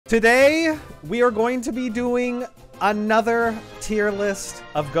Today, we are going to be doing another tier list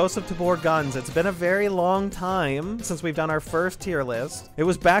of Ghosts of Tabor guns. It's been a very long time since we've done our first tier list. It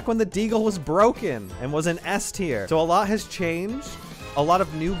was back when the Deagle was broken and was an S tier. So a lot has changed. A lot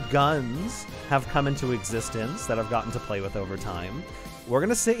of new guns have come into existence that I've gotten to play with over time. We're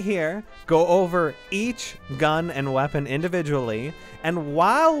gonna sit here, go over each gun and weapon individually, and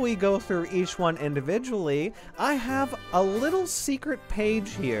while we go through each one individually, I have a little secret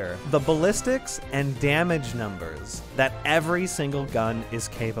page here. The ballistics and damage numbers that every single gun is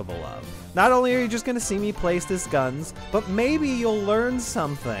capable of. Not only are you just gonna see me place these guns, but maybe you'll learn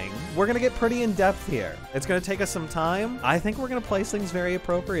something. We're gonna get pretty in depth here. It's gonna take us some time. I think we're gonna place things very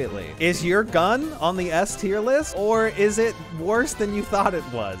appropriately. Is your gun on the S tier list, or is it worse than you thought it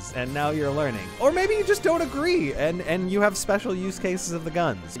was, and now you're learning? Or maybe you just don't agree, and you have special use cases of the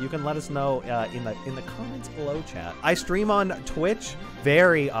guns. You can let us know in the comments below, chat. I stream on Twitch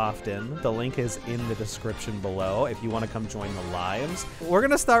very often. The link is in the description below if you want to come join the lives. We're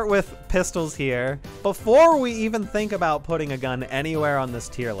gonna start with pistols here. Before we even think about putting a gun anywhere on this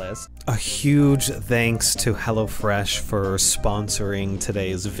tier list, a huge thanks to HelloFresh for sponsoring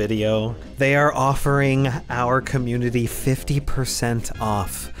today's video. They are offering our community 50%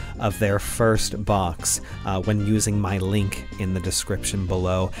 off of their first box when using my link in the description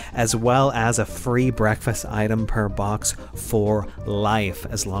below, as well as a free breakfast item per box for life,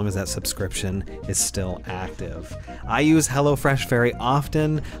 as long as that subscription is still active. I use HelloFresh very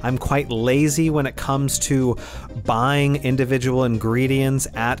often. I'm quite lazy when it comes to buying individual ingredients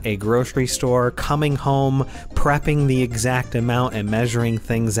at a grocery store, coming home, prepping the exact amount and measuring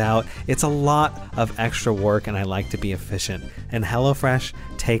things out. It's a lot of extra work, and I like to be efficient. And HelloFresh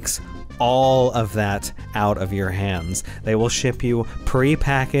takes all of that out of your hands. They will ship you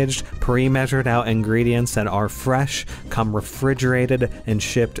pre-packaged, pre-measured out ingredients that are fresh, come refrigerated, and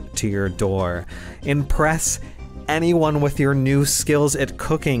shipped to your door. Impress anyone with your new skills at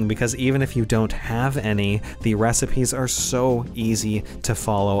cooking, because even if you don't have any, the recipes are so easy to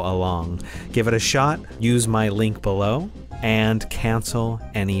follow along. Give it a shot, use my link below, and cancel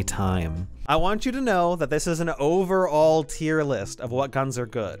anytime. I want you to know that this is an overall tier list of what guns are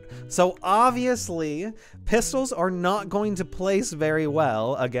good. So obviously, pistols are not going to place very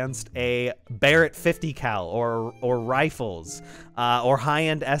well against a Barrett 50 cal or rifles or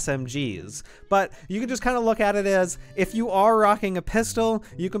high-end SMGs. But you can just kind of look at it as, if you are rocking a pistol,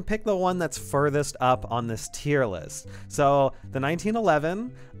 you can pick the one that's furthest up on this tier list. So the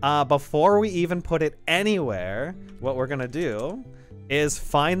 1911, before we even put it anywhere, what we're gonna do is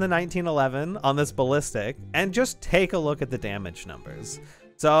find the 1911 on this ballistic and just take a look at the damage numbers.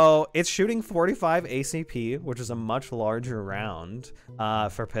 So it's shooting 45 ACP, which is a much larger round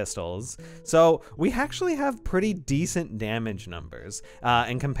for pistols. So we actually have pretty decent damage numbers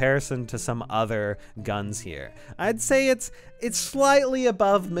in comparison to some other guns here. I'd say it's slightly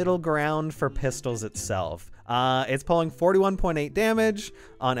above middle ground for pistols itself. It's pulling 41.8 damage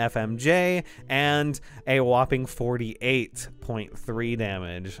on FMJ and a whopping 48.3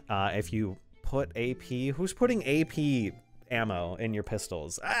 damage if you put AP. Who's putting AP ammo in your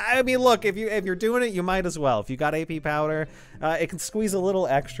pistols? I mean, look, if you're doing it, you might as well. If you got AP powder, it can squeeze a little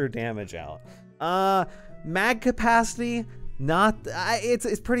extra damage out. Mag capacity, not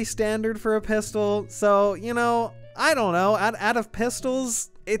it's pretty standard for a pistol. So, you know, I don't know. Out of pistols,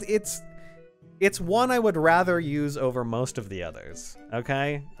 it's one I would rather use over most of the others.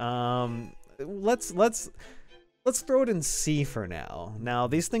 Okay, let's throw it in C for now. Now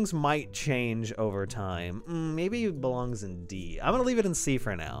these things might change over time. Maybe it belongs in D. I'm gonna leave it in C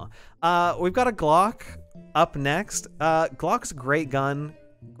for now. We've got a Glock up next. Glock's a great gun,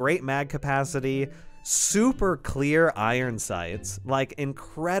 great mag capacity, super clear iron sights, like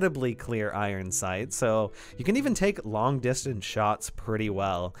incredibly clear iron sights. So you can even take long distance shots pretty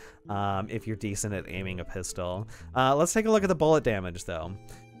well if you're decent at aiming a pistol. Let's take a look at the bullet damage though.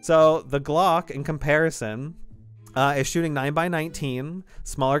 So the Glock, in comparison, is shooting 9x19,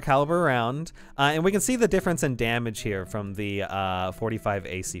 smaller caliber round, and we can see the difference in damage here from the 45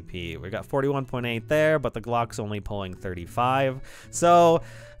 ACP. We got 41.8 there, but the Glock's only pulling 35. So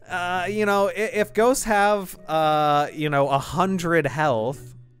you know, if ghosts have, you know, 100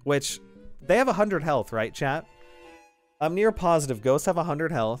 health, which they have 100 health, right, chat? I'm near positive ghosts have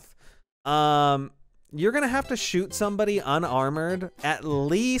 100 health. You're gonna have to shoot somebody unarmored at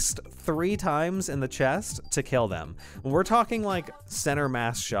least 3 times in the chest to kill them. We're talking like center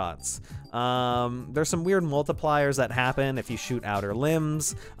mass shots. There's some weird multipliers that happen if you shoot outer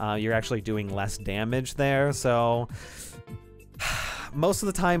limbs. You're actually doing less damage there, so most of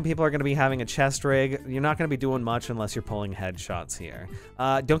the time people are going to be having a chest rig. You're not going to be doing much unless you're pulling headshots here.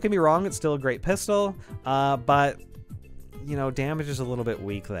 Don't get me wrong, it's still a great pistol, but, you know, damage is a little bit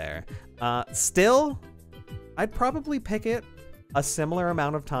weak there. Still, I'd probably pick it a similar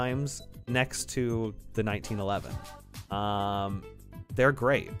amount of times next to the 1911. They're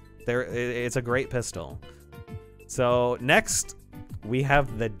great. It's a great pistol. So next, we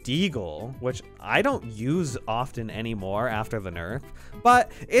have the Deagle, which I don't use often anymore after the nerf,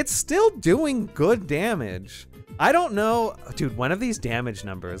 but it's still doing good damage. I don't know, dude, when have these damage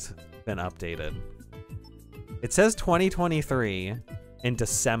numbers been updated? It says 2023 in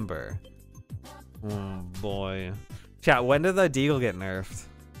December. Oh boy. Chat, when did the Deagle get nerfed?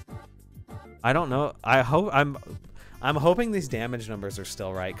 I don't know. I'm hoping these damage numbers are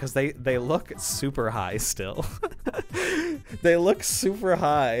still right, because they look super high still. They look super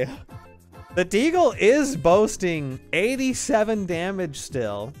high. The Deagle is boasting 87 damage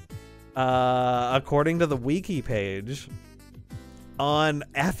still, according to the wiki page, on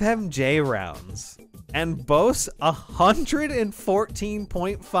FMJ rounds, and boasts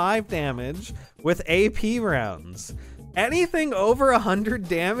 114.5 damage with AP rounds. Anything over 100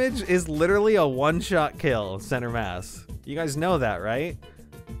 damage is literally a one-shot kill, center mass. You guys know that, right?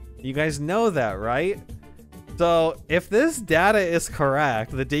 You guys know that, right? So, if this data is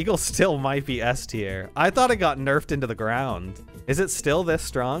correct, the Deagle still might be S tier. I thought it got nerfed into the ground. Is it still this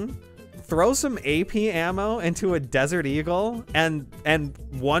strong? Throw some AP ammo into a Desert Eagle and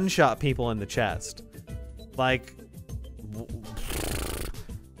one-shot people in the chest. Like,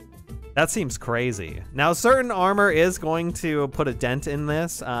 that seems crazy. Now, certain armor is going to put a dent in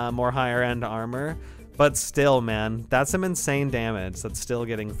this, more higher end armor, but still, man, that's some insane damage that's still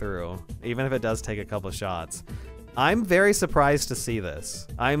getting through, even if it does take a couple of shots. I'm very surprised to see this.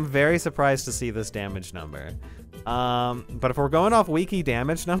 I'm very surprised to see this damage number. But if we're going off wiki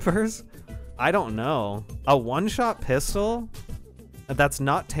damage numbers, I don't know. A one-shot pistol that's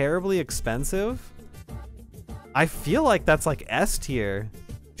not terribly expensive? I feel like that's like S tier.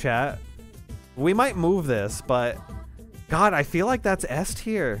 Chat, we might move this, but God, I feel like that's S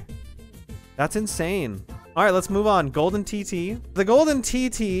tier. That's insane. All right, let's move on. Golden TT. The Golden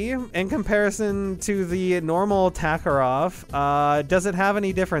TT, in comparison to the normal Takarov, does it have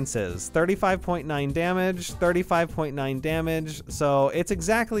any differences? 35.9 damage, 35.9 damage. So it's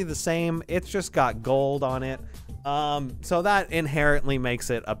exactly the same. It's just got gold on it. So that inherently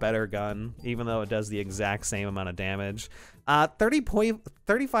makes it a better gun, even though it does the exact same amount of damage.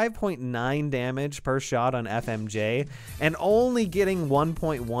 35.9 damage per shot on FMJ, and only getting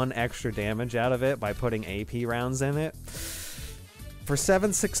 1.1 extra damage out of it by putting AP rounds in it. For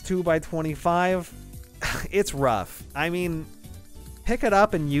 7.62 by 25, it's rough. I mean, pick it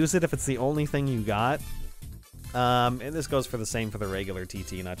up and use it if it's the only thing you got. And this goes for the same for the regular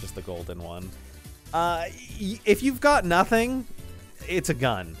TT, not just the golden one. If you've got nothing, it's a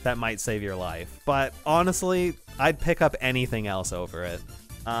gun that might save your life. But honestly, I'd pick up anything else over it.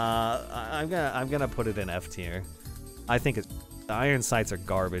 I'm gonna put it in F tier. I think the iron sights are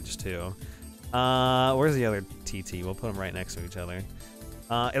garbage too. Where's the other TT? We'll put them right next to each other.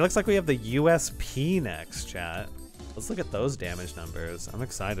 It looks like we have the USP next, chat. Let's look at those damage numbers. I'm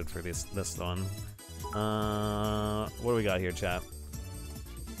excited for this one. What do we got here, chat?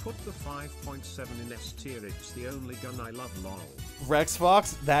 Put the 5.7 in S tier, it's the only gun I love, lol. Rex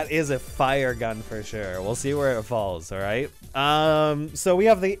Fox, that is a fire gun for sure. We'll see where it falls, all right? So we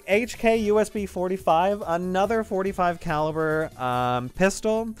have the HK USB 45, another 45 caliber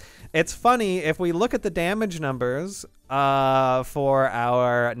pistol. It's funny, if we look at the damage numbers for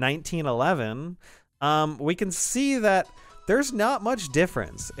our 1911, we can see that there's not much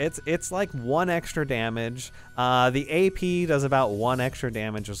difference. It's like 1 extra damage. The AP does about 1 extra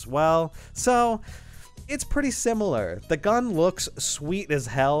damage as well. So it's pretty similar. The gun looks sweet as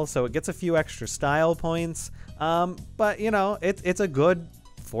hell, so it gets a few extra style points. But you know, it's a good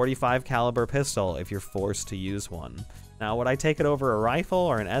 45 caliber pistol if you're forced to use one. Now, would I take it over a rifle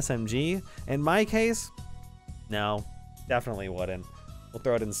or an SMG? In my case, no, definitely wouldn't. We'll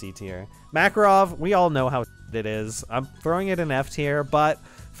throw it in C tier. Makarov, we all know how it is. I'm throwing it in F tier, but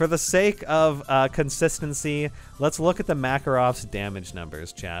for the sake of consistency, let's look at the Makarov's damage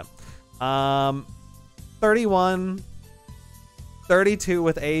numbers, chat. 31, 32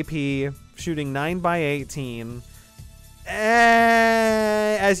 with AP, shooting 9 by 18.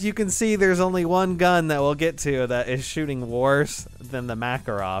 As you can see, there's only one gun that we'll get to that is shooting worse than the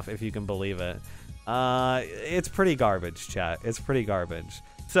Makarov, if you can believe it. It's pretty garbage, chat. It's pretty garbage.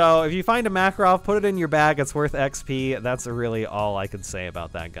 So if you find a Makarov, put it in your bag. It's worth XP. That's really all I could say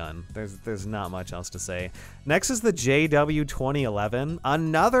about that gun. There's not much else to say. Next is the JW 2011,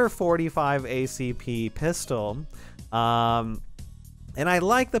 another 45 ACP pistol. And I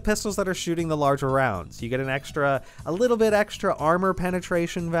like the pistols that are shooting the larger rounds. You get a little bit extra armor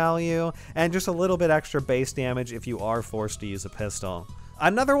penetration value, and just a little bit extra base damage if you are forced to use a pistol.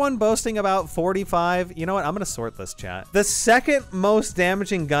 Another one boasting about 45. You know what? I'm going to sort this, chat. The second most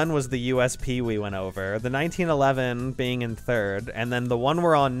damaging gun was the USP we went over, the 1911 being in third, and then the one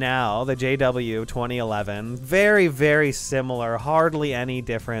we're on now, the JW 2011, very, very similar, hardly any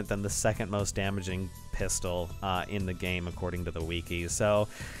different than the second most damaging pistol in the game, according to the wiki. So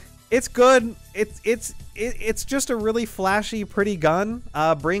it's good. It's just a really flashy, pretty gun.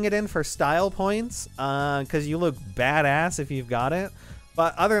 Bring it in for style points, because you look badass if you've got it.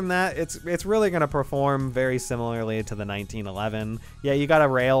 But other than that, it's really going to perform very similarly to the 1911. Yeah, you got a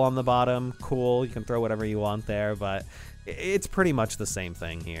rail on the bottom. Cool. You can throw whatever you want there, but it's pretty much the same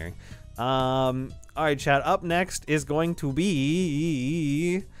thing here. All right, chat. Up next is going to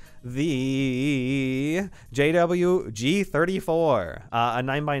be the JW G34, a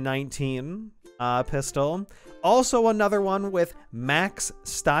 9x19 pistol. Also another one with max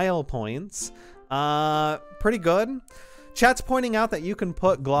style points. Pretty good. Chat's pointing out that you can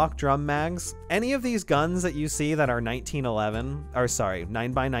put Glock drum mags. Any of these guns that you see that are 1911, or sorry,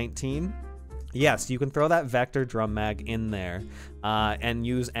 9x19, yes, you can throw that vector drum mag in there and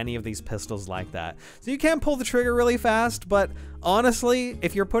use any of these pistols like that. So you can pull the trigger really fast, but honestly,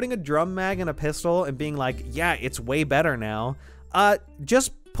 if you're putting a drum mag in a pistol and being like, yeah, it's way better now,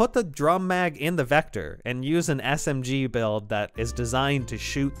 just put the drum mag in the vector and use an SMG build that is designed to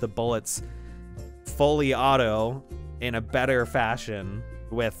shoot the bullets fully auto in a better fashion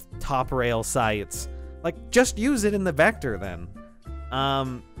with top rail sights. Like, just use it in the vector then.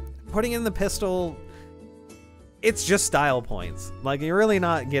 Putting in the pistol, it's just style points. Like, you're really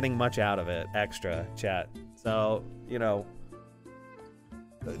not getting much out of it extra, chat. So, you know,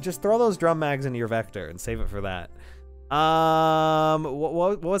 just throw those drum mags into your vector and save it for that.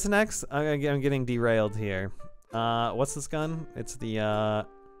 What's next? I'm getting derailed here. What's this gun? It's the,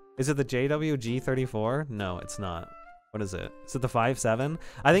 is it the JW G34? No, it's not. What is it? Is it the 5.7?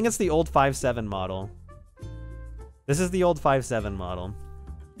 I think it's the old 5.7 model. This is the old 5.7 model.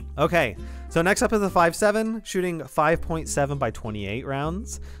 Okay, so next up is the 5.7, shooting 5.7 by 28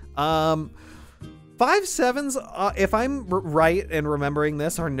 rounds. 5.7s, if I'm right in remembering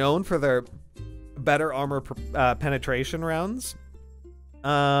this, are known for their better armor penetration rounds.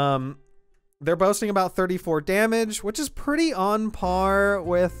 They're boasting about 34 damage, which is pretty on par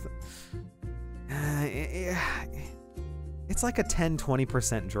with... it's like a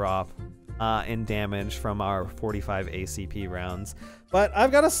 10-20% drop in damage from our 45 ACP rounds. But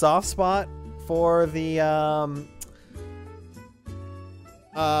I've got a soft spot for the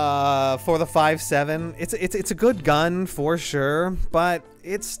 5.7. It's a good gun for sure, but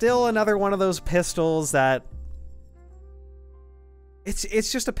it's still another one of those pistols that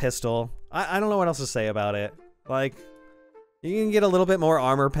it's just a pistol. I don't know what else to say about it. Like, you can get a little bit more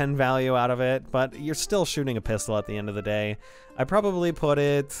armor pen value out of it, but you're still shooting a pistol at the end of the day. I probably put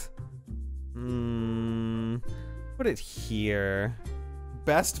it... put it here.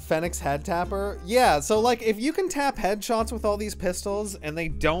 Best Phoenix head tapper? Yeah, so like if you can tap headshots with all these pistols and they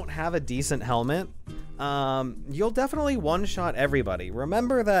don't have a decent helmet, you'll definitely one-shot everybody.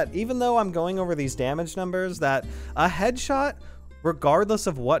 Remember that even though I'm going over these damage numbers, that a headshot, regardless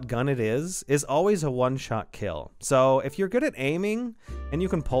of what gun it is always a one-shot kill. So if you're good at aiming and you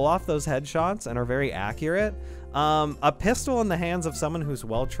can pull off those headshots and are very accurate, a pistol in the hands of someone who's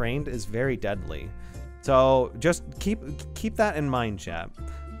well-trained is very deadly. So just keep that in mind, chat.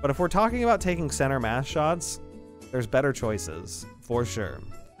 But if we're talking about taking center mass shots, there's better choices, for sure.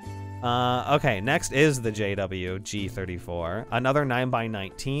 Okay, next is the JW G34, another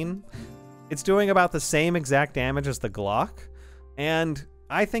 9x19. It's doing about the same exact damage as the Glock, and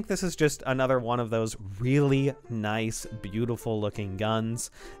I think this is just another one of those really nice, beautiful looking guns.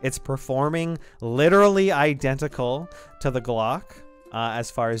 It's performing literally identical to the Glock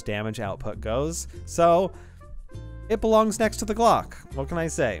as far as damage output goes, so it belongs next to the Glock. What can I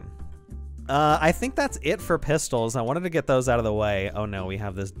say? I think that's it for pistols. I wanted to get those out of the way. Oh no, we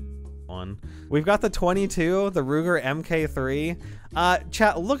have this one. We've got the 22, the Ruger MK3.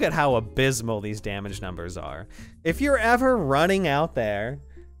 Chat, look at how abysmal these damage numbers are. If you're ever running out there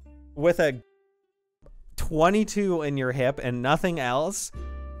with a 22 in your hip and nothing else,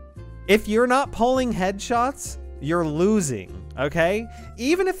 if you're not pulling headshots, you're losing, okay?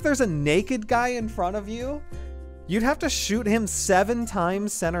 Even if there's a naked guy in front of you, You'd have to shoot him 7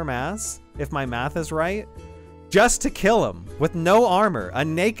 times center mass, if my math is right, just to kill him with no armor. A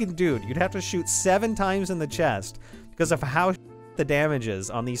naked dude. You'd have to shoot 7 times in the chest because of how the damage is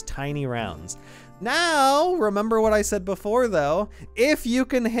on these tiny rounds. Now, remember what I said before, though. If you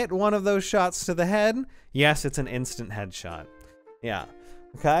can hit one of those shots to the head, yes, it's an instant headshot. Yeah.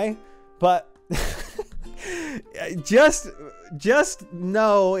 Okay? But just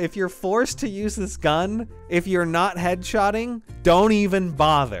know, if you're forced to use this gun, if you're not headshotting, don't even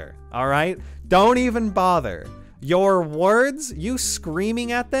bother. All right? Don't even bother. Your words, you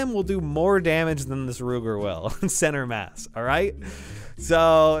screaming at them, will do more damage than this Ruger will in center mass. All right?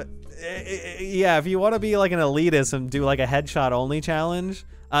 So, yeah, if you want to be like an elitist and do like a headshot only challenge,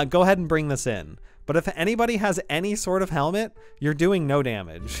 go ahead and bring this in. But if anybody has any sort of helmet, you're doing no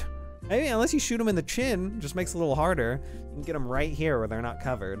damage. Maybe unless you shoot them in the chin, just makes it a little harder. You can get them right here where they're not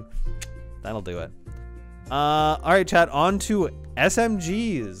covered. That'll do it. All right, chat, on to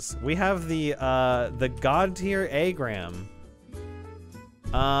SMGs. We have the God tier Agram.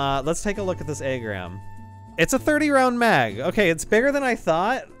 Let's take a look at this Agram. It's a 30-round mag. Okay, it's bigger than I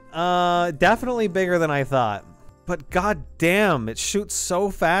thought. Definitely bigger than I thought. But god damn, it shoots so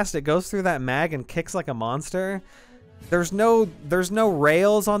fast. It goes through that mag and kicks like a monster. There's no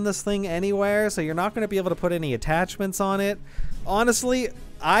rails on this thing anywhere, so you're not going to be able to put any attachments on it. Honestly,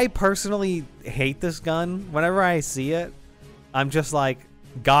 I personally hate this gun. Whenever I see it, I'm just like,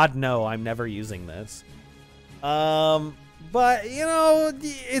 God no, I'm never using this. But, you know,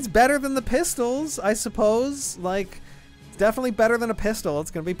 it's better than the pistols, I suppose. Like, it's definitely better than a pistol.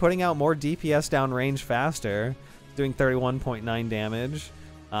 It's going to be putting out more DPS downrange faster, doing 31.9 damage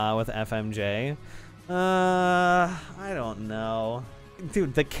with FMJ. I don't know.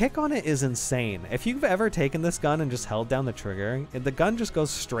 Dude, the kick on it is insane. If you've ever taken this gun and just held down the trigger, the gun just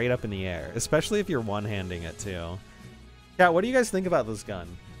goes straight up in the air, especially if you're one-handing it too. Yeah, what do you guys think about this gun?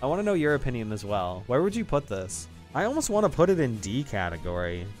 I want to know your opinion as well. Where would you put this? I almost want to put it in D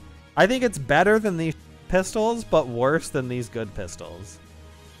category. I think it's better than these pistols, but worse than these good pistols.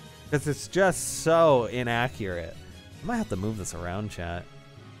 Because it's just so inaccurate. I might have to move this around, chat.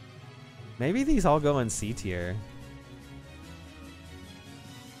 Maybe these all go in C tier.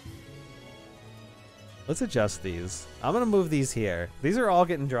 Let's adjust these. I'm going to move these here. These are all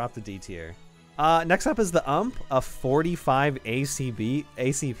getting dropped to D tier. Next up is the UMP, a 45 ACP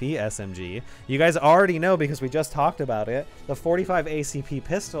SMG. You guys already know because we just talked about it. The 45 ACP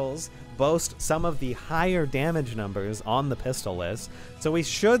pistols boast some of the higher damage numbers on the pistol list. So we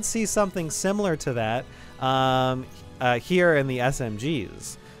should see something similar to that here in the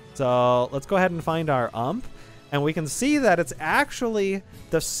SMGs. So let's go ahead and find our UMP. And we can see that it's actually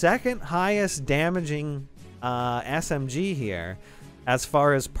the second highest damaging SMG here as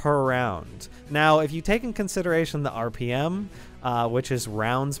far as per round. Now, if you take in consideration the RPM, which is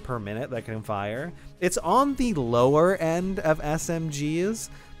rounds per minute that can fire, it's on the lower end of SMGs,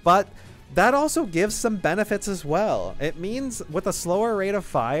 but that also gives some benefits as well. It means with a slower rate of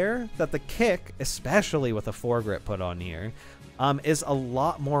fire that the kick, especially with a foregrip put on here, is a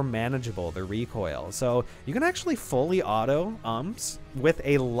lot more manageable, the recoil. So you can actually fully auto umps with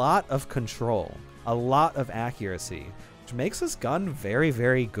a lot of control, a lot of accuracy, which makes this gun very,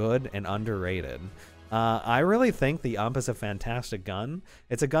 very good and underrated. I really think the ump is a fantastic gun.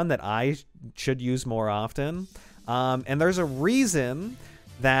 It's a gun that I should use more often. And there's a reason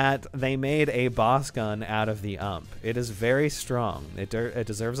that they made a boss gun out of the ump. It is very strong. It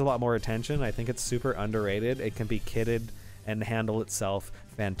deserves a lot more attention. I think it's super underrated. It can be kitted and handle itself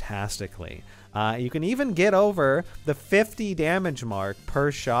fantastically. You can even get over the 50 damage mark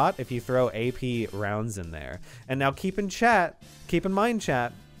per shot if you throw AP rounds in there. And now keep in mind,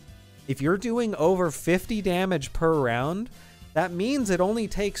 chat, if you're doing over 50 damage per round, that means it only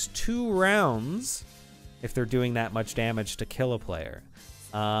takes 2 rounds if they're doing that much damage to kill a player.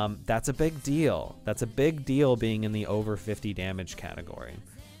 That's a big deal. That's a big deal being in the over 50 damage category.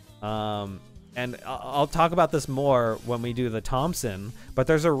 And I'll talk about this more when we do the Thompson, but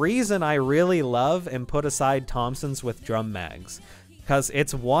there's a reason I really love and put aside Thompsons with drum mags, because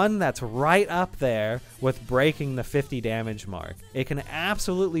it's one that's right up there with breaking the 50 damage mark. It can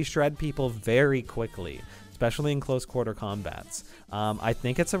absolutely shred people very quickly, especially in close quarter combats. I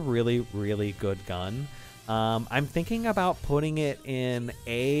think it's a really, really good gun. I'm thinking about putting it in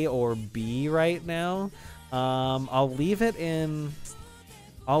A or B right now. I'll leave it in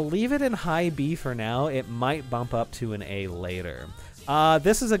high B for now. It might bump up to an A later.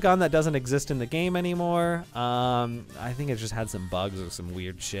 This is a gun that doesn't exist in the game anymore. I think it just had some bugs or some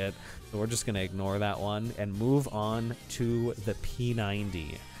weird shit. So we're just going to ignore that one and move on to the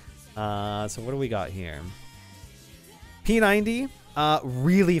P90. So what do we got here? P90,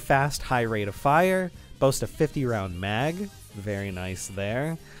 really fast, high rate of fire, boasts a 50-round mag, very nice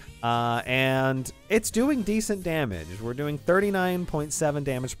there. And it's doing decent damage. We're doing 39.7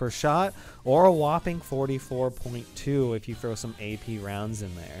 damage per shot, or a whopping 44.2 if you throw some AP rounds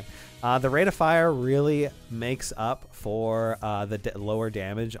in there. The rate of fire really makes up for the lower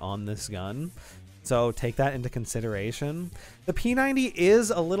damage on this gun, so take that into consideration. The P90 is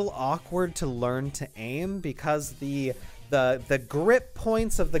a little awkward to learn to aim because the grip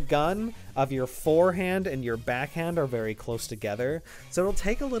points of the gun of your forehand and your backhand are very close together. So it'll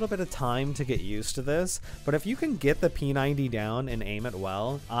take a little bit of time to get used to this. But if you can get the P90 down and aim it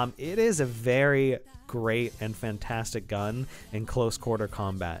well, it is a very great and fantastic gun in close quarter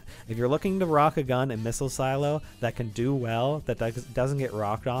combat. If you're looking to rock a gun in missile silo that can do well, that doesn't get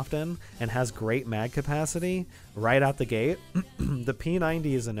rocked often, and has great mag capacity right out the gate, the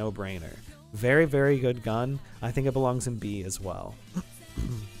P90 is a no-brainer. Very, very good gun. I think it belongs in B as well.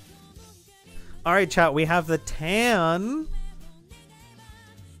 All right, chat, we have the tan.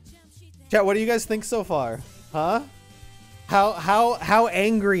 Chat, what do you guys think so far? Huh? How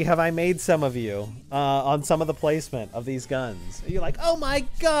angry have I made some of you on some of the placement of these guns? You're like, oh my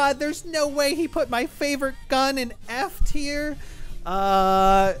god, there's no way he put my favorite gun in F tier.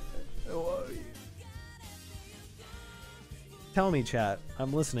 Tell me, chat.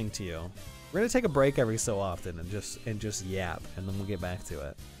 I'm listening to you. We're gonna take a break every so often and just yap, and then we'll get back to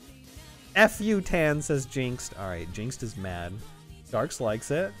it. F you, Tan, says Jinxed. All right, Jinxed is mad. Darks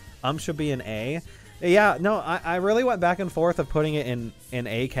likes it. Should be an A. Yeah, no, I really went back and forth of putting it in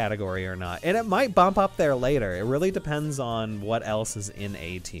A category or not, and it might bump up there later. It really depends on what else is in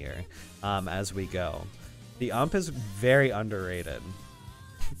A tier as we go. The is very underrated.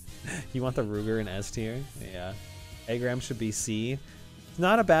 You want the Ruger in S tier? Yeah. Agram should be C. It's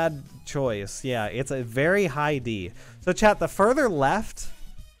not a bad choice. Yeah, it's a very high D. So chat, the further left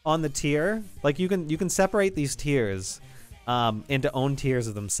on the tier, like you can separate these tiers into own tiers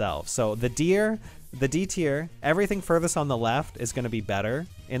of themselves. So the D tier, everything furthest on the left is going to be better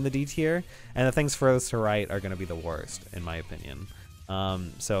in the D tier, and the things furthest to right are going to be the worst, in my opinion.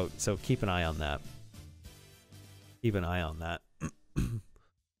 So keep an eye on that. Keep an eye on that.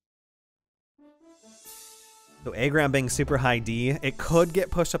 So Agram being super high D, it could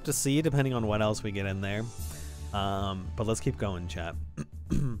get pushed up to C depending on what else we get in there. But let's keep going, chat.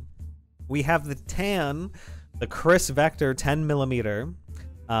 We have the tan, the Chris Vector 10mm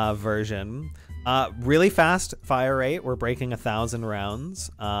version. Really fast fire rate. We're breaking 1,000 rounds,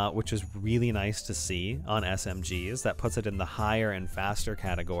 which is really nice to see on SMGs. That puts it in the higher and faster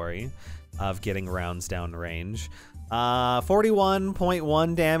category of getting rounds down range.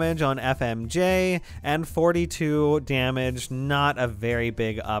 41.1 damage on FMJ and 42 damage, not a very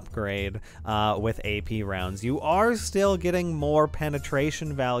big upgrade with AP rounds. You are still getting more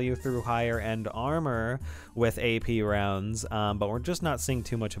penetration value through higher end armor with AP rounds, but we're just not seeing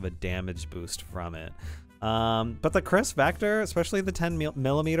too much of a damage boost from it. But the Chris Vector, especially the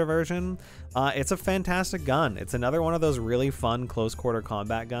 10mm version, it's a fantastic gun. It's another one of those really fun close quarter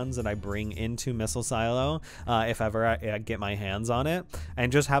combat guns that I bring into Missile Silo if ever I get my hands on it,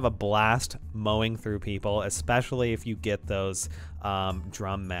 and just have a blast mowing through people, especially if you get those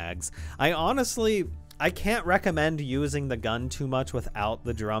drum mags. I can't recommend using the gun too much without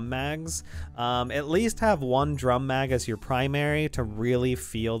the drum mags. At least have one drum mag as your primary to really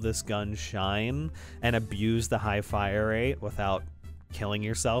feel this gun shine and abuse the high fire rate without killing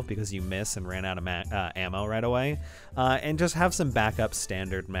yourself because you miss and ran out of ammo right away. And just have some backup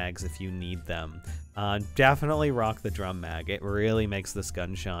standard mags if you need them. Definitely rock the drum mag. It really makes this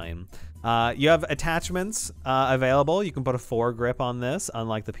gun shine. You have attachments available. You can put a foregrip on this,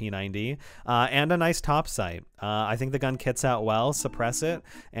 unlike the P90, and a nice top sight. I think the gun kits out well, suppress it,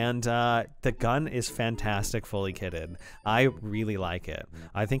 and the gun is fantastic fully kitted. I really like it.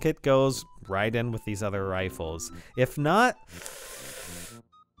 I think it goes right in with these other rifles. If not,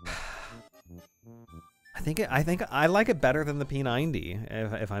 I think I like it better than the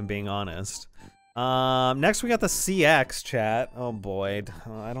P90, if I'm being honest. Next we got the CX, chat. Oh boy,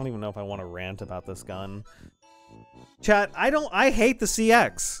 I don't even know if I want to rant about this gun. Chat, I hate the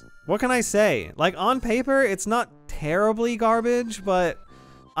CX. What can I say? Like, on paper, it's not terribly garbage, but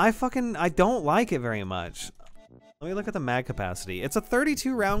I don't like it very much. Let me look at the mag capacity. It's a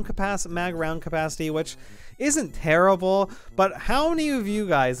 32 mag round capacity, which isn't terrible, but how many of you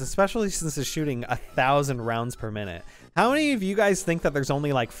guys, especially since it's shooting 1,000 rounds per minute, how many of you guys think that there's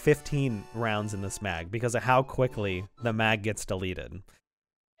only like 15 rounds in this mag because of how quickly the mag gets deleted?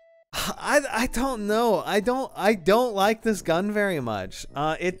 I don't know. I don't like this gun very much.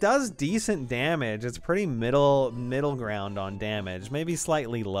 It does decent damage. It's pretty middle ground on damage. Maybe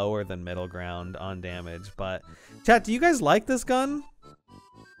slightly lower than middle ground on damage. But chat, do you guys like this gun?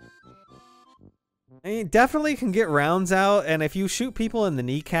 I mean, definitely can get rounds out, and if you shoot people in the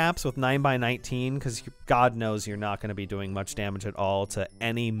kneecaps with 9x19, because God knows you're not going to be doing much damage at all to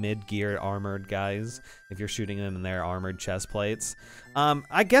any mid-gear armored guys if you're shooting them in their armored chest plates.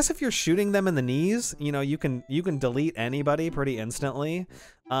 I guess if you're shooting them in the knees, you know, you can delete anybody pretty instantly.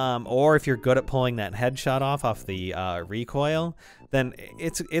 Or if you're good at pulling that headshot off the recoil, then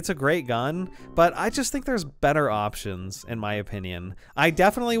it's a great gun. But I just think there's better options, in my opinion. I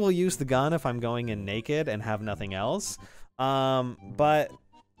definitely will use the gun if I'm going in naked and have nothing else. But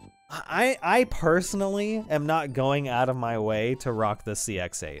I personally am not going out of my way to rock the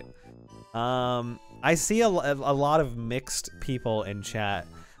CX-8. I see a lot of mixed people in chat,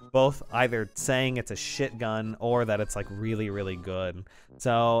 both either saying it's a shit gun or that it's like really, really good.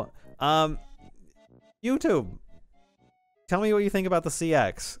 So, YouTube, tell me what you think about the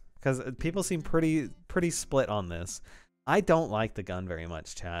CX, because people seem pretty split on this. I don't like the gun very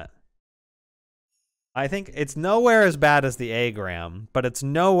much, chat. I think it's nowhere as bad as the A-gram, but it's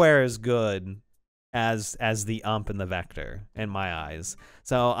nowhere as good as the ump and the Vector in my eyes.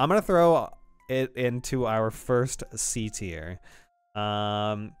 So I'm gonna throw it into our first C tier.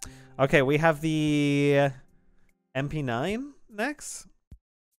 Okay, we have the MP9 next.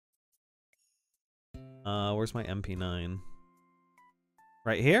 Where's my MP9?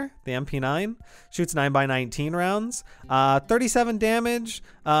 Right here, the MP9 shoots 9x19 rounds, 37 damage.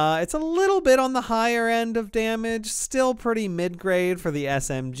 It's a little bit on the higher end of damage, still pretty mid-grade for the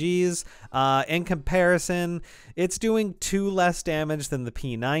SMGs. In comparison, it's doing 2 less damage than the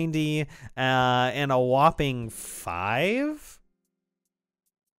P90, and a whopping 5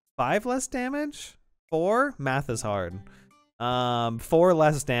 less damage? 4? Math is hard. 4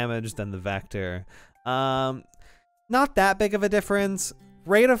 less damage than the Vector. Not that big of a difference.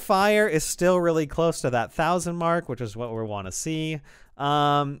 Rate of fire is still really close to that 1,000 mark, which is what we want to see.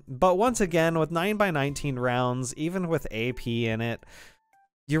 But once again, with 9x19 rounds, even with AP in it,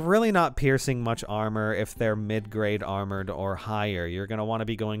 you're really not piercing much armor if they're mid-grade armored or higher. You're going to want to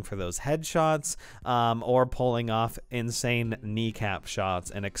be going for those headshots, or pulling off insane kneecap shots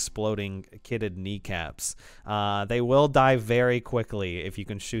and exploding kitted kneecaps. They will die very quickly if you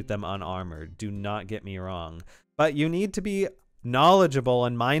can shoot them unarmored. Do not get me wrong. But you need to be knowledgeable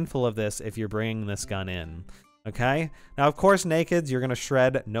and mindful of this if you're bringing this gun in. Okay? Now, of course, nakeds, you're going to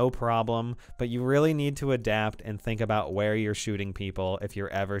shred, no problem, but you really need to adapt and think about where you're shooting people if you're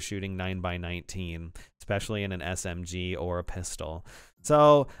ever shooting 9x19, especially in an SMG or a pistol.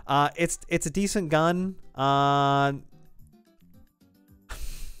 So, it's a decent gun. I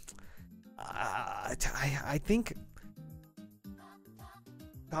think...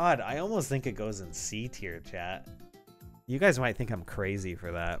 God, I almost think it goes in C tier, chat. You guys might think I'm crazy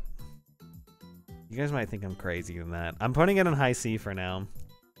for that. You guys might think I'm crazy than that. I'm putting it in high C for now.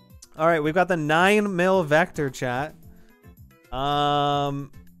 All right, we've got the 9mm Vector, chat. Now,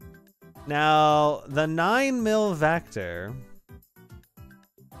 the 9mm Vector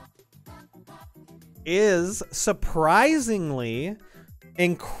is surprisingly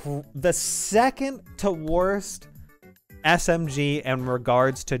the second to worst SMG in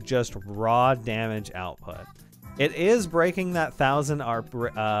regards to just raw damage output. It is breaking that 1,000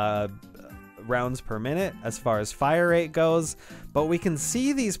 rounds per minute as far as fire rate goes, but we can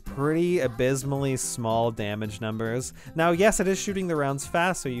see these pretty abysmally small damage numbers. Now, yes, it is shooting the rounds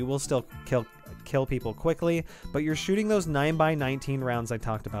fast, so you will still kill people quickly, but you're shooting those 9x19 rounds I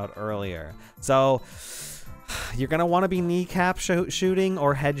talked about earlier. So you're going to want to be kneecap shooting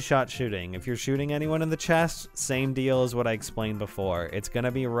or headshot shooting. If you're shooting anyone in the chest, same deal as what I explained before. It's going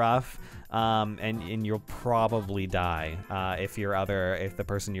to be rough, and you'll probably die if the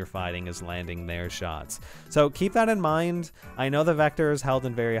person you're fighting is landing their shots. So keep that in mind. I know the Vector is held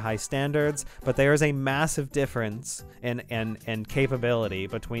in very high standards, but there is a massive difference in capability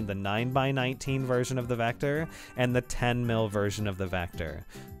between the 9x19 version of the Vector and the 10mm version of the Vector.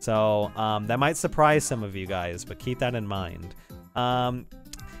 So that might surprise some of you guys, but keep that in mind.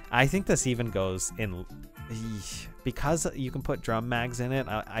 I think this even goes in... Because you can put drum mags in it,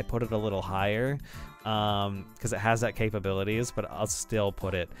 I put it a little higher because it has that capabilities, but I'll still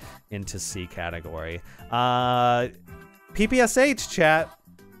put it into C category. PPSH, chat.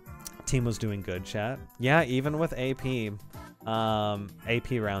 Team was doing good, chat. Yeah, even with AP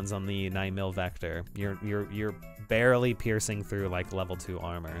rounds on the 9mm Vector, you're barely piercing through like level 2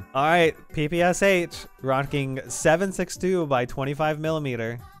 armor. All right, PPSH rocking 7.62 by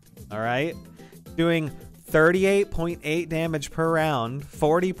 25mm. All right, doing 38.8 damage per round,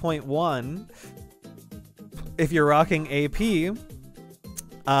 40.1 if you're rocking AP.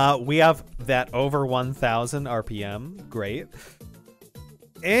 We have that over 1000 RPM. Great.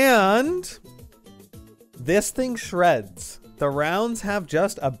 And this thing shreds. The rounds have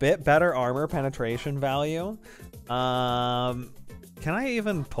just a bit better armor penetration value. Can I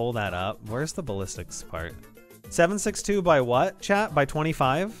even pull that up? Where's the ballistics part? 762 by what, chat? By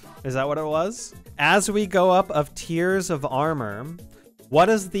 25? Is that what it was? As we go up of tiers of armor, what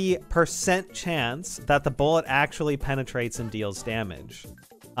is the percent chance that the bullet actually penetrates and deals damage?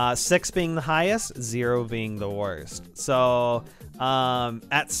 6 being the highest, 0 being the worst. So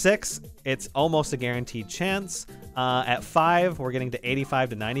at 6, it's almost a guaranteed chance. At 5, we're getting to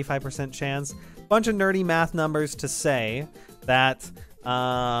 85 to 95% chance. Bunch of nerdy math numbers to say that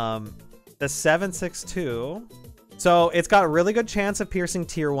the 762, so it's got a really good chance of piercing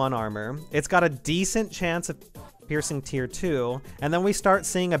tier 1 armor. It's got a decent chance of piercing tier 2, and then we start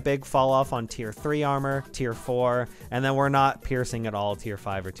seeing a big fall off on tier 3 armor, tier 4, and then we're not piercing at all tier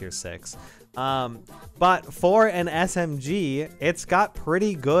 5 or tier 6. But for an SMG, it's got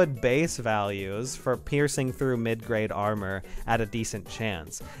pretty good base values for piercing through mid-grade armor at a decent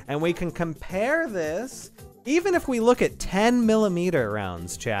chance. And we can compare this, even if we look at 10mm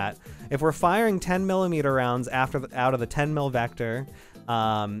rounds, chat. If we're firing 10mm rounds out of the 10mm vector,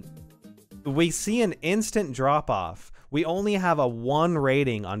 we see an instant drop-off. We only have a 1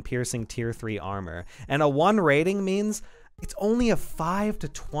 rating on piercing tier 3 armor. And a 1 rating means it's only a 5 to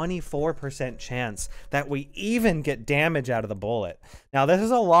 24% chance that we even get damage out of the bullet. Now, this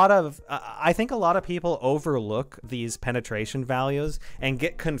is a lot of... I think a lot of people overlook these penetration values and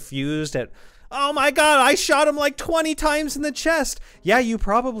get confused at, oh my god, I shot him like 20 times in the chest. Yeah, you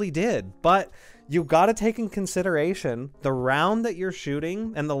probably did, but you got to take in consideration the round that you're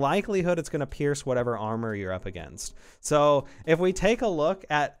shooting and the likelihood it's going to pierce whatever armor you're up against. So if we take a look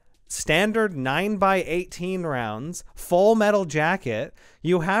at standard 9x18 rounds, full metal jacket,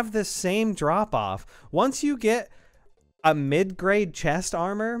 you have this same drop off. Once you get a mid-grade chest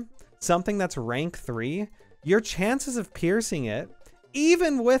armor, something that's rank 3, your chances of piercing it,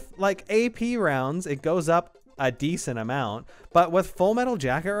 even with like AP rounds, it goes up a decent amount, but with full metal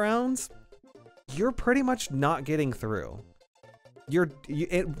jacket rounds, you're pretty much not getting through.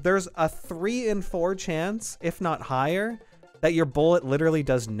 There's a 3 in 4 chance, if not higher, that your bullet literally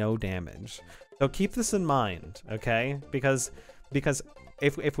does no damage. So keep this in mind, okay? Because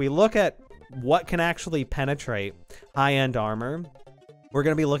if we look at what can actually penetrate high-end armor, we're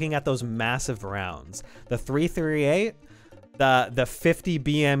going to be looking at those massive rounds. The 338, the 50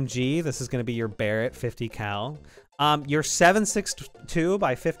 BMG, this is going to be your Barrett 50 cal. Your 7.62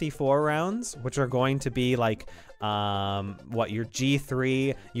 by 54 rounds, which are going to be like your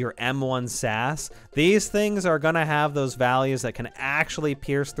G3, your M1 SAS. These things are going to have those values that can actually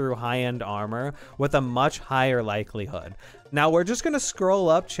pierce through high-end armor with a much higher likelihood. Now we're just going to scroll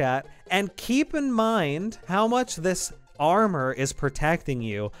up, chat, and keep in mind how much this armor is protecting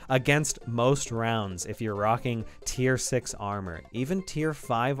you against most rounds if you're rocking tier 6 armor. Even tier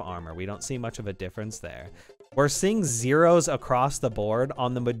 5 armor, we don't see much of a difference there. We're seeing 0s across the board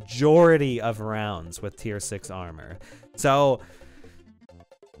on the majority of rounds with tier 6 armor. So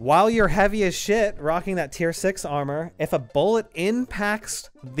while you're heavy as shit rocking that tier 6 armor, if a bullet impacts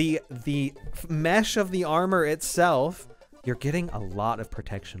the mesh of the armor itself, you're getting a lot of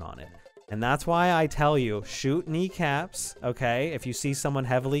protection on it. And that's why I tell you, shoot kneecaps, okay? If you see someone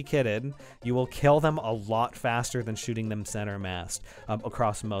heavily kitted, you will kill them a lot faster than shooting them center massed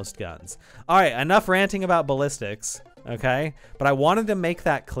across most guns. All right, enough ranting about ballistics, okay? But I wanted to make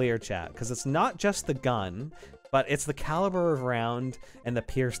that clear, chat, because it's not just the gun, but it's the caliber of round and the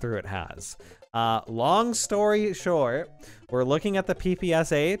pierce through it has. Long story short, we're looking at the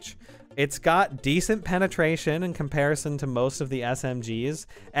PPSH. It's got decent penetration in comparison to most of the SMGs,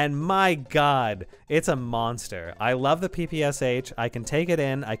 and my god, it's a monster. I love the PPSH. I can take it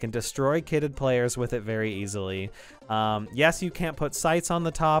in. I can destroy kitted players with it very easily. Yes, you can't put sights on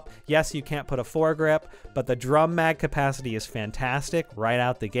the top. Yes, you can't put a foregrip, but the drum mag capacity is fantastic right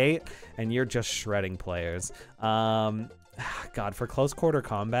out the gate, and you're just shredding players. God, for close quarter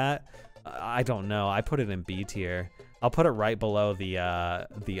combat, I don't know. I put it in B tier. I'll put it right below the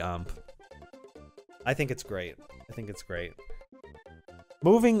ump. I think it's great. I think it's great.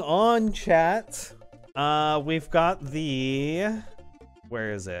 Moving on, chat. We've got the...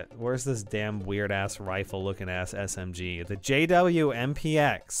 Where is it? Where's this damn weird-ass rifle-looking-ass SMG? The JW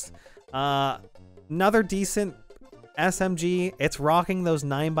MPX. Another decent SMG. It's rocking those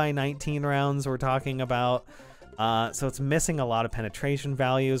 9x19 rounds we're talking about. So it's missing a lot of penetration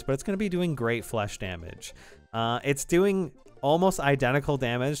values, but it's going to be doing great flesh damage. It's doing almost identical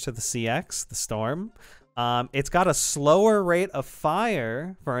damage to the CX, the Storm. It's got a slower rate of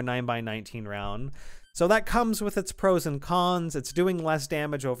fire for a 9x19 round. So that comes with its pros and cons. It's doing less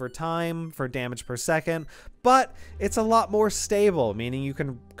damage over time for damage per second, but it's a lot more stable, meaning you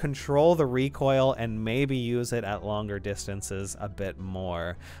can control the recoil and maybe use it at longer distances a bit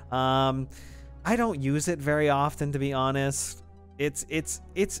more. I don't use it very often, to be honest. It's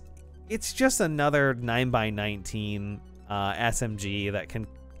just another 9x19 SMG that can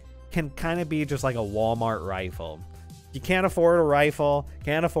kind of be just like a Walmart rifle. You can't afford a rifle,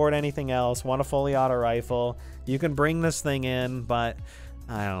 can't afford anything else, want a fully auto rifle, you can bring this thing in, but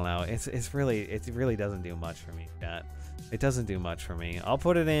I don't know. It really doesn't do much for me, chat. It doesn't do much for me. I'll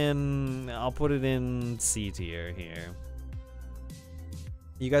put it in C tier here.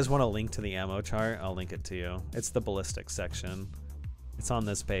 You guys want a link to the ammo chart? I'll link it to you. It's the ballistics section. It's on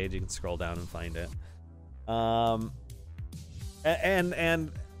this page. You can scroll down and find it.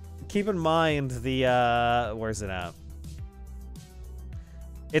 And keep in mind the where's it at?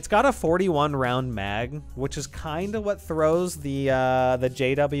 It's got a 41 round mag, which is kind of what throws the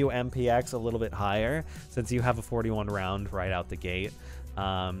JW MPX a little bit higher, since you have a 41 round right out the gate.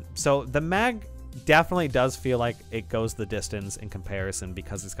 So the mag definitely does feel like it goes the distance in comparison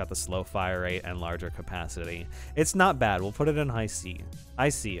because it's got the slow fire rate and larger capacity. It's not bad. We'll put it in high C. I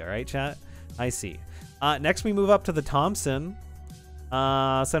see. All right, chat. I see. Next, we move up to the Thompson.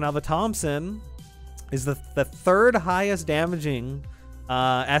 So now the Thompson is the third highest damaging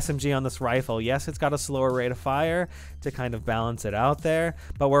SMG on this rifle. Yes, it's got a slower rate of fire to kind of balance it out there,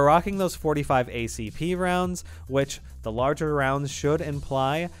 but we're rocking those 45 ACP rounds, which the larger rounds should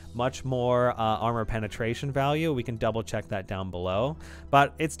imply much more armor penetration value. We can double check that down below,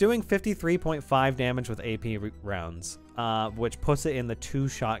 but it's doing 53.5 damage with AP rounds, which puts it in the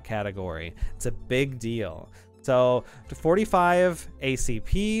 2-shot category. It's a big deal. So to 45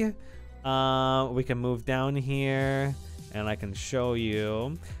 ACP, we can move down here and I can show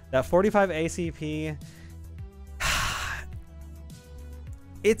you that 45 ACP.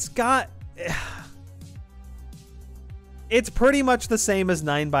 It's pretty much the same as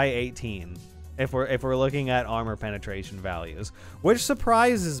 9x18 if we're looking at armor penetration values, which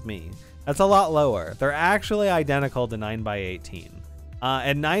surprises me. That's a lot lower. They're actually identical to 9x18,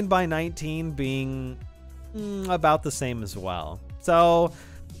 and 9x19 being about the same as well. So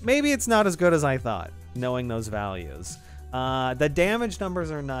maybe it's not as good as I thought, knowing those values. The damage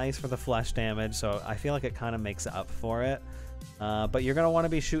numbers are nice for the flesh damage, so I feel like it kind of makes up for it. But you're going to want to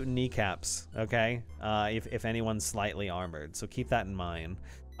be shooting kneecaps, okay? If anyone's slightly armored, so keep that in mind.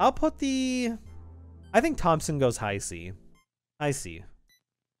 I'll put the... I think Thompson goes high C. High C.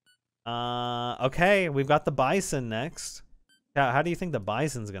 Okay, we've got the Bison next. How do you think the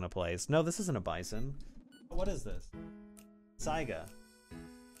Bison's going to place? No, this isn't a Bison. What is this? Saiga.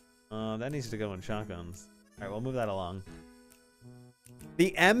 That needs to go in shotguns. All right, we'll move that along.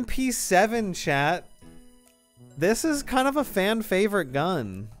 The MP7, chat. This is kind of a fan favorite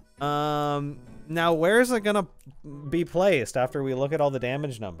gun. Now, where is it gonna be placed after we look at all the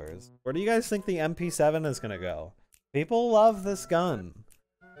damage numbers? Where do you guys think the MP7 is gonna go? People love this gun.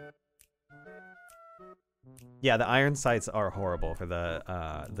 Yeah, the iron sights are horrible for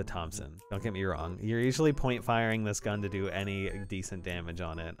the Thompson. Don't get me wrong. You're usually point firing this gun to do any decent damage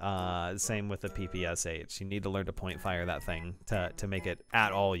on it. Same with the PPSH. You need to learn to point fire that thing to make it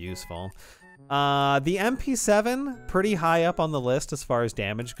at all useful. The MP7, pretty high up on the list as far as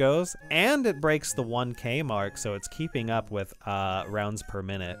damage goes, and it breaks the 1K mark, so it's keeping up with rounds per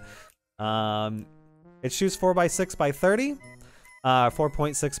minute. It shoots 4x6x30,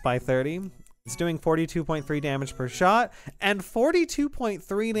 4.6x30. It's doing 42.3 damage per shot and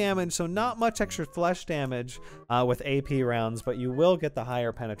 42.3 damage, so not much extra flesh damage with AP rounds, but you will get the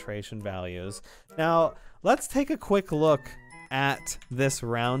higher penetration values. Now, let's take a quick look at this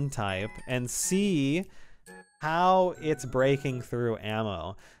round type and see how it's breaking through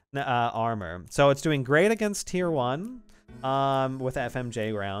armor. So it's doing great against tier 1 with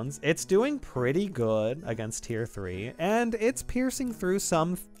FMJ rounds. It's doing pretty good against tier 3, and it's piercing through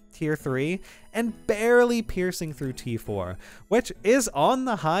some tier 3 and barely piercing through T4, which is on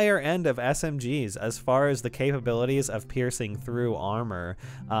the higher end of SMGs as far as the capabilities of piercing through armor,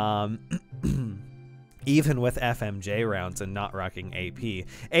 even with FMJ rounds and not rocking AP.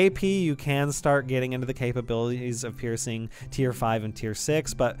 AP, you can start getting into the capabilities of piercing tier 5 and tier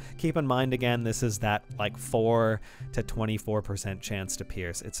 6, but keep in mind, again, this is that like 4 to 24% chance to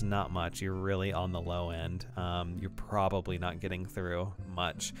pierce. It's not much. You're really on the low end. You're probably not getting through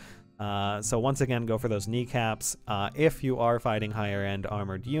much. So once again, go for those kneecaps if you are fighting higher end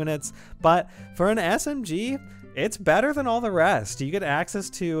armored units. But for an SMG, it's better than all the rest. You get access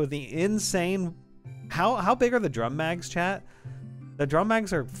to the insane... How big are the drum mags, chat? The drum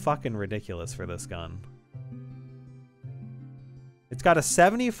mags are fucking ridiculous for this gun. It's got a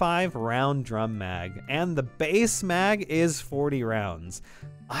 75 round drum mag, and the base mag is 40 rounds.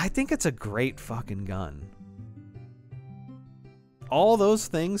 I think it's a great fucking gun. All those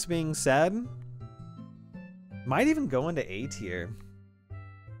things being said, might even go into A tier.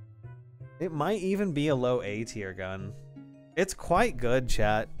 It might even be a low A tier gun. It's quite good,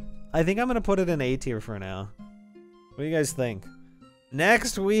 chat. I think I'm gonna put it in A tier for now. What do you guys think?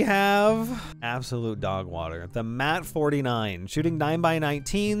 Next, we have absolute dog water. The MAT 49, shooting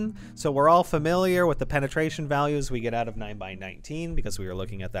 9x19. So we're all familiar with the penetration values we get out of 9x19 because we were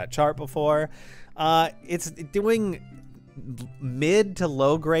looking at that chart before. It's doing mid to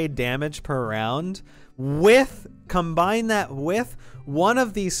low grade damage per round. Combine that with one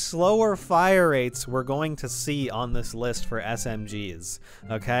of the slower fire rates we're going to see on this list for SMGs,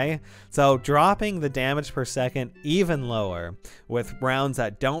 okay? So dropping the damage per second even lower with rounds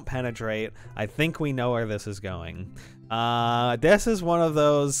that don't penetrate, I think we know where this is going. This is one of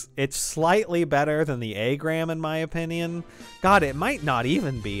those, it's slightly better than the A-gram in my opinion. God, it might not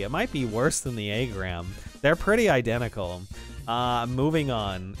even be. It might be worse than the A-gram. They're pretty identical. Moving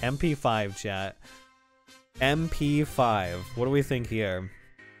on, MP5 chat. MP5. What do we think here?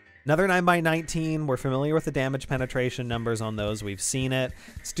 Another 9x19. We're familiar with the damage penetration numbers on those. We've seen it.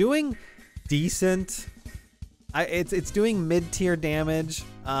 It's doing decent. It's doing mid-tier damage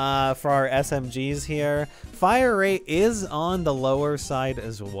for our SMGs here. Fire rate is on the lower side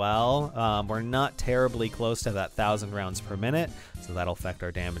as well. We're not terribly close to that 1,000 rounds per minute, so that'll affect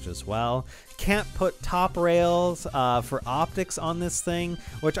our damage as well. Can't put top rails for optics on this thing,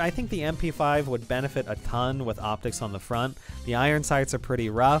 which I think the MP5 would benefit a ton with optics on the front. The iron sights are pretty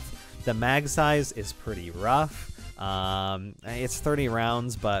rough. The mag size is pretty rough. It's 30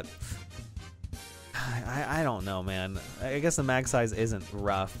 rounds, but I don't know, man. I guess the mag size isn't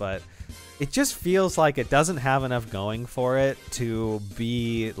rough, but it just feels like it doesn't have enough going for it to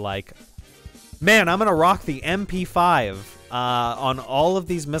be like, man, I'm gonna rock the MP5 on all of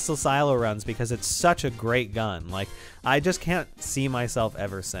these missile silo runs because it's such a great gun. Like, I just can't see myself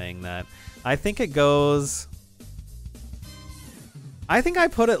ever saying that. I think it goes... I think I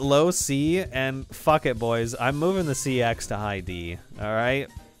put it low C, and fuck it, boys. I'm moving the CX to high D, all right?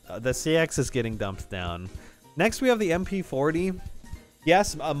 The CX is getting dumped down. Next, we have the MP40.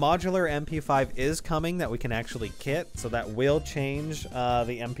 Yes, a modular MP5 is coming that we can actually kit, so that will change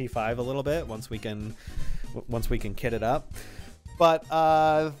the MP5 a little bit once we can kit it up.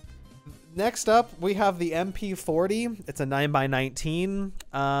 But next up, we have the MP40. It's a 9x19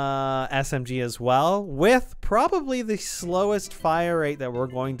 SMG as well, with probably the slowest fire rate that we're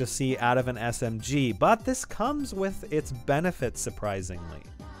going to see out of an SMG. But this comes with its benefits, surprisingly.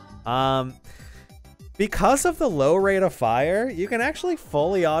 Because of the low rate of fire, you can actually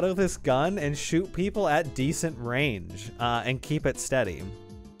fully auto this gun and shoot people at decent range and keep it steady.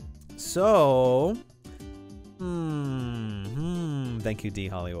 So, thank you, D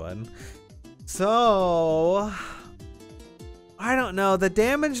Hollywood. So, I don't know. The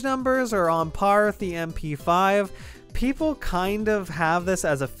damage numbers are on par with the MP5. People kind of have this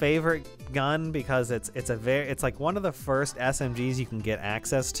as a favorite gun because it's like one of the first SMGs you can get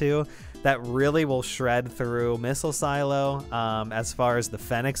access to that really will shred through missile silo as far as the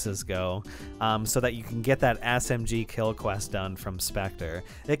Phoenixes go, so that you can get that SMG kill quest done from Spectre.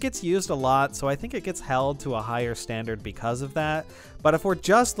 It gets used a lot, so I think it gets held to a higher standard because of that. But if we're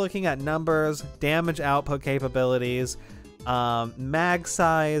just looking at numbers, damage output capabilities, mag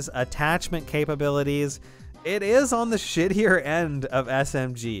size, attachment capabilities, it is on the shittier end of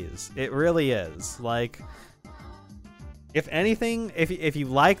SMGs. It really is. Like, if anything, if you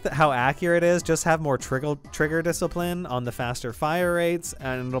like how accurate it is, just have more trigger discipline on the faster fire rates,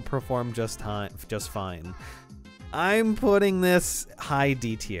 and it'll perform just fine. I'm putting this high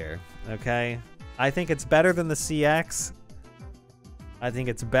D tier, okay? I think it's better than the CX. I think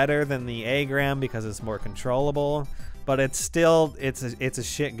it's better than the A-gram because it's more controllable. But it's still, it's a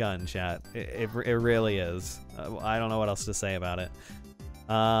shit gun, chat. It really is. I don't know what else to say about it.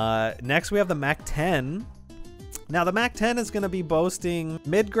 Next, we have the Mac 10. Now, the Mac 10 is going to be boasting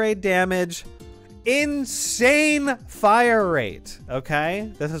mid-grade damage, insane fire rate,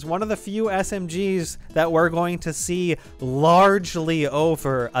 okay? This is one of the few SMGs that we're going to see largely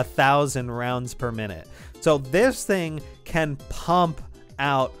over 1,000 rounds per minute. So this thing can pump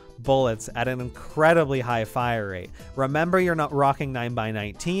out bullets at an incredibly high fire rate. Remember, you're not rocking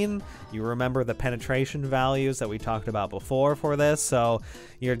 9x19. You remember the penetration values that we talked about before for this, so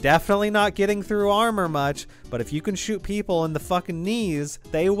you're definitely not getting through armor much, but if you can shoot people in the fucking knees,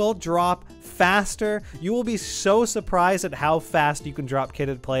 they will drop faster. You will be so surprised at how fast you can drop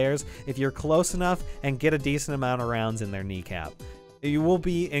kitted players if you're close enough and get a decent amount of rounds in their kneecap. You will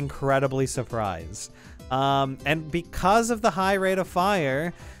be incredibly surprised. And because of the high rate of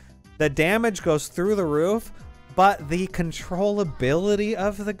fire, the damage goes through the roof, but the controllability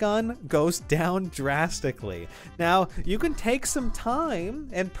of the gun goes down drastically. Now, you can take some time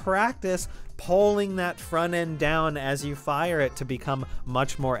and practice pulling that front end down as you fire it to become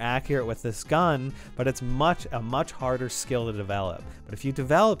much more accurate with this gun, but it's a much harder skill to develop. But if you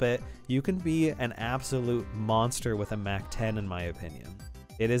develop it, you can be an absolute monster with a MAC-10, in my opinion.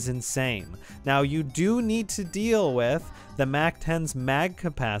 It is insane. Now, you do need to deal with the MAC-10's mag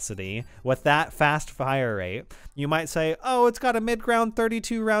capacity with that fast fire rate. You might say, oh, it's got a mid-round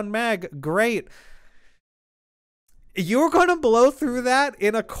 32 round mag. Great. You're going to blow through that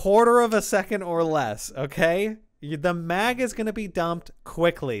in a quarter of a second or less, okay? The mag is going to be dumped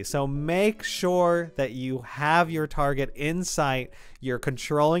quickly, so make sure that you have your target in sight, you're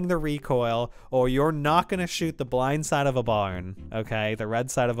controlling the recoil, or you're not going to shoot the blind side of a barn, okay? The red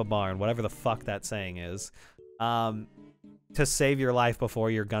side of a barn, whatever the fuck that saying is, to save your life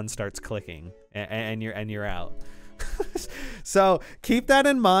before your gun starts clicking and you're out. So keep that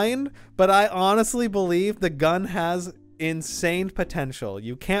in mind, but I honestly believe the gun has insane potential.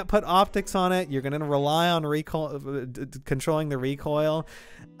 You can't put optics on it. You're going to rely on controlling the recoil.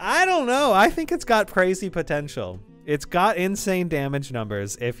 I don't know. I think it's got crazy potential. It's got insane damage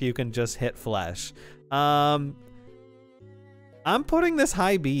numbers if you can just hit flesh. I'm putting this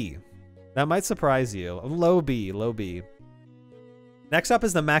high B. That might surprise you. Low B, low B. Next up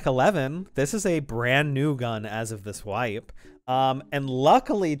is the MAC-11. This is a brand new gun as of this wipe. And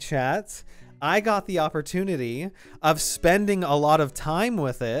luckily, chat, I got the opportunity of spending a lot of time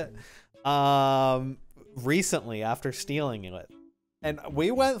with it recently after stealing it. And we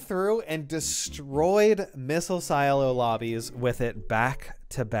went through and destroyed missile silo lobbies with it back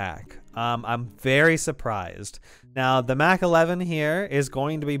to back. I'm very surprised. Now, the MAC-11 here is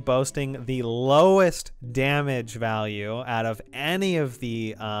going to be boasting the lowest damage value out of any of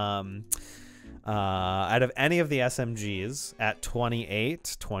the SMGs at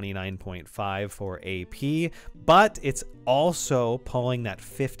 29.5 for AP, but it's also pulling that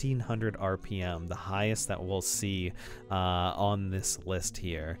 1500 RPM, the highest that we'll see on this list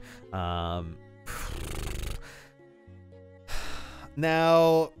here.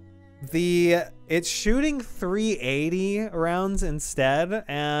 Now, it's shooting 380 rounds instead,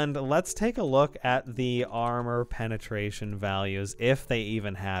 and let's take a look at the armor penetration values, if they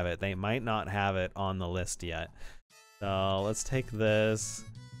even have it. They might not have it on the list yet. So let's take this.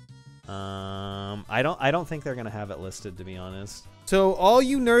 I don't think they're gonna have it listed, to be honest. So all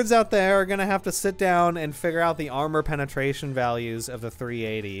you nerds out there are gonna have to sit down and figure out the armor penetration values of the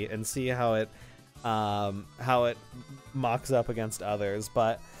 380 and see how it mocks up against others,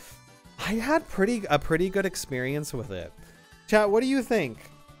 but I had a pretty good experience with it. Chat, what do you think?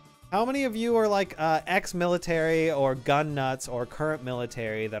 How many of you are like ex-military or gun nuts or current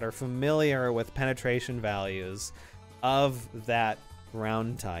military that are familiar with penetration values of that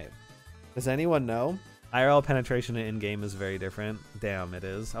round type? Does anyone know? IRL penetration in-game is very different. Damn, it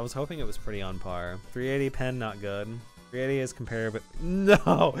is. I was hoping it was pretty on par. 380 pen, not good. 380 is comparable.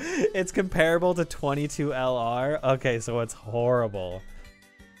 No, it's comparable to 22 LR. Okay, so it's horrible.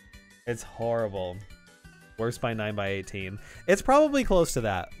 It's horrible. Worse by 9x18. It's probably close to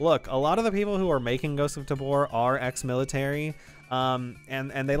that. Look, a lot of the people who are making Ghost of Tabor are ex-military,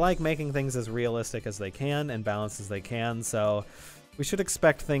 and they like making things as realistic as they can and balanced as they can, so we should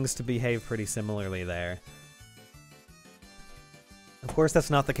expect things to behave pretty similarly there. Of course, that's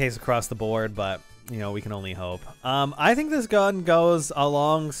not the case across the board, but, you know, we can only hope. I think this gun goes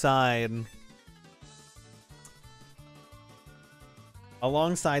alongside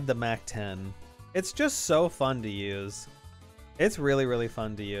the MAC-10. It's just so fun to use. It's really, really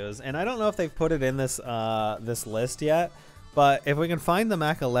fun to use. And I don't know if they've put it in this this list yet, but if we can find the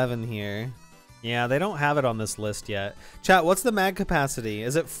MAC-11 here. Yeah, they don't have it on this list yet. Chat, what's the mag capacity?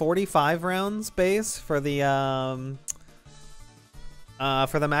 Is it 45 rounds base for the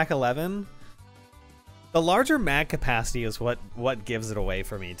MAC-11? The larger mag capacity is what gives it away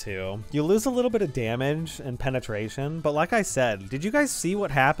for me too. You lose a little bit of damage and penetration, but like I said, did you guys see what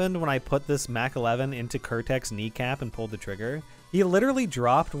happened when I put this MAC-11 into Kurtek's kneecap and pulled the trigger? He literally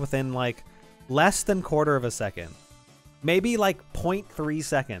dropped within like less than quarter of a second. Maybe like 0.3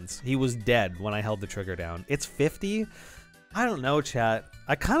 seconds. He was dead when I held the trigger down. It's 50. I don't know, chat.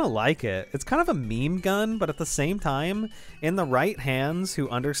 I kind of like it. It's kind of a meme gun, but at the same time, in the right hands who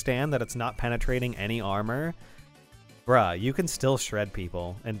understand that it's not penetrating any armor, bruh, you can still shred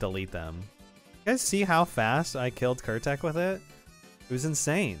people and delete them. You guys see how fast I killed Kurtek with it? It was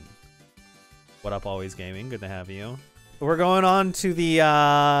insane. What up, Always Gaming? Good to have you. We're going on to the,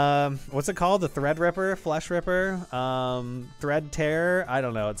 what's it called? The Thread Ripper? Flesh Ripper? Thread Tear? I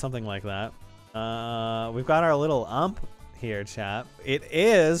don't know. It's something like that. We've got our little ump here, chat. It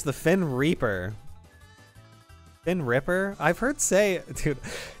is the Fin Reaper. Fin Ripper? I've heard say, dude,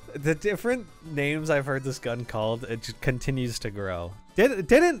 the different names I've heard this gun called, it just continues to grow.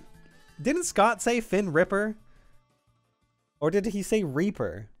 Didn't Scott say Fin Ripper? Or did he say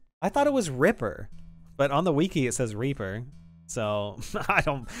Reaper? I thought it was Ripper, but on the wiki it says Reaper. So I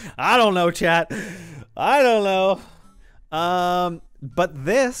don't know, chat. I don't know. But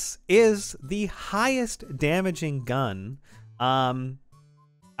this is the highest damaging gun out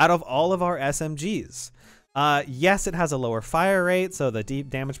of all of our SMGs. Yes, it has a lower fire rate, so the deep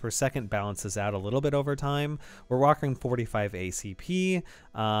damage per second balances out a little bit over time. We're rocking 45 ACP,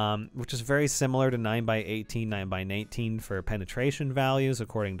 which is very similar to 9x18, 9x19 for penetration values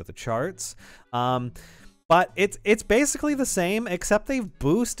according to the charts. But it's basically the same, except they've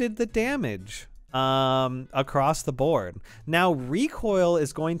boosted the damage across the board. Now recoil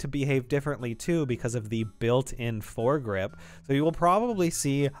is going to behave differently too because of the built-in foregrip, so you will probably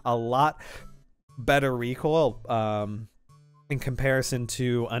see a lot better recoil in comparison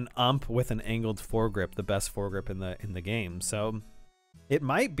to an ump with an angled foregrip, the best foregrip in the game. So it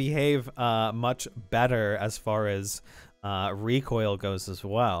might behave much better as far as recoil goes as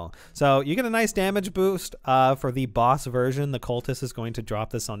well. So you get a nice damage boost for the boss version. The Cultist is going to drop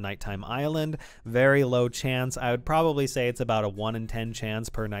this on Nighttime Island. Very low chance. I would probably say it's about a 1 in 10 chance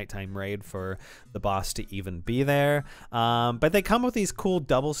per nighttime raid for the boss to even be there. But they come with these cool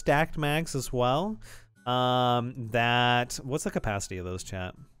double stacked mags as well. What's the capacity of those,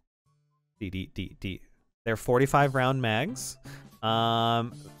 chat? They're 45 round mags.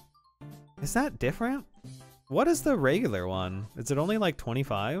 Is that different? What is the regular one? Is it only like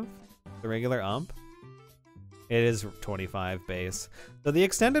 25? The regular ump? It is 25 base. So the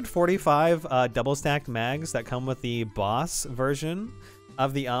extended 45 double stacked mags that come with the boss version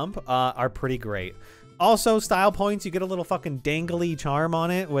of the ump are pretty great. Also, style points, you get a little fucking dangly charm on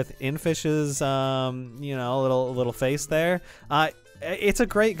it with Infish's, you know, little face there. It's a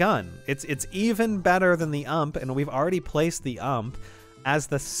great gun. It's even better than the ump, and we've already placed the ump as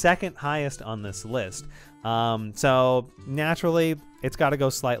the second highest on this list. So naturally it's got to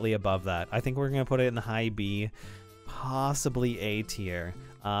go slightly above that. I think we're going to put it in the high B, possibly A tier.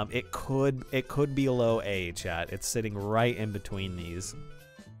 It could be low A, chat. It's sitting right in between these.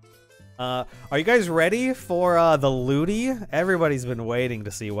 Are you guys ready for the Looty? Everybody's been waiting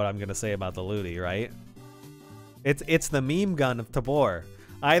to see what I'm going to say about the Looty, right? It's the meme gun of Tabor.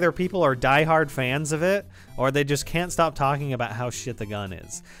 Either people are diehard fans of it, or they just can't stop talking about how shit the gun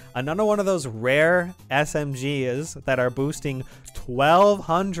is. Another one of those rare SMGs that are boosting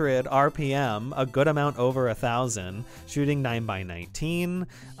 1200 RPM, a good amount over 1000, shooting 9x19.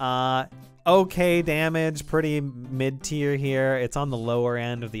 Okay damage, pretty mid-tier here. It's on the lower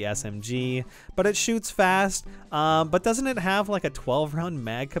end of the SMG, but it shoots fast. But doesn't it have like a 12 round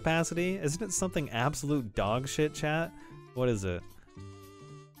mag capacity? Isn't it something absolute dog shit, chat? What is it?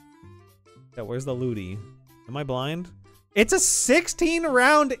 Yeah, where's the Looty? Am I blind? It's a 16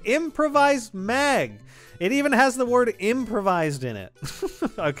 round improvised mag. It even has the word improvised in it.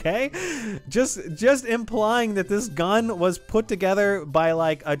 Okay? Just implying that this gun was put together by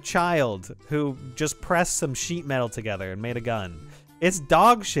like a child who just pressed some sheet metal together and made a gun. It's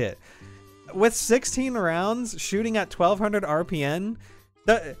dog shit. With 16 rounds shooting at 1200 RPM,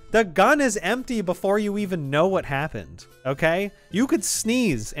 the gun is empty before you even know what happened, okay? You could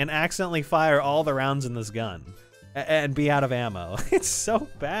sneeze and accidentally fire all the rounds in this gun and be out of ammo. It's so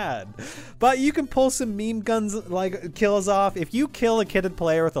bad. But you can pull some meme guns like kills off. If you kill a kitted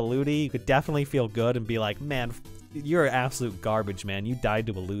player with a Looty, you could definitely feel good and be like, man, you're absolute garbage, man. You died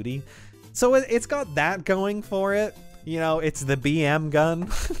to a Looty. So it's got that going for it. You know, it's the BM gun,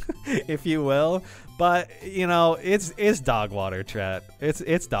 if you will. But, you know, it's dog water, chat.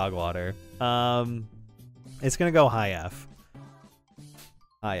 It's dog water. It's gonna go high F.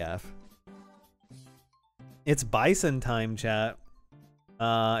 High F. It's Bison time, chat.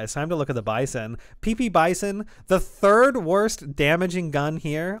 It's time to look at the Bison. PP Bison, the third worst damaging gun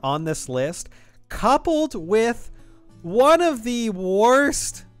here on this list, coupled with one of the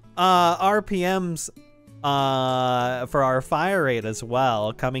worst RPMs for our fire rate as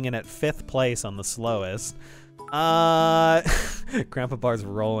well, coming in at 5th place on the slowest. Grandpa Bar's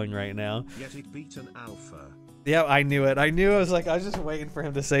rolling right now. Yet it beat an alpha. Yeah, I knew it. I was just waiting for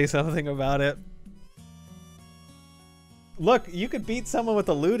him to say something about it. Look, you could beat someone with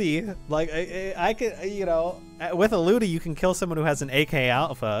a Ludi. Like, I could, you know, with a Ludi, you can kill someone who has an AK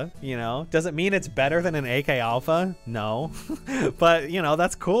Alpha, you know? Does it mean it's better than an AK Alpha? No. But, you know,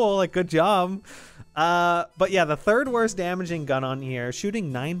 that's cool. Like, good job. But yeah, the 3rd worst damaging gun on here,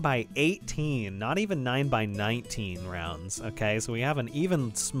 shooting 9x18, not even 9x19 rounds. Okay, so we have an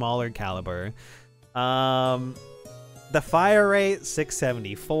even smaller caliber. The fire rate,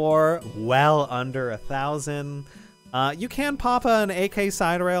 674, well under 1,000. You can pop an AK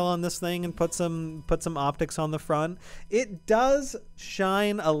side rail on this thing and put some optics on the front. It does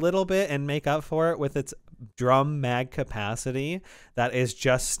shine a little bit and make up for it with its drum mag capacity that is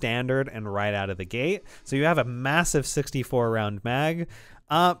just standard and right out of the gate. So you have a massive 64 round mag,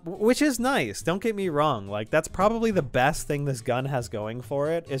 which is nice. Don't get me wrong. Like, that's probably the best thing this gun has going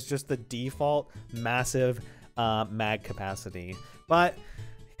for it, is just the default massive mag capacity. But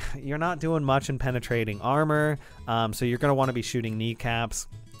you're not doing much in penetrating armor, so you're going to want to be shooting kneecaps.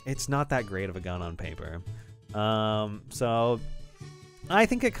 It's not that great of a gun on paper. So I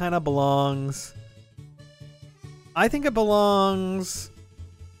think it kind of belongs... I think it belongs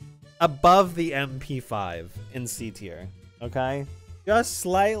above the MP5 in C tier, okay? Just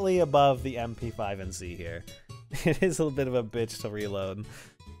slightly above the MP5 in C here. It is a little bit of a bitch to reload.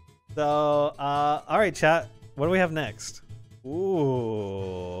 So, all right, chat. What do we have next?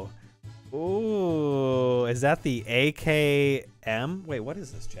 Ooh. Ooh. Is that the AKM? Wait, what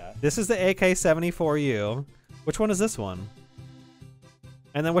is this, chat? This is the AK-74U. Which one is this one?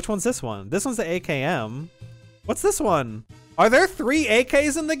 And then which one's this one? This one's the AKM. What's this one? Are there 3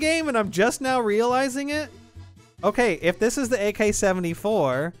 AKs in the game and I'm just now realizing it? Okay, if this is the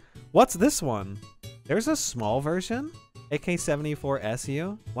AK-74, what's this one? There's a small version?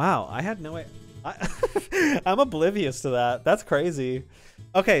 AK-74SU? Wow, I had no idea. I'm oblivious to that. That's crazy.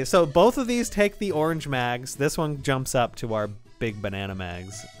 Okay, so both of these take the orange mags. This one jumps up to our big banana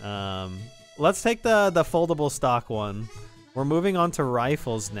mags. Let's take the foldable stock one. We're moving on to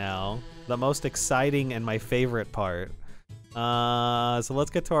rifles now. The most exciting and my favorite part. So let's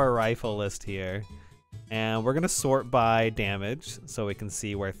get to our rifle list here. And we're going to sort by damage so we can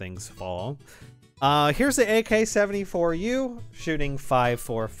see where things fall. Here's the AK-74U, shooting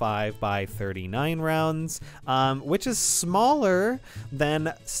 545 by 39 rounds, which is smaller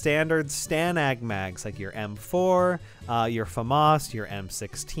than standard Stanag mags like your M4, your FAMAS, your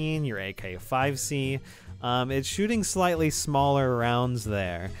M16, your AK-5C. It's shooting slightly smaller rounds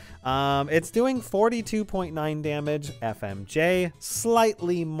there. It's doing 42.9 damage FMJ,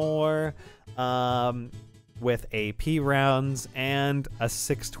 slightly more with AP rounds, and a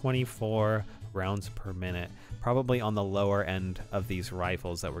 624 rounds per minute, probably on the lower end of these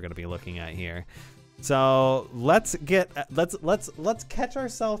rifles that we're going to be looking at here. So let's catch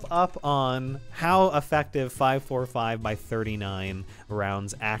ourselves up on how effective 545 by 39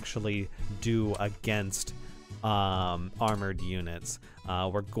 rounds actually do against armored units.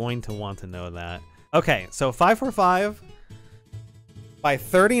 We're going to want to know that. Okay, so 545 by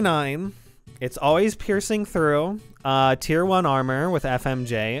 39, it's always piercing through tier 1 armor with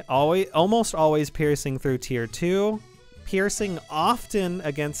FMJ, almost always piercing through tier 2, piercing often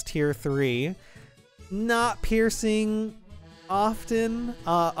against tier 3, not piercing often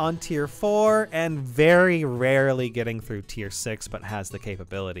on tier 4, and very rarely getting through tier 6, but has the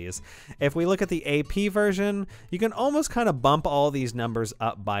capabilities. If we look at the AP version, you can almost kind of bump all these numbers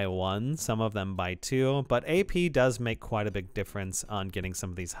up by 1, some of them by 2, but AP does make quite a big difference on getting some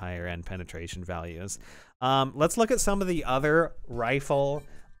of these higher end penetration values. Let's look at some of the other rifle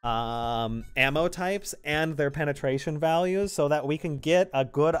ammo types and their penetration values so that we can get a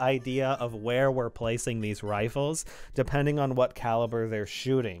good idea of where we're placing these rifles depending on what caliber they're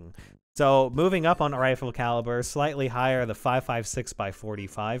shooting. So moving up on rifle caliber, slightly higher, the 5.56 by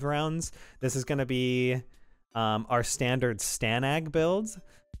 45 rounds. This is going to be our standard Stanag builds,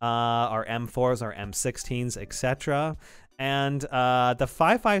 our M4s, our M16s, etc. And the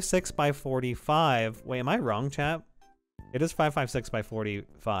 5.56 by 45, wait, am I wrong, chat? It is 5.56 by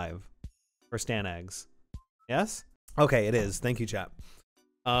 45 for Stanags. Yes? Okay, it is. Thank you, chat.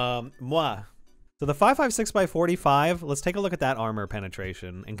 Moi. So the 5.56 by 45, let's take a look at that armor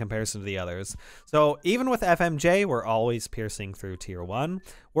penetration in comparison to the others. So even with FMJ, we're always piercing through tier 1.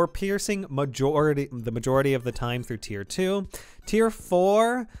 We're piercing the majority of the time through tier 2. Tier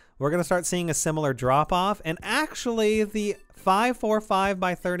 4, we're going to start seeing a similar drop-off. And actually, the 545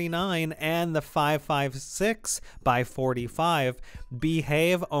 by 39 and the 556 by 45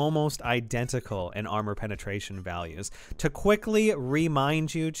 behave almost identical in armor penetration values. To quickly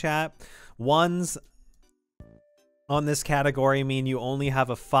remind you, chat, ones on this category mean you only have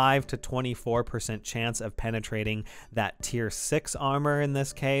a 5 to 24% chance of penetrating that tier 6 armor in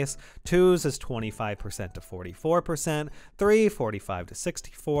this case. 2s is 25% to 44%, 3 45 to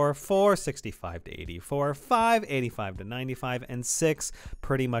 64, 4 65 to 84, 5 85 to 95, and 6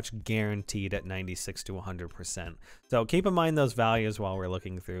 pretty much guaranteed at 96 to 100%. So keep in mind those values while we're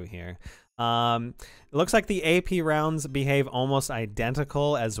looking through here. It looks like the AP rounds behave almost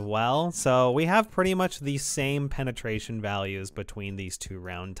identical as well. So we have pretty much the same penetration values between these two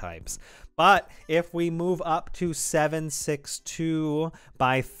round types. But if we move up to 7.62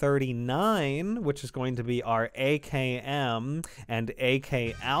 by 39, which is going to be our AKM and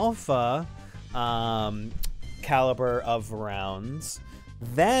AK Alpha caliber of rounds,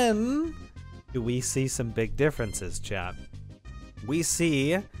 then do we see some big differences, chat? We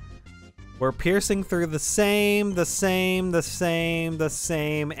see we're piercing through the same, and the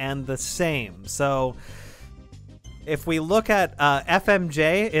same. So if we look at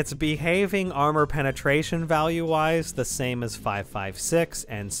FMJ, it's behaving armor penetration value-wise the same as 556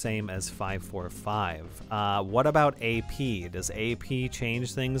 and same as 545. What about AP? Does AP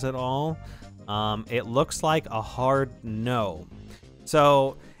change things at all? It looks like a hard no.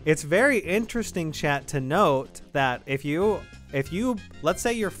 So it's very interesting, chat, to note that if you, let's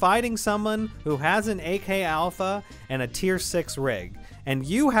say you're fighting someone who has an AK Alpha and a tier 6 rig, and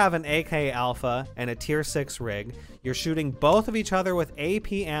you have an AK Alpha and a tier 6 rig, you're shooting both of each other with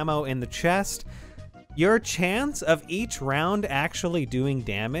AP ammo in the chest, your chance of each round actually doing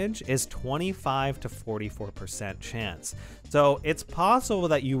damage is 25 to 44% chance. So it's possible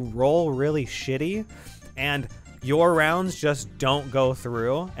that you roll really shitty and your rounds just don't go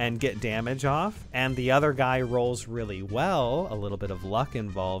through and get damage off, and the other guy rolls really well, a little bit of luck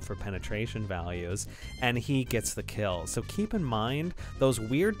involved for penetration values, and he gets the kill. So keep in mind those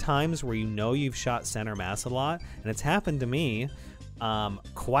weird times where you know you've shot center mass a lot, and it's happened to me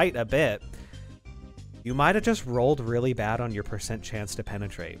quite a bit. You might have just rolled really bad on your percent chance to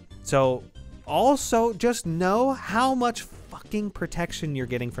penetrate. So also just know how much fucking protection you're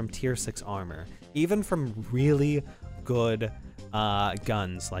getting from tier 6 armor, even from really good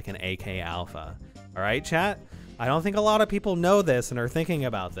guns like an AK Alpha. All right, chat? I don't think a lot of people know this and are thinking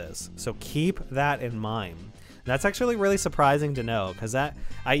about this, so keep that in mind. That's actually really surprising to know, because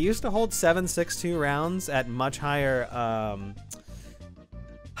I used to hold 7.62 rounds at much higher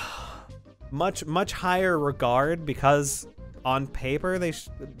much higher regard, because on paper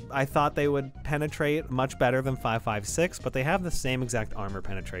I thought they would penetrate much better than 5.56, but they have the same exact armor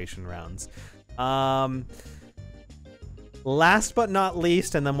penetration rounds. Last but not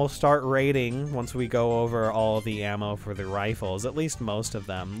least, and then we'll start rating once we go over all of the ammo for the rifles, at least most of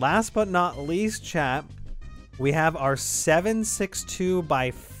them. Last but not least, chat, we have our 7.62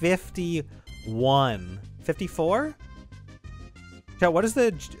 by 51. 54? Chat, what is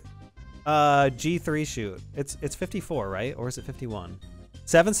the G3 shoot? It's 54, right? Or is it 51?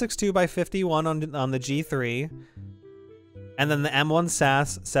 7.62 by 51 on the G3. And then the M1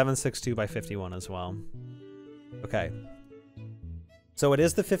 SAS 7.62 by 51 as well. Okay. So it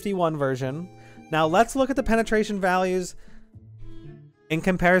is the 51 version. Now let's look at the penetration values in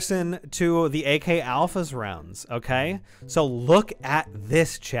comparison to the AK Alpha's rounds, okay? So look at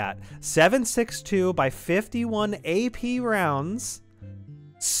this, chat. 7.62 by 51 AP rounds.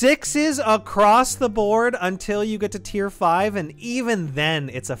 6s across the board until you get to tier 5, and even then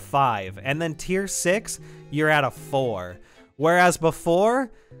it's a 5. And then tier 6, you're at a 4. Whereas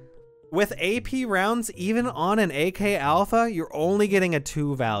before, with AP rounds, even on an AK Alpha, you're only getting a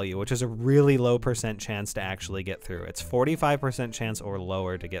 2 value, which is a really low percent chance to actually get through. It's 45% chance or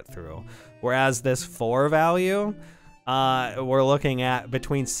lower to get through. Whereas this 4 value, we're looking at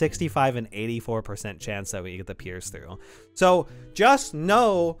between 65 and 84% chance that we get the pierce through. So just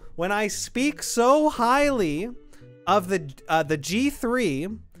know, when I speak so highly of the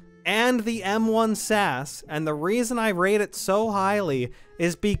G3 and the M1 SAS, and the reason I rate it so highly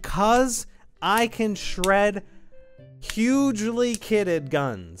is because I can shred hugely kitted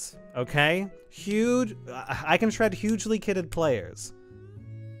guns, okay? I can shred hugely kitted players.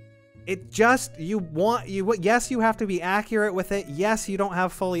 It just, yes, you have to be accurate with it. Yes, you don't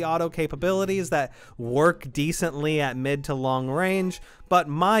have fully auto capabilities that work decently at mid to long range, but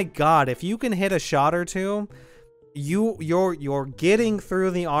my God, if you can hit a shot or two, you're getting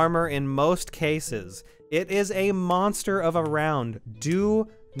through the armor in most cases. It is a monster of a round. Do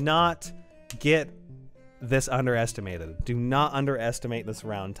not get this underestimated. Do not underestimate this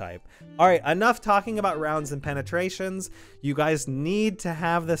round type. All right, enough talking about rounds and penetrations. You guys need to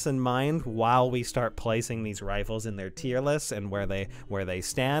have this in mind while we start placing these rifles in their tier lists and where they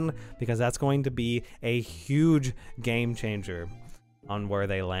stand, because that's going to be a huge game changer on where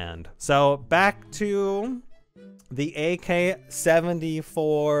they land. So back to the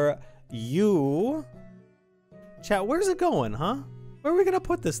AK-74U. Chat, where's it going, huh? Where are we gonna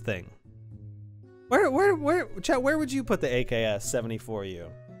put this thing? Chat, where would you put the AKS-74U?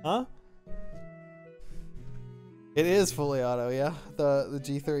 Huh? It is fully auto, yeah. The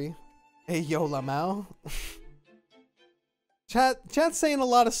G3. Hey, yo, Lamau. Chat's saying a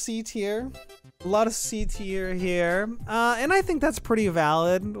lot of C tier. A lot of C tier here. And I think that's pretty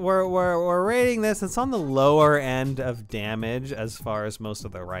valid. We're rating this. It's on the lower end of damage as far as most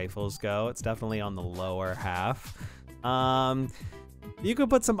of the rifles go. It's definitely on the lower half. You could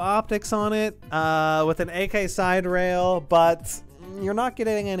put some optics on it with an AK side rail, but you're not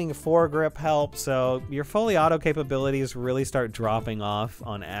getting any foregrip help, so your fully auto capabilities really start dropping off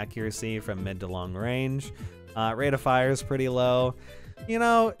on accuracy from mid to long range. Rate of fire is pretty low. You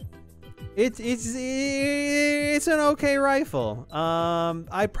know, it's an okay rifle.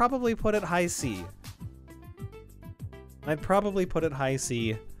 I'd probably put it high C. I'd probably put it high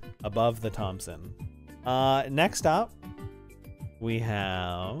C above the Thompson. Next up, we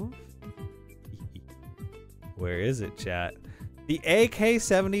have, where is it, chat? The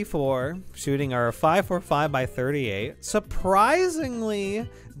AK-74 shooting our 545x38, surprisingly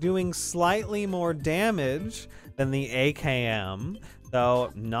doing slightly more damage than the AKM,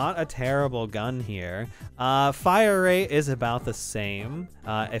 though not a terrible gun here. Fire rate is about the same,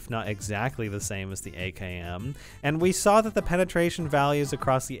 if not exactly the same as the AKM. And we saw that the penetration values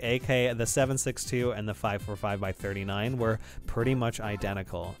across the AK, the 7.62 and the 545x39 were pretty much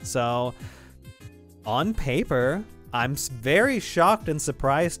identical. So on paper, I'm very shocked and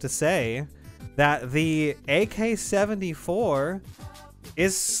surprised to say that the AK-74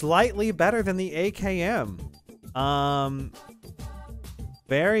 is slightly better than the AKM.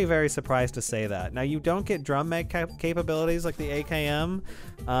 Very, very surprised to say that. Now, you don't get drum mag capabilities like the AKM,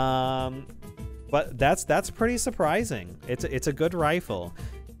 but that's pretty surprising. It's a good rifle.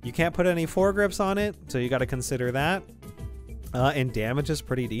 You can't put any foregrips on it, so you got to consider that. And damage is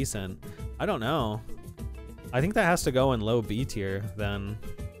pretty decent. I don't know. I think that has to go in low B tier then.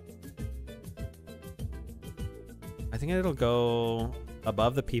 I think it'll go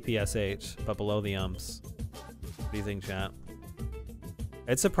above the PPSH, but below the umps. What do you think, chat?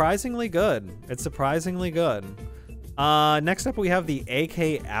 It's surprisingly good. It's surprisingly good. Next up we have the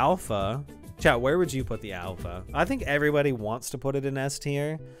AK Alpha. Chat, where would you put the Alpha? I think everybody wants to put it in S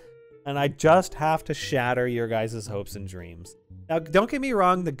tier, and I just have to shatter your guys' hopes and dreams. Now, don't get me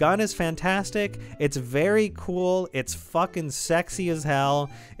wrong, the gun is fantastic. It's very cool. It's fucking sexy as hell.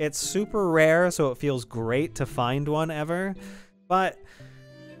 It's super rare, so it feels great to find one ever. But,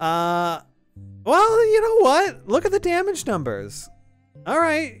 well, you know what? Look at the damage numbers. All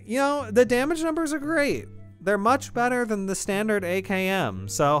right, you know, the damage numbers are great. They're much better than the standard AKM.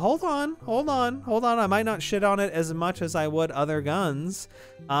 So hold on. I might not shit on it as much as I would other guns.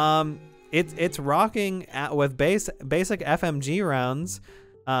 It's rocking with basic FMG rounds.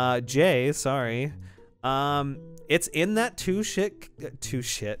 Sorry. It's in that two shit.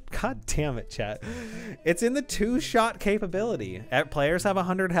 God damn it, chat. It's in the 2-shot capability. Players have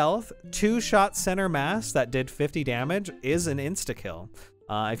 100 health. 2-shot center mass that did 50 damage is an insta-kill.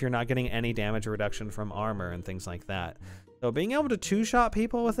 If you're not getting any damage reduction from armor and things like that. So being able to 2-shot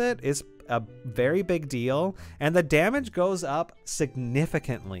people with it is a very big deal, and the damage goes up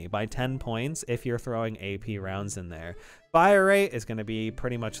significantly by 10 points if you're throwing AP rounds in there. Fire rate is going to be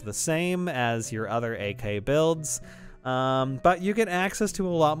pretty much the same as your other AK builds, but you get access to a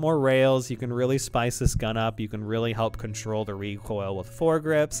lot more rails. You can really spice this gun up. You can really help control the recoil with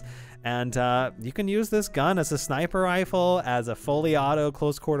foregrips, and you can use this gun as a sniper rifle, as a fully auto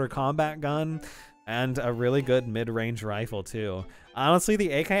close quarter combat gun, and a really good mid-range rifle too. Honestly,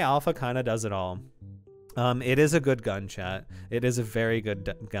 the AK Alpha kind of does it all. It is a good gun, chat. It is a very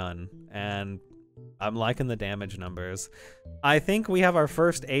good gun, and I'm liking the damage numbers. I think we have our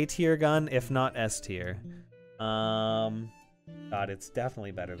first A tier gun, if not S tier. God, it's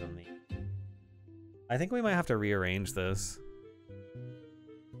definitely better than the... I think we might have to rearrange this.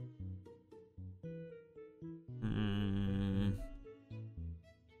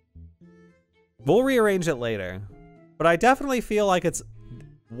 We'll rearrange it later, but I definitely feel like it's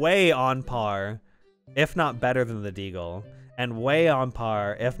way on par, if not better than the Deagle, and way on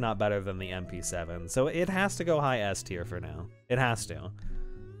par, if not better than the MP7. So it has to go high S tier for now. It has to.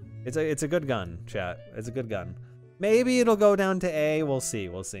 It's a good gun, chat. It's a good gun. Maybe it'll go down to A. We'll see.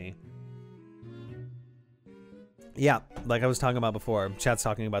 We'll see. Yeah, like I was talking about before, chat's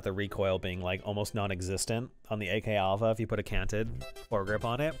talking about the recoil being like almost non-existent on the AK Alpha if you put a canted foregrip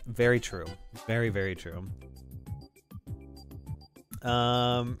on it. Very true. Very, very true.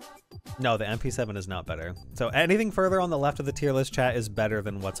 No, the MP7 is not better. So anything further on the left of the tier list, chat, is better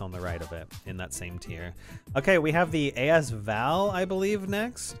than what's on the right of it in that same tier. Okay, we have the AS Val, I believe,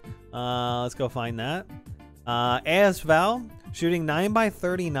 next. Let's go find that. AS Val, shooting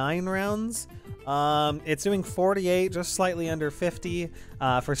 9x39 rounds. It's doing 48, just slightly under 50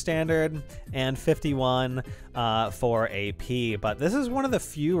 for standard, and 51 for AP. But this is one of the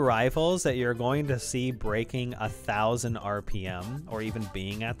few rifles that you're going to see breaking 1,000 RPM, or even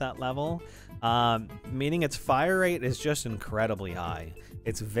being at that level, meaning its fire rate is just incredibly high.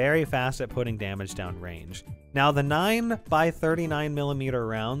 It's very fast at putting damage down range. Now, the 9x39mm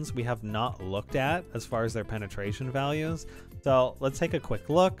rounds we have not looked at as far as their penetration values, so let's take a quick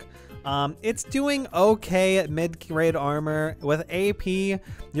look. It's doing okay at mid-grade armor. With AP,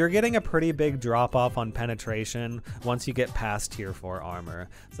 you're getting a pretty big drop-off on penetration once you get past tier 4 armor.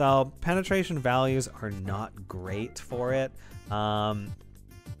 So penetration values are not great for it,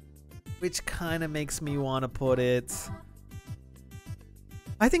 which kind of makes me want to put it...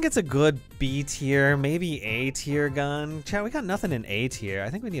 I think it's a good B tier, maybe A tier gun. Chat, we got nothing in A tier. I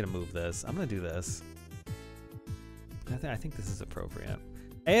think we need to move this. I'm going to do this. I think this is appropriate.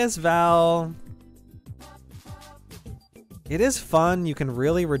 AS Val, it is fun. You can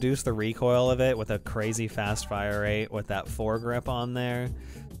really reduce the recoil of it with a crazy fast fire rate with that foregrip on there.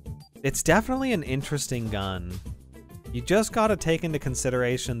 It's definitely an interesting gun. You just got to take into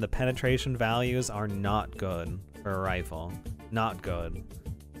consideration the penetration values are not good for a rifle. Not good.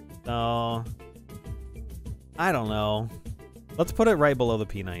 So, I don't know. Let's put it right below the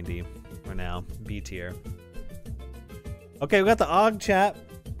P90 for now. B tier. Okay, we got the AUG, chat.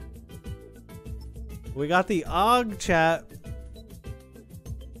 We got the AUG, chat.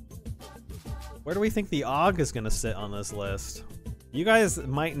 Where do we think the AUG is going to sit on this list? You guys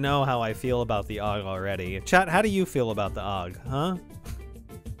might know how I feel about the AUG already. Chat, how do you feel about the AUG, huh?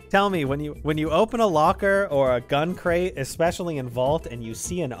 Tell me, when you open a locker or a gun crate, especially in Vault, and you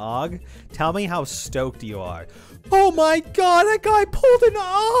see an AUG, tell me how stoked you are. Oh my god, that guy pulled an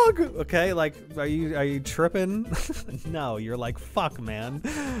AUG! Okay, like, are you tripping? No, you're like, fuck, man.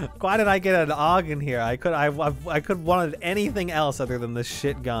 Why did I get an AUG in here? I could wanted anything else other than this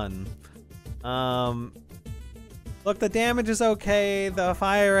shit gun. Look, the damage is okay. The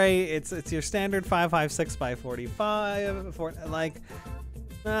fire rate, it's your standard 5.56 by 45. Like,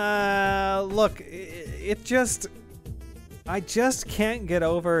 look, I just can't get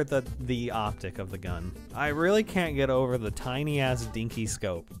over the optic of the gun. I really can't get over the tiny ass dinky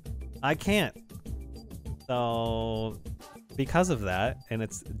scope. I can't. So, because of that, and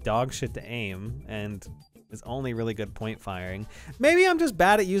it's dog shit to aim, and it's only really good point firing. Maybe I'm just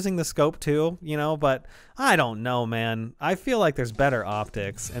bad at using the scope too, you know, but I don't know, man. I feel like there's better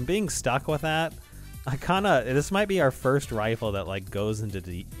optics, and being stuck with that, this might be our first rifle that like goes into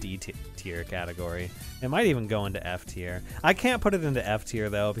D tier category. It might even go into F tier. I can't put it into F tier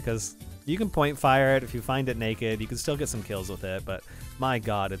though, because you can point fire it if you find it naked. You can still get some kills with it, but my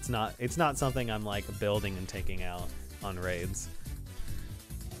god, it's not something I'm like building and taking out on raids.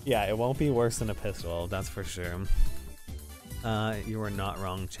 Yeah, it won't be worse than a pistol, that's for sure. You were not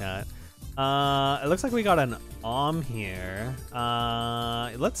wrong, chat. It looks like we got an OM here.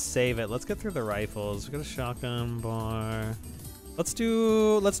 Let's save it. Let's get through the rifles. We got a shotgun bar. Let's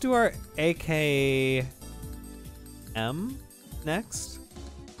do our AKM next.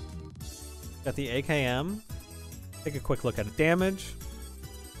 Got the AKM. Take a quick look at damage.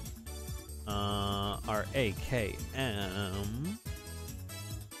 Our AKM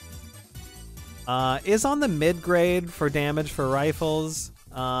is on the mid grade for damage for rifles.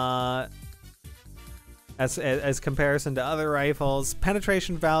 As comparison to other rifles,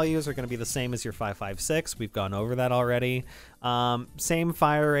 penetration values are going to be the same as your 5.56. We've gone over that already. Same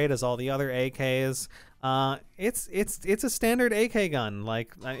fire rate as all the other AKs. It's a standard AK gun.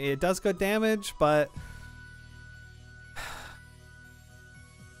 Like, it does good damage, but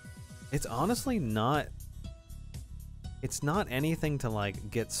it's honestly not. It's not anything to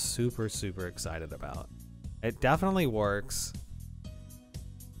like get super excited about. It definitely works.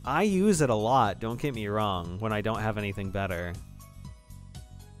 I use it a lot, don't get me wrong, when I don't have anything better.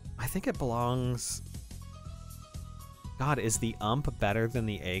 I think it belongs... God, is the UMP better than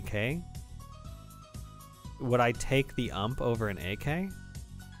the AK? Would I take the UMP over an AK?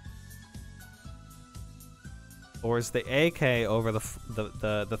 Or is the AK over the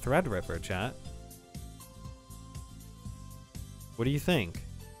Threadripper, chat? What do you think?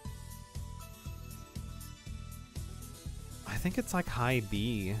 I think it's like high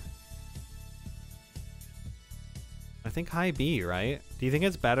B. I think high B, right? Do you think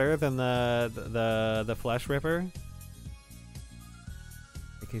it's better than the Flesh Ripper?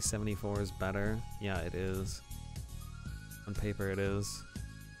 AK-74 is better. Yeah, it is. On paper, it is.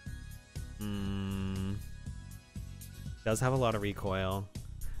 Does have a lot of recoil.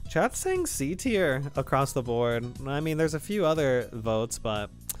 Chat's saying C tier across the board. I mean, there's a few other votes, but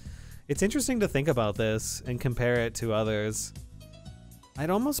it's interesting to think about this and compare it to others.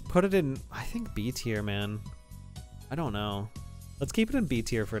 I'd almost put it in, I think, B tier, man. I don't know. Let's keep it in B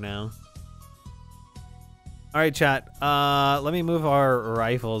tier for now. All right, chat. Let me move our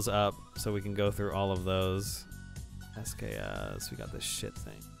rifles up so we can go through all of those. SKS, we got this shit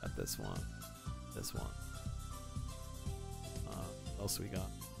thing. Got this one. This one. What else we got?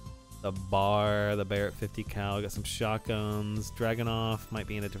 The bar, the Barrett 50 cal. Got some shotguns. Dragunov might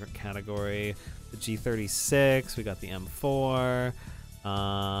be in a different category. The G36. We got the M4.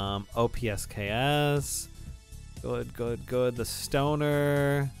 OPSKS. Good, good, good. The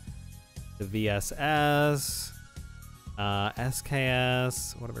Stoner. The VSS.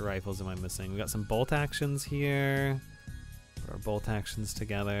 SKS. What other rifles am I missing? We got some bolt actions here. Put our bolt actions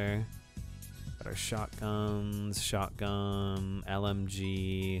together. Got our shotguns, shotgun,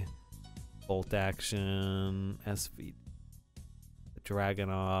 LMG, bolt action, SV,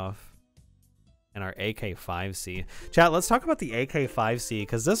 Dragunov, and our AK-5C. Chat, let's talk about the AK-5C,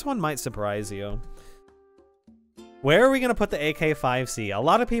 because this one might surprise you. Where are we going to put the AK-5C? A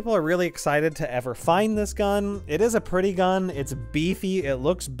lot of people are really excited to ever find this gun. It is a pretty gun. It's beefy. It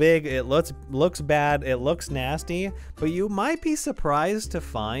looks big. It looks bad. It looks nasty. But you might be surprised to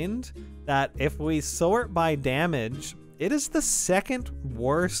find that if we sort by damage, it is the second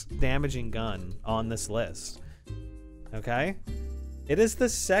worst damaging gun on this list. Okay? It is the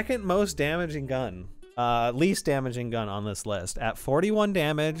second most damaging gun. Least damaging gun on this list. At 41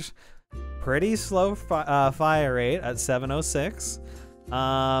 damage... Pretty slow fire rate at 706.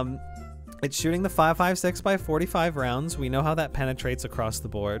 It's shooting the 5.56 by 45 rounds. We know how that penetrates across the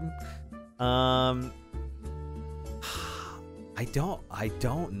board. I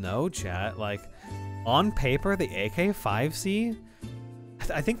don't know, chat. Like, on paper, the AK-5C,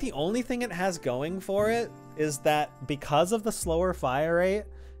 I think the only thing it has going for it is that because of the slower fire rate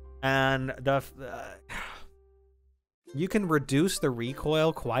and the you can reduce the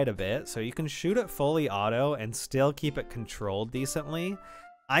recoil quite a bit, so you can shoot it fully auto and still keep it controlled decently.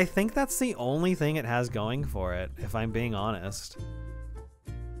 I think that's the only thing it has going for it, if I'm being honest.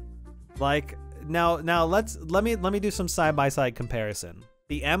 Like, now let me do some side-by-side comparison.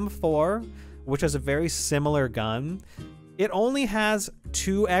 The M4, which is a very similar gun, it only has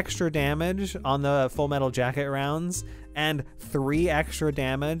 2 extra damage on the Full Metal Jacket rounds and 3 extra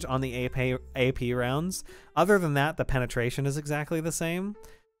damage on the AP rounds. Other than that, the penetration is exactly the same.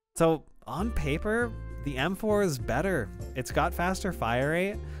 So on paper, the M4 is better. It's got faster fire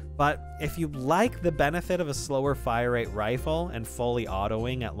rate, but if you like the benefit of a slower fire rate rifle and fully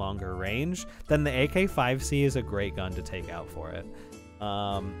autoing at longer range, then the AK-5C is a great gun to take out for it.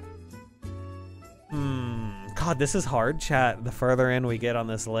 God, this is hard, chat, the further in we get on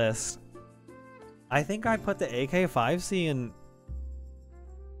this list. I think I'd put the AK-5C in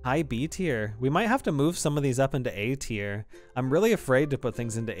high B tier. We might have to move some of these up into A tier. I'm really afraid to put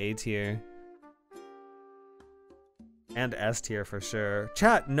things into A tier. And S tier for sure.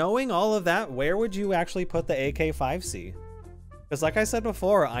 Chat, knowing all of that, where would you actually put the AK-5C? Because like I said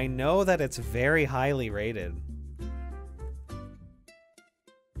before, I know that it's very highly rated.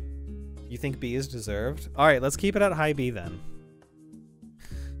 You think B is deserved? All right, let's keep it at high B then.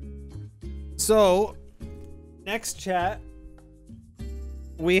 So, next chat,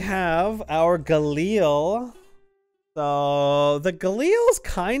 we have our Galil. So, the Galil's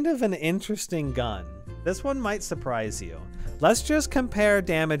kind of an interesting gun. This one might surprise you. Let's just compare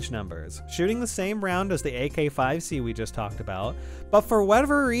damage numbers. Shooting the same round as the AK-5C we just talked about, but for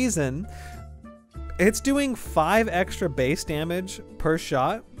whatever reason, it's doing 5 extra base damage per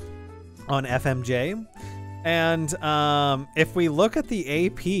shot on FMJ. And if we look at the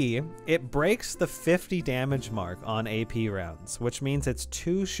AP, it breaks the 50 damage mark on AP rounds, which means it's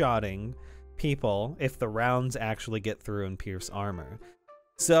 2-shotting people if the rounds actually get through and pierce armor.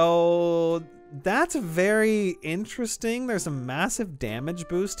 So that's very interesting. There's a massive damage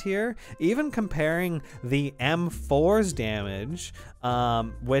boost here. Even comparing the M4's damage,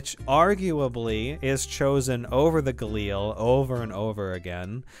 which arguably is chosen over the Galil over and over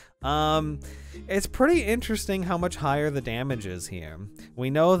again. It's pretty interesting how much higher the damage is here. We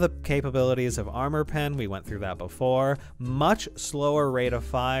know the capabilities of Armor Pen, we went through that before. Much slower rate of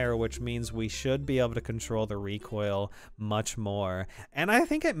fire, which means we should be able to control the recoil much more. And I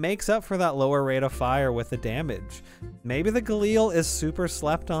think it makes up for that lower rate of fire with the damage. Maybe the Galil is super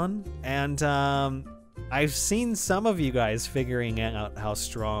slept on, and I've seen some of you guys figuring out how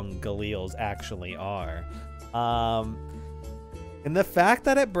strong Galils actually are. And the fact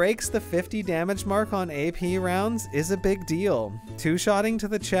that it breaks the 50 damage mark on AP rounds is a big deal. Two-shotting to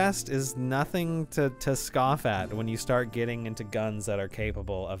the chest is nothing to scoff at when you start getting into guns that are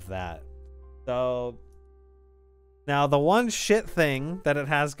capable of that. So, now the one shit thing that it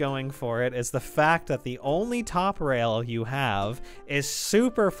has going for it is the fact that the only top rail you have is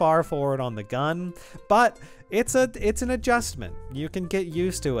super far forward on the gun, but it's an adjustment. You can get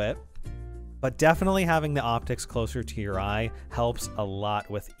used to it. But definitely having the optics closer to your eye helps a lot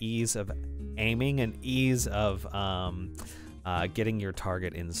with ease of aiming and ease of getting your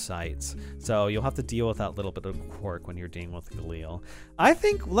target in sights. So you'll have to deal with that little bit of quirk when you're dealing with Galil. I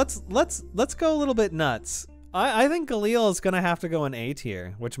think let's go a little bit nuts. I think Galil is gonna have to go in A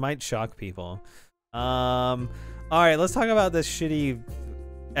tier, which might shock people. All right, let's talk about this shitty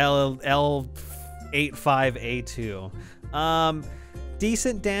L85A2.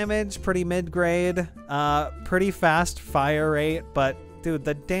 Decent damage, pretty mid-grade, pretty fast fire rate, but dude,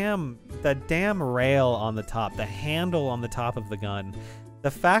 the damn rail on the top, the handle on the top of the gun,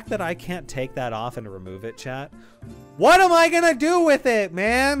 the fact that I can't take that off and remove it, chat, what am I gonna do with it,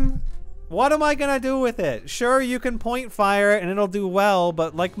 man? What am I gonna do with it? Sure, you can point fire it and it'll do well,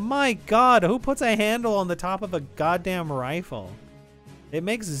 but like, my God, who puts a handle on the top of a goddamn rifle? It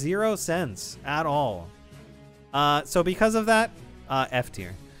makes zero sense at all. So because of that, F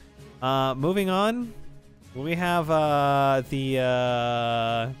tier. Moving on, we have let's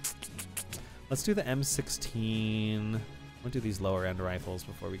do the M16. We'll do these lower end rifles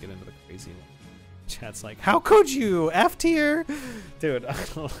before we get into the crazy one. Chat's like, how could you? F tier? Dude, I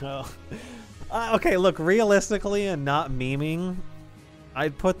don't know. Okay, look, realistically and not memeing,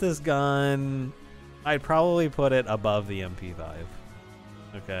 I'd put this gun, I'd probably put it above the MP5.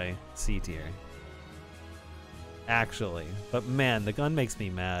 Okay, C tier. Actually, but man, the gun makes me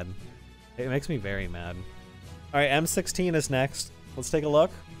mad. It makes me very mad. All right, M16 is next. Let's take a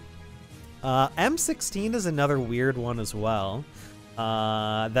look. M16 is another weird one as well.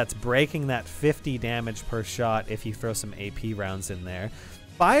 That's breaking that 50 damage per shot if you throw some AP rounds in there.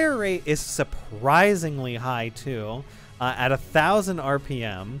 Fire rate is surprisingly high too, at 1,000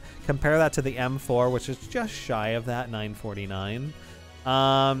 RPM. Compare that to the M4, which is just shy of that, 949.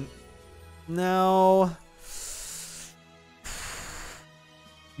 No.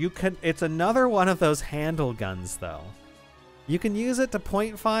 It's another one of those handle guns though. You can use it to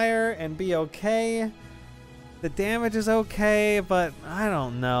point fire and be okay. The damage is okay, but I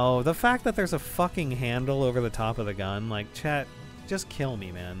don't know. The fact that there's a fucking handle over the top of the gun, like, chat, just kill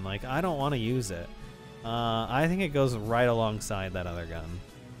me, man. Like, I don't want to use it. I think it goes right alongside that other gun.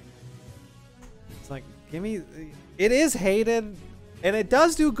 It's like, give me... It is hated, and it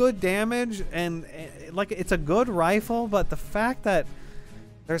does do good damage, and like, it's a good rifle, but the fact that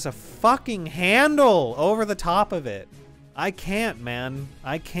there's a fucking handle over the top of it. I can't, man.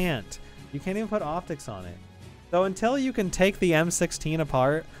 I can't. You can't even put optics on it. So until you can take the M16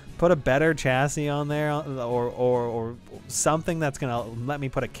 apart, put a better chassis on there, or something that's gonna let me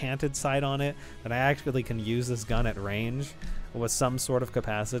put a canted sight on it, that I actually can use this gun at range with some sort of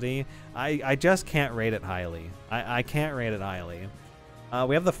capacity, I just can't rate it highly. I can't rate it highly.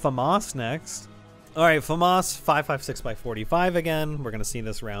 We have the FAMAS next. All right, FAMAS 5.56x45 again. We're gonna see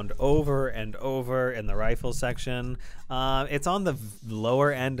this round over and over in the rifle section. It's on the lower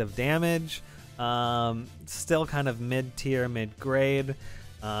end of damage. Still kind of mid-tier, mid-grade.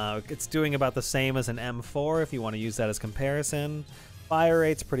 It's doing about the same as an M4 if you want to use that as comparison. Fire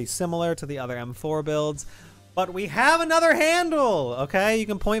rate's pretty similar to the other M4 builds. But we have another handle, okay? You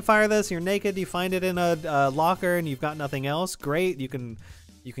can point fire this, you're naked, you find it in a locker and you've got nothing else. Great, you can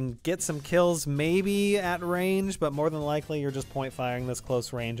get some kills maybe at range, but more than likely you're just point firing this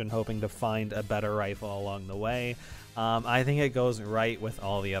close range and hoping to find a better rifle along the way. I think it goes right with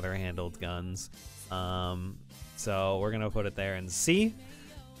all the other handled guns. So we're gonna put it there and see.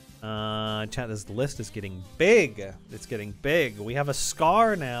 Chat, this list is getting big. It's getting big. We have a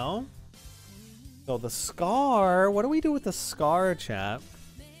SCAR now. So the SCAR, what do we do with the SCAR, chat?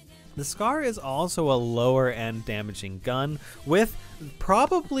 The SCAR is also a lower end damaging gun with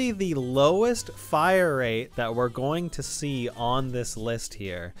probably the lowest fire rate that we're going to see on this list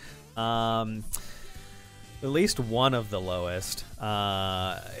here. At least one of the lowest,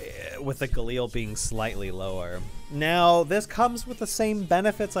 with the Galil being slightly lower. Now, this comes with the same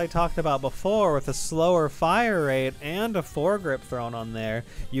benefits I talked about before, with a slower fire rate and a foregrip thrown on there.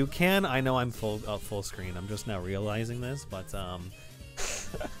 You can, I know I'm full screen, I'm just now realizing this, but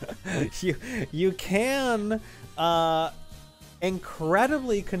you can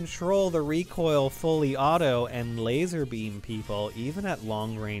incredibly control the recoil fully auto and laser beam people even at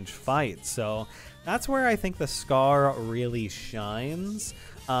long range fights. So that's where I think the Scar really shines.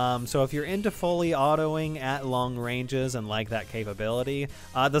 So if you're into fully autoing at long ranges and like that capability,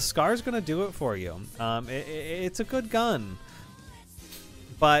 the Scar's gonna do it for you. It's a good gun,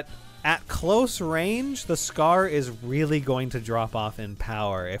 but at close range, the Scar is really going to drop off in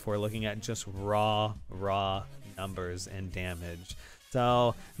power if we're looking at just raw numbers and damage.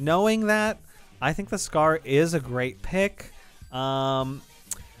 So knowing that, I think the Scar is a great pick.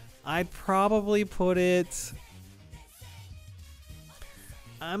 I'd probably put it...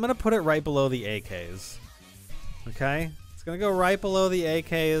 I'm going to put it right below the AKs. Okay? It's going to go right below the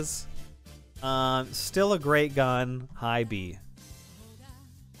AKs. Still a great gun. High B.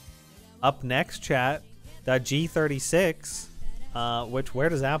 Up next, chat, the G36, where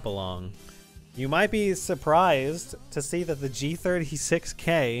does that belong? You might be surprised to see that the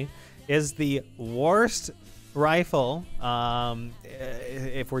G36K is the worst rifle,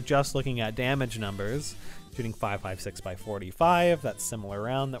 if we're just looking at damage numbers, shooting 5.56 by 45. That's similar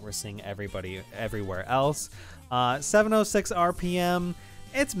round that we're seeing everywhere else. 706 RPM.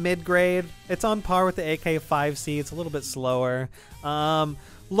 It's mid-grade. It's on par with the AK-5C. It's a little bit slower.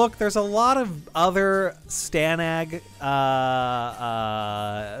 Look, there's a lot of other Stanag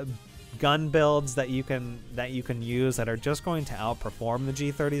gun builds that you can use that are just going to outperform the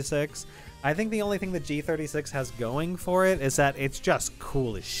G36. I think the only thing the G36 has going for it is that it's just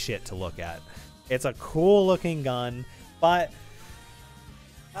cool as shit to look at. It's a cool looking gun, but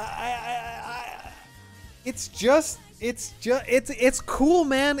it's cool,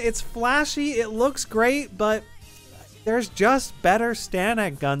 man. It's flashy. It looks great, but there's just better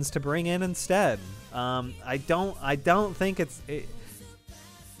Stanag guns to bring in instead. I don't think it's.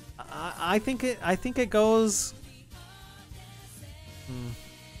 I think it goes.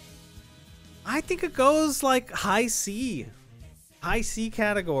 I think it goes like high C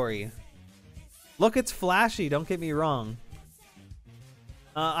category. Look, it's flashy. Don't get me wrong.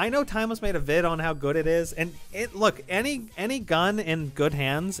 I know Timeless made a vid on how good it is, and look, any gun in good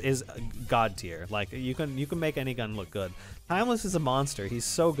hands is god tier. Like you can make any gun look good. Timeless is a monster. He's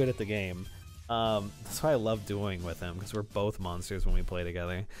so good at the game. That's why I love doing with him, because we're both monsters when we play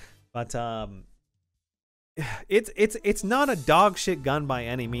together. But it's not a dog shit gun by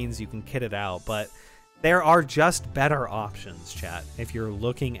any means. You can kit it out, but there are just better options, chat, if you're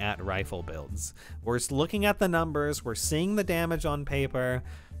looking at rifle builds. We're looking at the numbers, we're seeing the damage on paper.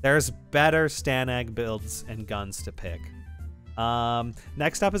 There's better Stanag builds and guns to pick.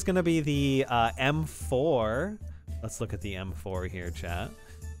 Next up is going to be the M4. Let's look at the M4 here, chat.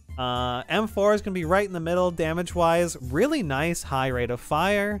 M4 is going to be right in the middle damage-wise. Really nice high rate of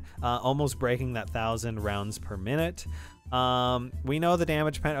fire, almost breaking that 1,000 rounds per minute. We know the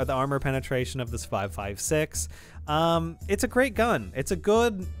damage or the armor penetration of this 5.56. It's a great gun. It's a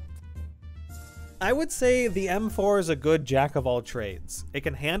good... I would say the M4 is a good jack of all trades. It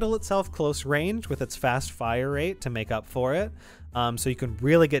can handle itself close range with its fast fire rate to make up for it. So you can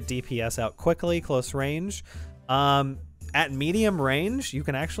really get DPS out quickly, close range. At medium range, you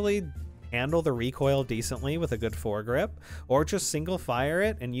can actually handle the recoil decently with a good foregrip, or just single fire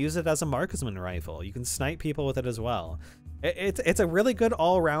it and use it as a marksman rifle. You can snipe people with it as well. It's a really good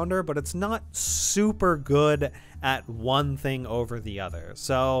all-rounder, but it's not super good at one thing over the other.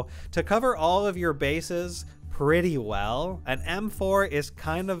 So to cover all of your bases pretty well, an M4 is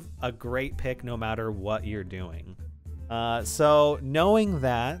kind of a great pick no matter what you're doing. So knowing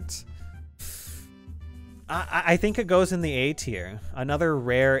that, I think it goes in the A tier, another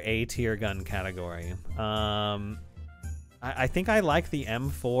rare A tier gun category. I think I like the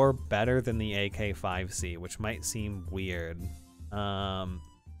M4 better than the AK-5C, which might seem weird.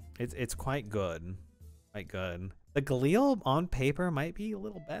 It's quite good, The Galil on paper might be a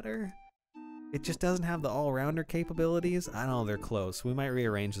little better. It just doesn't have the all-rounder capabilities. I don't know, they're close. We might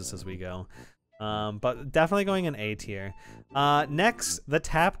rearrange this as we go. But definitely going in A tier. Next, the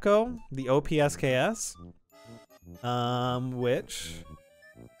Tapco, the OPSKS. Which,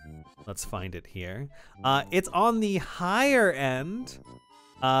 let's find it here. It's on the higher end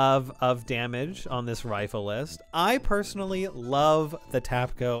of damage on this rifle list. I personally love the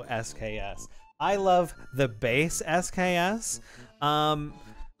Tapco SKS. I love the base SKS.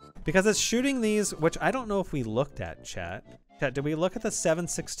 because it's shooting these, which I don't know if we looked at, chat. Chat, did we look at the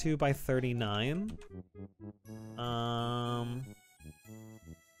 7.62 by 39?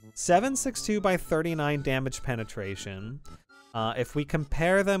 7.62 by 39 damage penetration. If we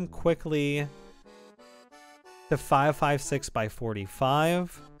compare them quickly to 5.56 by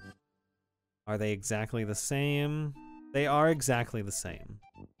 45, are they exactly the same? They are exactly the same.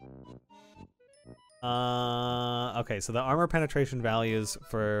 Okay, so the armor penetration values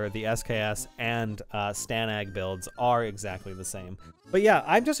for the SKS and Stanag builds are exactly the same. But yeah,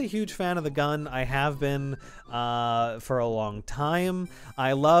 I'm just a huge fan of the gun. I have been for a long time.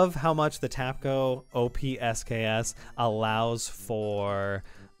 I love how much the Tapco OP SKS allows for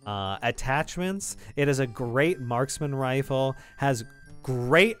attachments. It is a great marksman rifle, has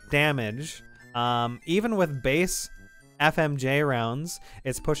great damage. Even with base FMJ rounds,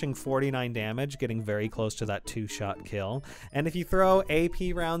 it's pushing 49 damage, getting very close to that 2-shot kill. And if you throw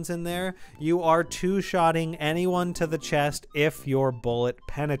AP rounds in there, you are 2-shotting anyone to the chest if your bullet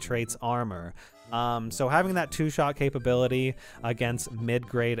penetrates armor. So having that 2-shot capability against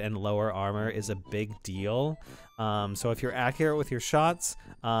mid-grade and lower armor is a big deal. So if you're accurate with your shots,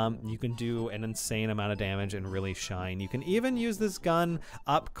 you can do an insane amount of damage and really shine. You can even use this gun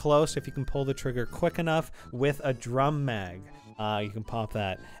up close if you can pull the trigger quick enough with a drum mag. You can pop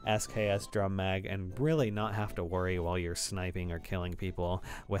that SKS drum mag and really not have to worry while you're sniping or killing people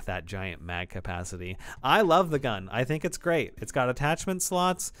with that giant mag capacity. I love the gun. I think it's great. It's got attachment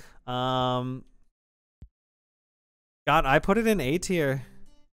slots. God, I put it in A tier.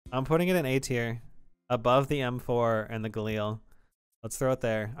 I'm putting it in A tier. Above the M4 and the Galil. Let's throw it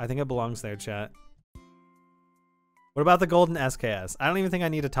there. I think it belongs there, chat. What about the golden SKS? I don't even think I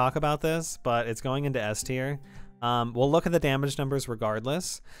need to talk about this, but it's going into S tier. We'll look at the damage numbers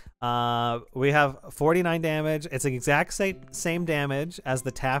regardless. We have 49 damage. It's the exact same damage as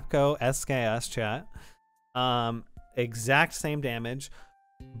the Tapco SKS, chat. Exact same damage.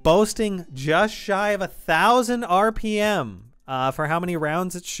 Boasting just shy of 1,000 RPM for how many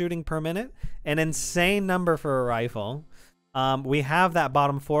rounds it's shooting per minute. An insane number for a rifle. We have that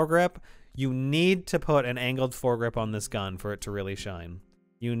bottom foregrip. You need to put an angled foregrip on this gun for it to really shine.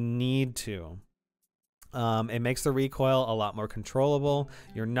 You need to. It makes the recoil a lot more controllable.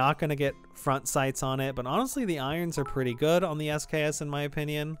 You're not going to get front sights on it, but honestly, the irons are pretty good on the SKS in my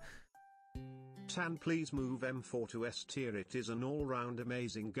opinion. Tan, please move M4 to S tier. It is an all-round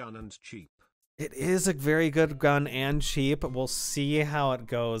amazing gun and cheap. It is a very good gun and cheap. We'll see how it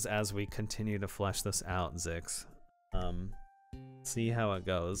goes as we continue to flesh this out, Zix. See how it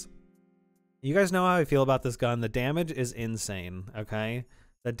goes. You guys know how I feel about this gun. The damage is insane, okay?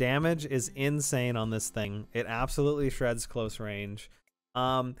 The damage is insane on this thing. It absolutely shreds close range.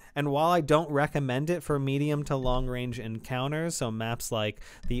 And while I don't recommend it for medium to long range encounters, so maps like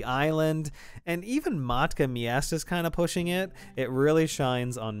the Island and even Matka Miest is kind of pushing it, it really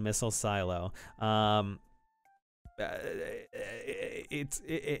shines on Missile Silo. I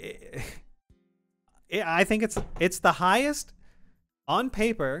think it's the highest on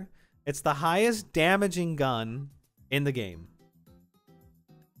paper. It's the highest damaging gun in the game.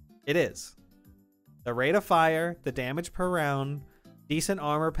 It is. The rate of fire, the damage per round, decent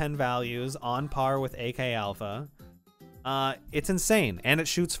armor pen values on par with AK Alpha. It's insane, and it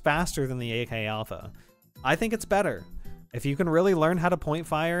shoots faster than the AK Alpha. I think it's better. If you can really learn how to point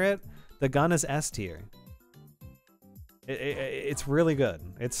fire it, the gun is S tier. It's really good.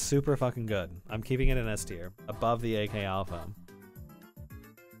 It's super fucking good. I'm keeping it in S tier, above the AK Alpha.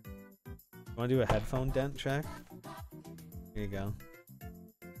 Want to do a headphone dent check? Here you go.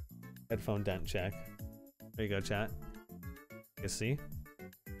 Headphone dent check. There you go, chat. You see?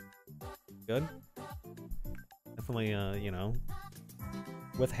 Good? Definitely, you know,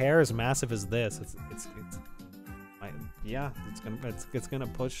 with hair as massive as this, it's gonna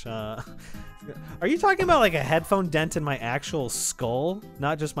push. Are you talking about like a headphone dent in my actual skull,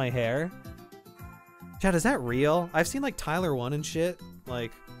 not just my hair? Chat, is that real? I've seen like Tyler 1 and shit,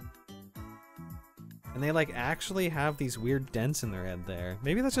 like, and they like actually have these weird dents in their head there.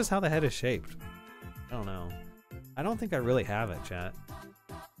 Maybe that's just how the head is shaped. I don't know. I don't think I really have it, chat.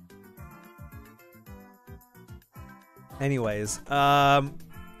 Anyways,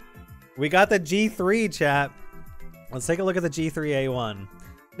 we got the G3, chat. Let's take a look at the G3A1.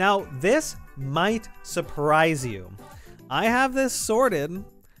 Now, this might surprise you. I have this sorted.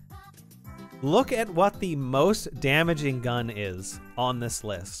 Look at what the most damaging gun is on this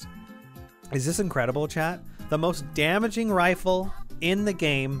list. Is this incredible, chat? The most damaging rifle in the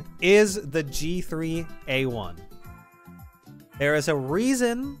game is the G3A1. There is a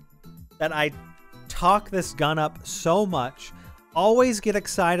reason that I talk this gun up so much. always get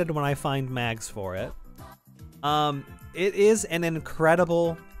excited when I find mags for it. It is an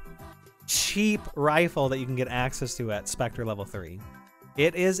incredible, cheap rifle that you can get access to at Spectre level 3.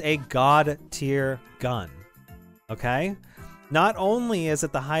 It is a god tier gun, okay? Not only is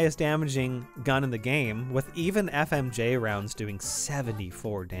it the highest damaging gun in the game, with even FMJ rounds doing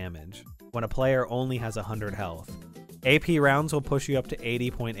 74 damage when a player only has 100 health. AP rounds will push you up to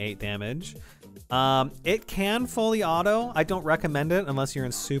 80.8 damage. It can fully auto. I don't recommend it unless you're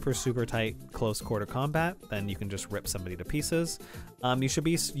in super, super tight close quarter combat. Then you can just rip somebody to pieces. You should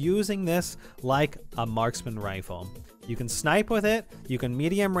be using this like a marksman rifle. You can snipe with it, you can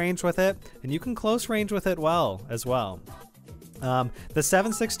medium range with it, and you can close range with it as well. The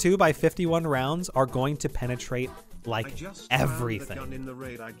 7.62 by 51 rounds are going to penetrate like everything. The gun in the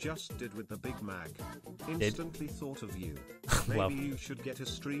raid I just did with the Big Mag. Instantly thought of you. Maybe you should get a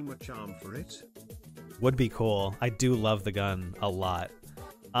streamer charm for it. Would be cool. I do love the gun a lot.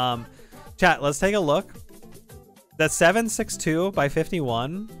 Chat, let's take a look. The 7.62 by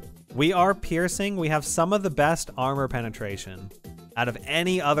 51, we are piercing. We have some of the best armor penetration out of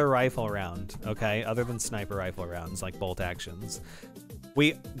any other rifle round, okay? Other than sniper rifle rounds like bolt actions.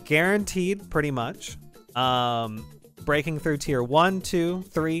 We guaranteed pretty much breaking through tier 1, 2,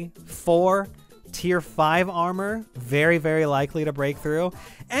 3, 4, tier 5 armor, very, very likely to break through.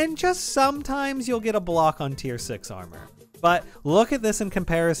 And just sometimes you'll get a block on tier 6 armor. But look at this in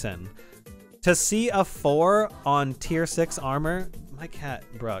comparison. To see a 4 on tier 6 armor, my cat,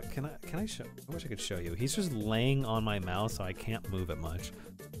 bro, can I show? I wish I could show you. He's just laying on my mouse, so I can't move it much.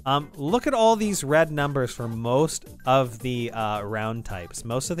 Look at all these red numbers for most of the round types,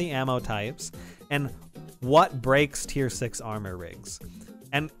 most of the ammo types, and what breaks tier 6 armor rigs.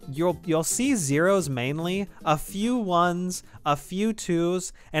 And you'll see zeros mainly, a few 1s, a few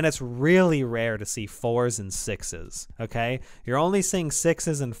 2s, and it's really rare to see 4s and 6s, okay? You're only seeing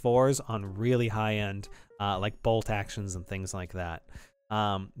 6s and 4s on really high end, like bolt actions and things like that.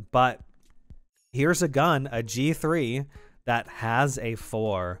 But here's a gun, a G3, that has a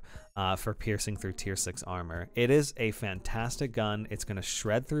 4 for piercing through tier 6 armor. It is a fantastic gun. It's going to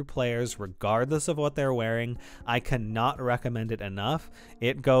shred through players regardless of what they're wearing. I cannot recommend it enough.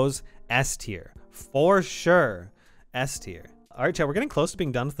 It goes S tier for sure. S tier. All right, chat, we're getting close to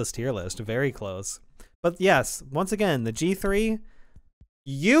being done with this tier list. Very close. But yes, once again, the G3,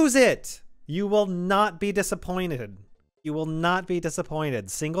 use it. You will not be disappointed. You will not be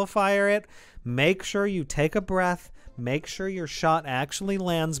disappointed. Single fire it. Make sure you take a breath. Make sure your shot actually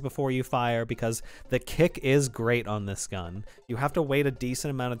lands before you fire, because the kick is great on this gun. You have to wait a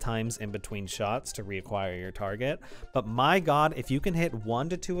decent amount of times in between shots to reacquire your target. But my God, if you can hit 1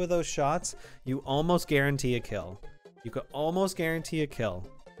 to 2 of those shots, you almost guarantee a kill. You could almost guarantee a kill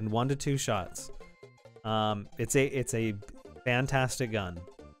in 1 to 2 shots. It's a fantastic gun.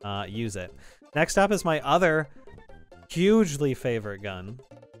 Use it. Next up is my other hugely favorite gun.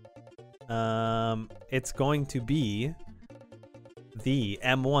 It's going to be the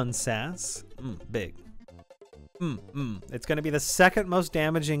M1 SAS. Big. It's going to be the second most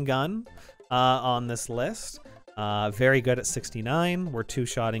damaging gun on this list. Very good at 69. We're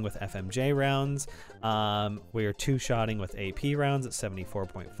two-shotting with FMJ rounds. We're two-shotting with AP rounds at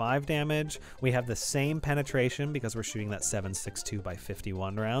 74.5 damage. We have the same penetration because we're shooting that 7.62 by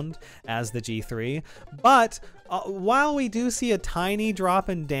 51 round as the G3. But while we do see a tiny drop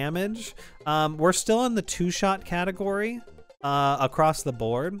in damage, we're still in the two-shot category across the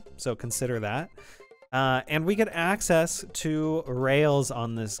board, so consider that. And we get access to rails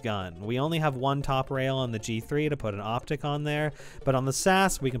on this gun. We only have one top rail on the G3 to put an optic on there, but on the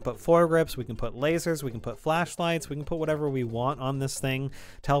SAS, we can put foregrips, we can put lasers, we can put flashlights, we can put whatever we want on this thing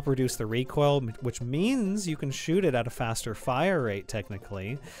to help reduce the recoil, which means you can shoot it at a faster fire rate,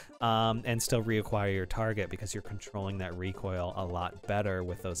 technically, and still reacquire your target because you're controlling that recoil a lot better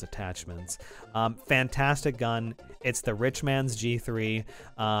with those attachments. Fantastic gun. It's the rich man's G3.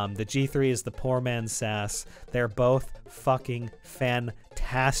 The G3 is the poor man's SAS. They're both fucking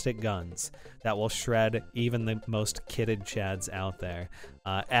fantastic guns that will shred even the most kitted chads out there.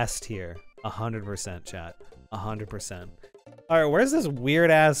 S tier, 100% chat, 100%. All right, where's this weird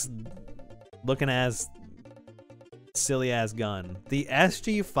ass looking ass silly ass gun? The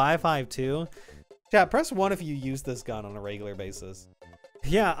SG552. Chat, press 1 if you use this gun on a regular basis.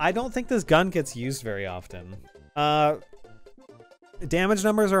 Yeah, I don't think this gun gets used very often. Damage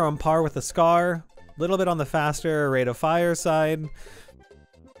numbers are on par with the Scar, a little bit on the faster rate of fire side.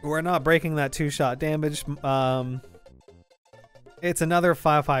 We're not breaking that 2-shot damage. It's another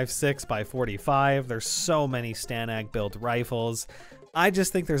 5.56 by 45. There's so many Stanag built rifles. I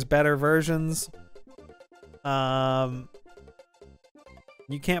just think there's better versions.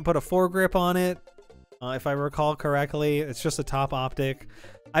 You can't put a foregrip on it, if I recall correctly. It's just a top optic.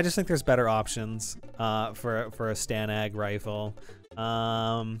 I just think there's better options for a Stanag rifle.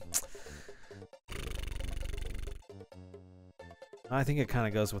 I think it kind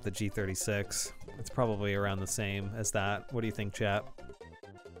of goes with the G36. It's probably around the same as that. What do you think, chat?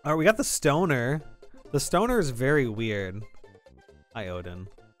 All right, we got the Stoner. The Stoner is very weird. Hi, Odin.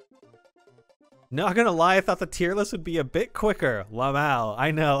 Not gonna lie, I thought the tier list would be a bit quicker. Lamal,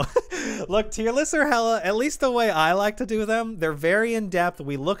 I know. Look, tier lists are hella, at least the way I like to do them, they're very in-depth.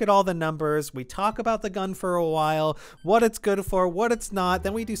 We look at all the numbers, we talk about the gun for a while, what it's good for, what it's not,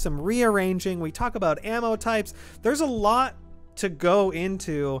 then we do some rearranging, we talk about ammo types. There's a lot to go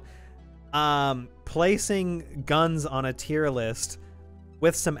into placing guns on a tier list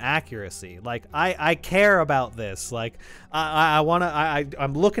with some accuracy. Like, I care about this. Like,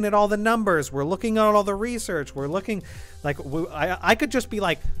 I'm looking at all the numbers. We're looking at all the research. We're looking, like, I could just be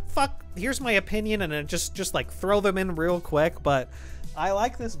like, fuck, here's my opinion, and then just like throw them in real quick. But I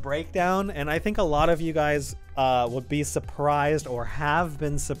like this breakdown, and I think a lot of you guys would be surprised or have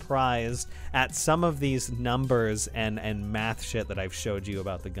been surprised at some of these numbers and math shit that I've showed you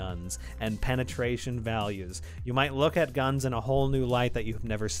about the guns and penetration values. You might look at guns in a whole new light that you've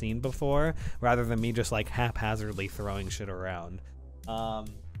never seen before, rather than me just like haphazardly throwing shit around. But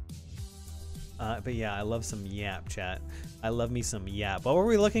yeah, I love some yap, chat. I love me some yap. What were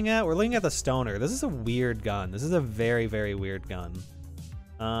we looking at? We're looking at the Stoner. This is a weird gun. This is a very, very weird gun.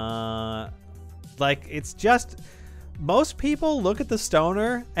 Like, it's just, most people look at the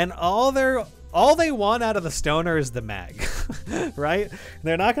Stoner and all they want out of the Stoner is the mag, right?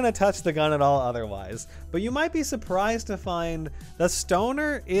 They're not going to touch the gun at all otherwise. But you might be surprised to find the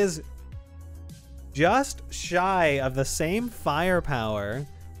Stoner is just shy of the same firepower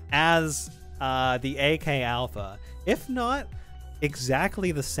as the AK Alpha, if not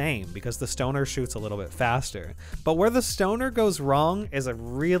exactly the same, because the Stoner shoots a little bit faster. But where the Stoner goes wrong is a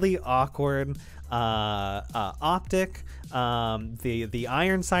really awkward optic. The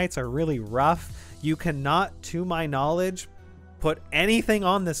iron sights are really rough. You cannot, to my knowledge, put anything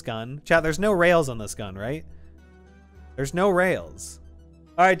on this gun. Chat, there's no rails on this gun, right? There's no rails.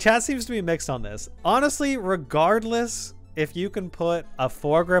 All right, chat seems to be mixed on this. Honestly, regardless if you can put a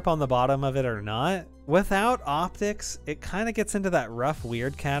foregrip on the bottom of it or not, without optics, it kind of gets into that rough,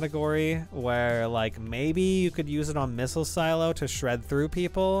 weird category where, like, maybe you could use it on missile silo to shred through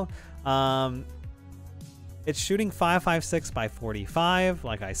people. It's shooting 5.56 by 45,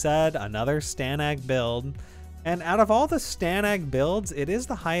 like I said, another Stanag build. And out of all the Stanag builds, it is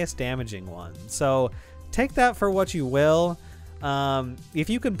the highest damaging one. So take that for what you will. If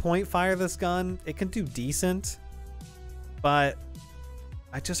you can point fire this gun, it can do decent. But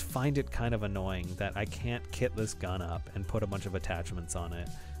I just find it kind of annoying that I can't kit this gun up and put a bunch of attachments on it.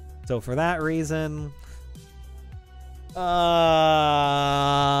 So for that reason, low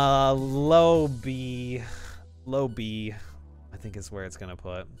B, I think is where it's gonna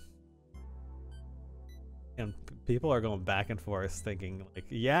put. And people are going back and forth thinking like,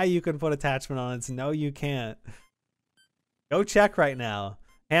 yeah, you can put attachment on it. No, you can't. Go check right now.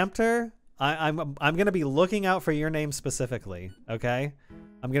 Hamter, I'm gonna be looking out for your name specifically, okay?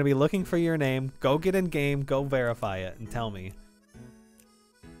 I'm gonna be looking for your name. Go get in game, go verify it, and tell me.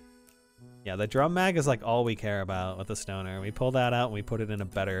 Yeah, the drum mag is like all we care about with the Stoner. We pull that out and we put it in a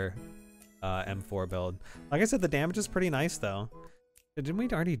better M4 build. Like I said, the damage is pretty nice though. Didn't we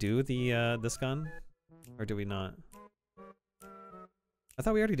already do the this gun? Or did we not? I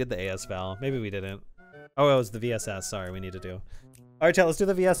thought we already did the AS Val. Maybe we didn't. Oh, it was the VSS. Sorry, we need to do. All right, chat, let's do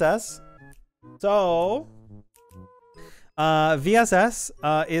the VSS. So, VSS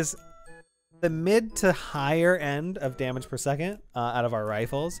is the mid to higher end of damage per second out of our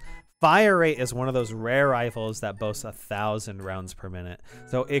rifles. Fire rate is one of those rare rifles that boasts 1,000 rounds per minute,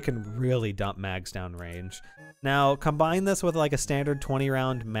 so it can really dump mags down range. Now, combine this with like a standard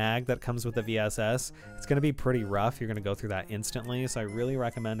 20-round mag that comes with the VSS. It's going to be pretty rough. You're going to go through that instantly, so I really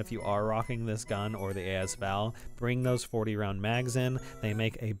recommend if you are rocking this gun or the AS Val, bring those 40-round mags in. They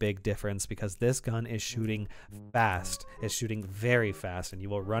make a big difference because this gun is shooting fast. It's shooting very fast, and you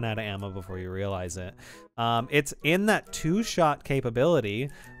will run out of ammo before you realize it. It's in that two-shot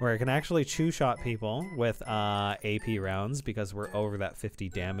capability where it can actually two-shot people with AP rounds because we're over that 50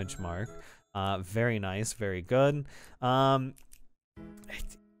 damage mark. Very nice, very good.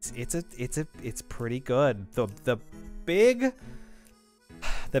 It's pretty good. The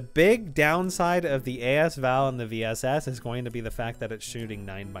big downside of the AS Val and the VSS is going to be the fact that it's shooting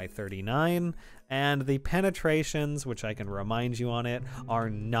 9x39, and the penetrations, which I can remind you on it, are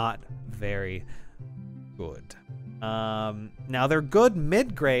not very good. Now they're good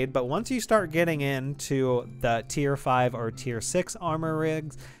mid-grade, but once you start getting into the tier 5 or tier 6 armor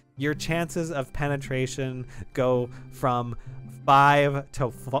rigs, your chances of penetration go from 5 to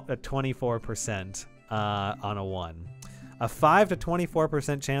 24% on a 1. A 5 to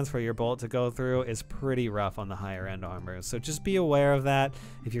 24% chance for your bolt to go through is pretty rough on the higher end armor. So just be aware of that.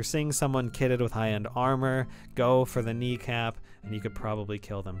 If you're seeing someone kitted with high end armor, go for the kneecap and you could probably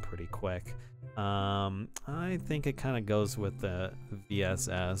kill them pretty quick. I think it kind of goes with the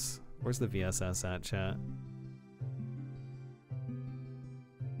VSS. Where's the VSS at, chat?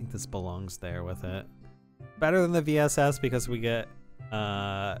 I think this belongs there with it. Better than the VSS because we get,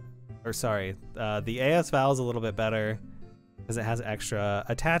 the AS Val is a little bit better because it has extra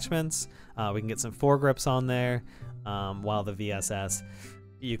attachments. We can get some foregrips on there, while the VSS,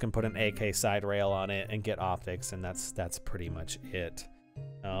 you can put an AK side rail on it and get optics, and that's pretty much it.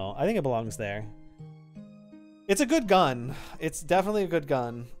 No, I think it belongs there. It's a good gun. It's definitely a good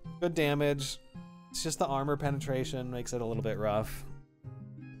gun. Good damage. It's just the armor penetration makes it a little bit rough.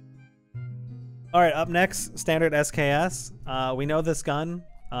 All right, up next, standard SKS. We know this gun.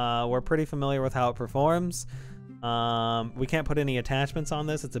 We're pretty familiar with how it performs. We can't put any attachments on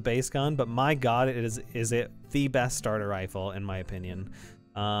this. It's a base gun, but my God, is it the best starter rifle in my opinion.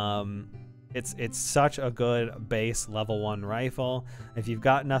 It's such a good base level 1 rifle. If you've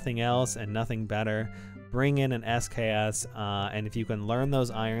got nothing else and nothing better, bring in an SKS, and if you can learn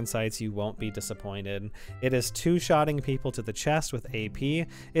those iron sights, you won't be disappointed. It is two-shotting people to the chest with AP.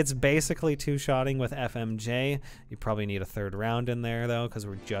 It's basically two-shotting with FMJ. You probably need a third round in there, though, because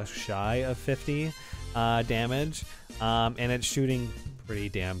we're just shy of 50 damage. And it's shooting pretty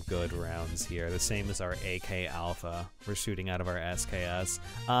damn good rounds here. The same as our AK Alpha we're shooting out of our SKS.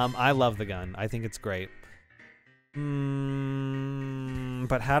 I love the gun. I think it's great.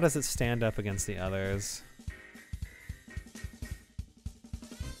 But how does it stand up against the others?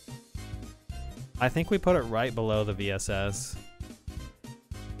 I think we put it right below the VSS.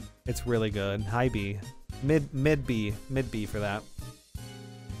 It's really good. High B. Mid B for that.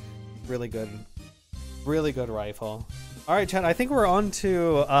 Really good. Really good rifle. Alright, chat, I think we're on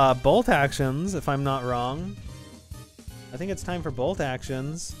to bolt actions, if I'm not wrong. I think it's time for bolt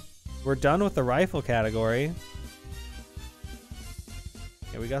actions. We're done with the rifle category.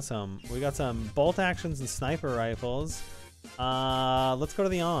 Yeah, we got some bolt actions and sniper rifles. Let's go to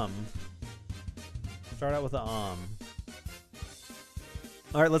the AUM. Start out with the AUM.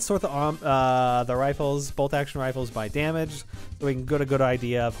 All right, let's sort the rifles, bolt action rifles by damage, so we can get a good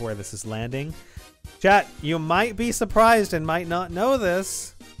idea of where this is landing. Chat, you might be surprised and might not know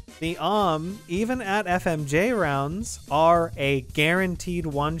this. The AUM, even at FMJ rounds, are a guaranteed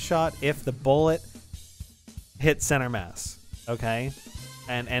one-shot if the bullet hits center mass. Okay.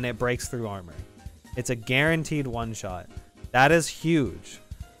 And it breaks through armor. It's a guaranteed one-shot. That is huge.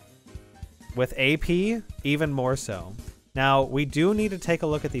 With AP, even more so. Now, we do need to take a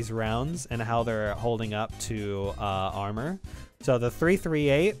look at these rounds and how they're holding up to armor. So the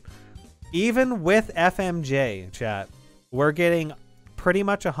 338, even with FMJ, chat, we're getting pretty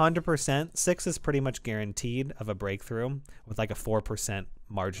much 100%. 6 is pretty much guaranteed of a breakthrough with like a 4%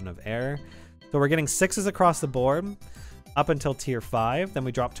 margin of error. So we're getting 6s across the board up until tier 5, then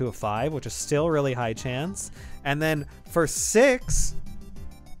we drop to a 5, which is still really high chance. And then for 6,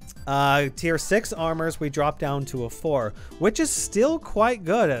 tier 6 armors, we drop down to a 4, which is still quite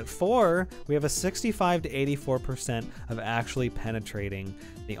good. At 4, we have a 65 to 84% of actually penetrating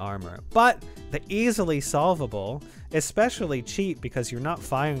the armor. But the easily solvable, especially cheap because you're not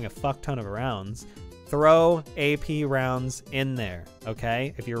firing a fuck ton of rounds, throw AP rounds in there,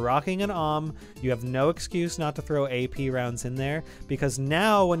 okay? If you're rocking an AUM, you have no excuse not to throw AP rounds in there, because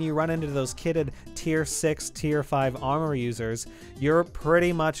now when you run into those kitted tier 6, tier 5 armor users, you're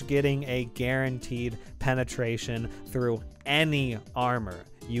pretty much getting a guaranteed penetration through any armor.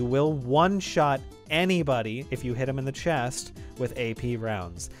 You will one-shot anybody if you hit them in the chest with AP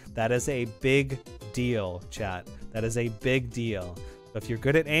rounds. That is a big deal, chat. That is a big deal. If you're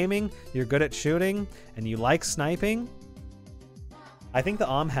good at aiming, you're good at shooting, and you like sniping, I think the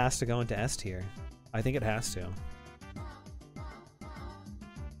AUM has to go into S tier. I think it has to.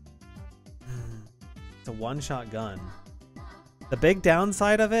 It's a one-shot gun. The big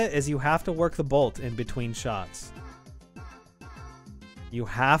downside of it is you have to work the bolt in between shots. You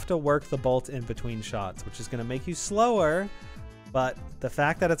have to work the bolt in between shots, which is going to make you slower, but the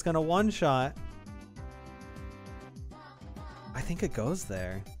fact that it's going to one-shot, I think it goes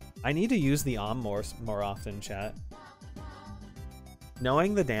there. I need to use the AUM more often, chat.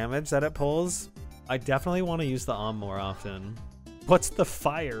 Knowing the damage that it pulls, I definitely want to use the AUM more often. What's the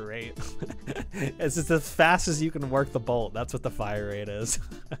fire rate? It's just as fast as you can work the bolt. That's what the fire rate is.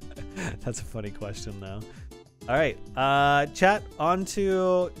 That's a funny question, though. All right, chat, on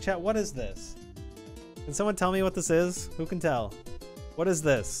to chat. What is this? Can someone tell me what this is? Who can tell? What is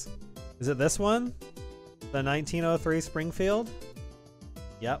this? Is it this one? The 1903 Springfield?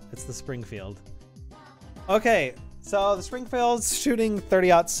 Yep, it's the Springfield. Okay, so the Springfield's shooting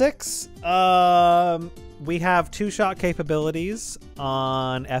 30-06. We have 2-shot capabilities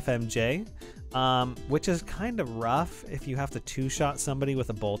on FMJ, which is kind of rough if you have to 2-shot somebody with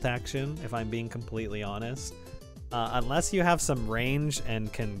a bolt action, if I'm being completely honest. Unless you have some range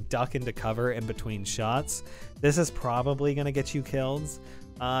and can duck into cover in between shots, this is probably going to get you killed.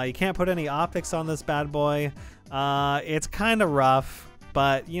 You can't put any optics on this bad boy. It's kind of rough,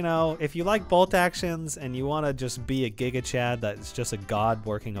 but you know, if you like bolt actions and you want to just be a Giga Chad that's just a god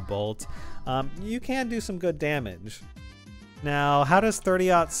working a bolt, you can do some good damage. Now, how does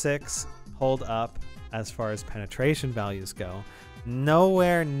 30-06 hold up as far as penetration values go?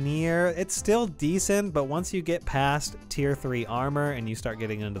 Nowhere near. It's still decent, but once you get past tier 3 armor and you start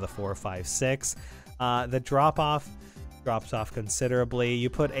getting into the 4, 5, 6, the drops off considerably.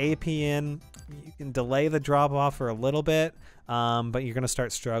 You put AP in, you can delay the drop off for a little bit, but you're going to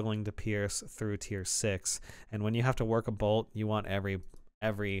start struggling to pierce through tier 6. And when you have to work a bolt, you want every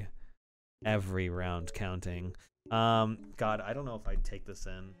round counting. God, I don't know if I'd take this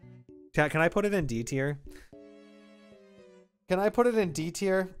in. Chat, can I put it in D tier? Can I put it in D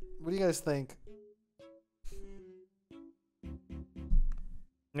tier? What do you guys think?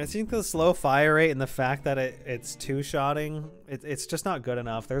 I think the slow fire rate and the fact that it's 2-shotting, it's just not good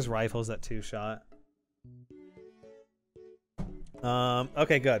enough. There's rifles that 2-shot.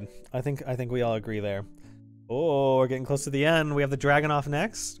 Okay, good. I think we all agree there. Oh, we're getting close to the end. We have the Dragunov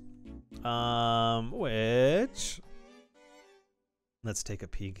next. Which, let's take a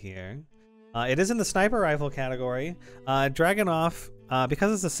peek here. It is in the sniper rifle category. Dragunov,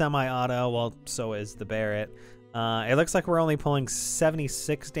 because it's a semi-auto, well, so is the Barrett. It looks like we're only pulling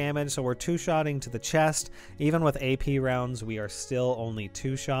 76 damage, so we're 2-shotting to the chest. Even with AP rounds, we are still only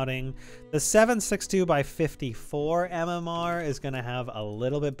 2-shotting. The 7.62 by 54 MMR is going to have a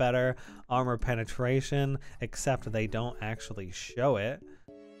little bit better armor penetration, except they don't actually show it.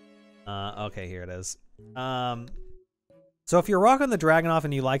 Okay, here it is. So if you're rocking the Dragunov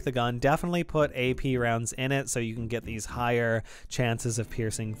and you like the gun, definitely put AP rounds in it so you can get these higher chances of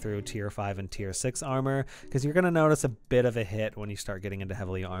piercing through tier 5 and tier 6 armor, because you're going to notice a bit of a hit when you start getting into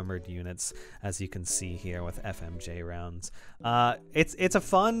heavily armored units, as you can see here with FMJ rounds. It's a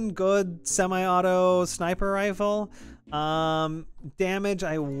fun, good semi-auto sniper rifle. Damage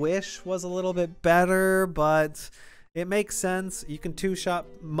I wish was a little bit better, but it makes sense. You can 2-shot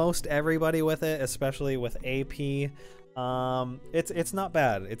most everybody with it, especially with AP. It's not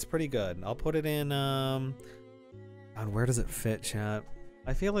bad. It's pretty good. I'll put it in, God, where does it fit, chat?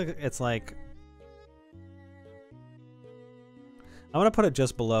 I feel like it's like, I'm gonna put it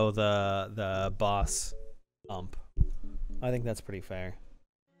just below the boss ump. I think that's pretty fair.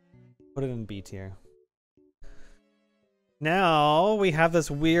 Put it in B tier. Now we have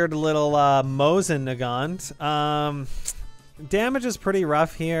this weird little Mosin Nagant. Damage is pretty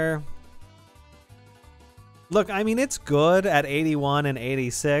rough here. Look, I mean, it's good at 81 and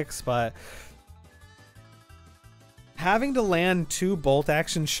 86, but having to land 2 bolt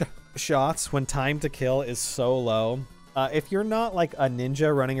action shots when time to kill is so low. If you're not like a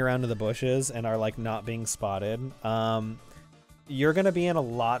ninja running around in the bushes and are like not being spotted, you're gonna be in a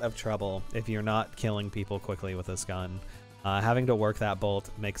lot of trouble if you're not killing people quickly with this gun. Having to work that bolt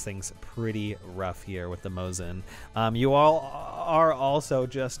makes things pretty rough here with the Mosin. You all are also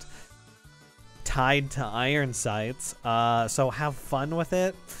just tied to iron sights, so have fun with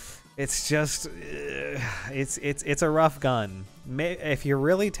it. It's just it's a rough gun. If you're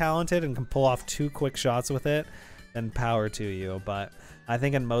really talented and can pull off 2 quick shots with it, then power to you, but I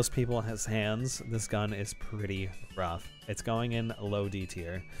think in most people's hands this gun is pretty rough. It's going in low D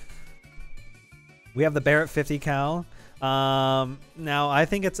tier. We have the Barrett 50 cal. Now I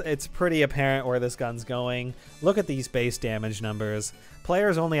think it's pretty apparent where this gun's going. Look at these base damage numbers.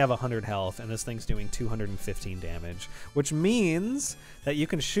 Players only have 100 health and this thing's doing 215 damage, which means that you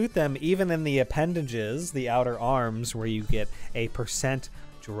can shoot them even in the appendages, the outer arms, where you get a %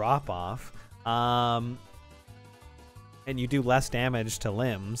 drop off, and you do less damage to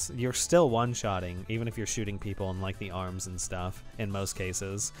limbs. You're still one-shotting, even if you're shooting people in like the arms and stuff in most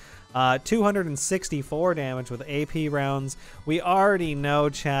cases. 264 damage with AP rounds. We already know,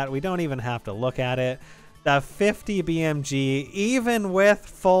 chat. We don't even have to look at it. the 50 BMG, even with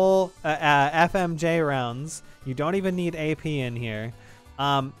full FMJ rounds. You don't even need AP in here.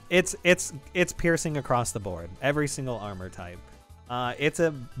 It's piercing across the board. Every single armor type. It's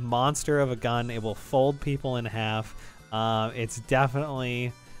a monster of a gun. It will fold people in half. It's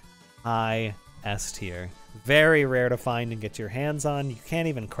definitely high S tier. Very rare to find and get your hands on. You can't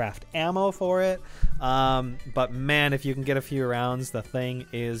even craft ammo for it. But man, if you can get a few rounds, the thing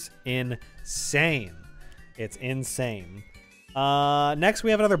is insane. It's insane. Next,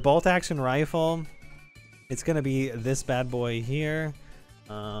 we have another bolt action rifle. It's going to be this bad boy here.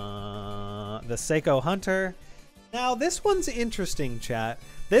 The Seiko Hunter. Now, this one's interesting, chat.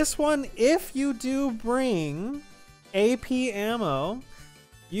 This one, if you do bring AP ammo,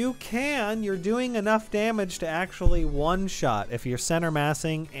 you're doing enough damage to actually one-shot if you're center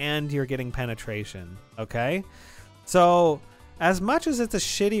massing and you're getting penetration, okay? So, as much as it's a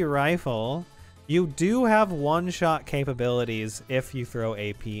shitty rifle, you do have one-shot capabilities if you throw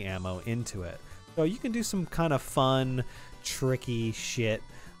AP ammo into it. So you can do some kind of fun, tricky shit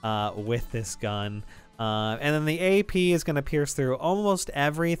with this gun. And then the AP is going to pierce through almost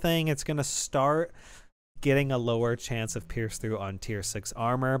everything. It's going to start getting a lower chance of pierce through on tier 6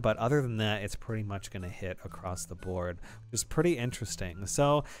 armor, but other than that, it's pretty much going to hit across the board, which is pretty interesting.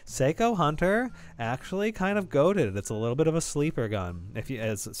 So Seiko Hunter actually kind of goated. It's a little bit of a sleeper gun,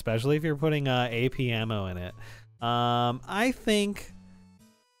 especially if you're putting AP ammo in it. I think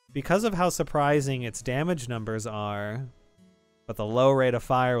because of how surprising its damage numbers are, but the low rate of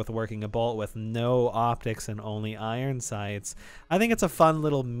fire with working a bolt with no optics and only iron sights, I think it's a fun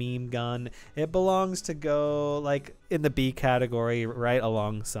little meme gun. It belongs to go like in the B category right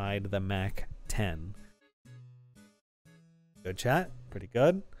alongside the Mac 10. Good chat, pretty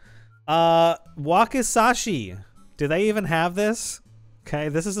good. Wakizashi, do they even have this? Okay,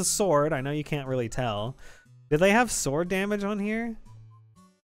 this is a sword. I know you can't really tell. Did they have sword damage on here?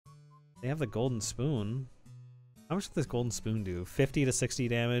 They have the golden spoon. How much does this golden spoon do? 50 to 60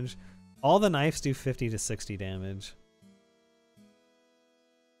 damage. All the knives do 50 to 60 damage.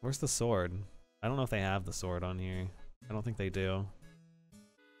 Where's the sword? I don't know if they have the sword on here. I don't think they do.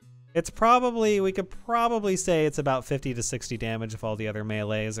 It's probably, we could probably say it's about 50 to 60 damage if all the other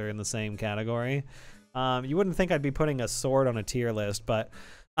melees are in the same category. You wouldn't think I'd be putting a sword on a tier list, but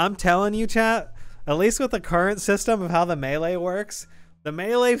I'm telling you, chat, at least with the current system of how the melee works, the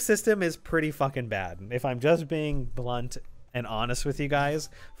melee system is pretty fucking bad. If I'm just being blunt and honest with you guys,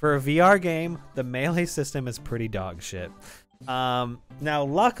 for a VR game, the melee system is pretty dog shit. Now,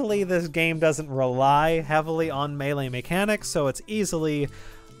 luckily, this game doesn't rely heavily on melee mechanics, so it's easily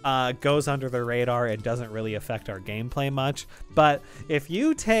goes under the radar and doesn't really affect our gameplay much. But if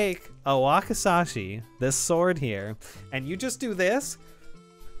you take a Wakizashi, this sword here, and you just do this,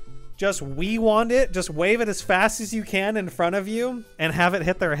 just Wii wand it, just wave it as fast as you can in front of you and have it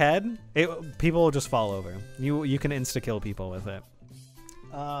hit their head, people will just fall over. You can insta-kill people with it.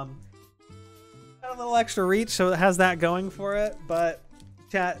 Got a little extra reach, so it has that going for it, but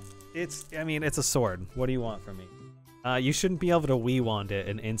chat, I mean, it's a sword. What do you want from me? You shouldn't be able to Wii wand it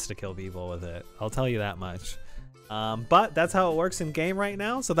and insta-kill people with it. I'll tell you that much. But that's how it works in game right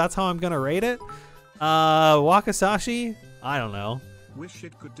now, so that's how I'm gonna rate it. Wakizashi, I don't know. Wish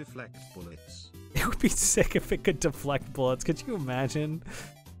it could deflect bullets. It would be sick if it could deflect bullets. Could you imagine?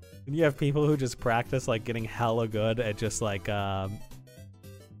 And you have people who just practice like getting hella good at just like at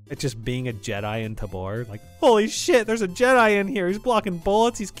just being a Jedi in Tabor. Like, holy shit, there's a Jedi in here. He's blocking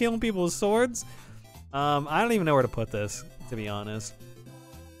bullets. He's killing people with swords. I don't even know where to put this, to be honest.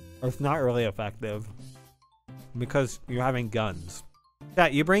 Or it's not really effective because you're having guns. Yeah,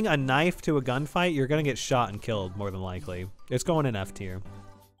 you bring a knife to a gunfight, you're gonna get shot and killed more than likely. It's going in F tier.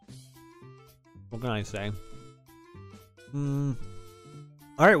 What can I say?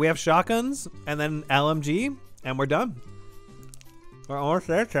 Alright, we have shotguns and then LMG, and we're done. We're almost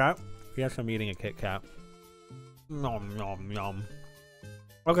there, chat. Yes, I'm eating a Kit Kat. Nom, nom, nom.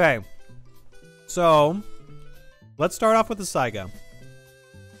 Okay. So, let's start off with the Saiga.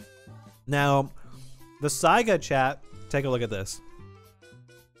 Now, the Saiga, chat, take a look at this.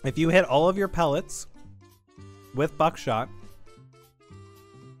 If you hit all of your pellets with buckshot,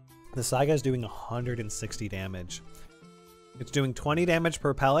 the Saiga is doing 160 damage. It's doing 20 damage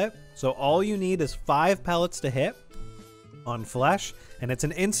per pellet, so all you need is 5 pellets to hit on flesh, and it's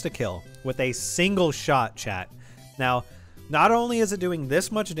an insta-kill with a single shot, chat. Now, not only is it doing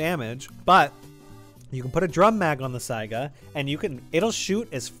this much damage, but you can put a drum mag on the Saiga, and it'll shoot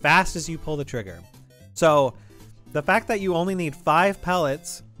as fast as you pull the trigger. So, the fact that you only need 5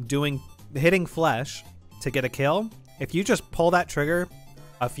 pellets hitting flesh to get a kill, if you just pull that trigger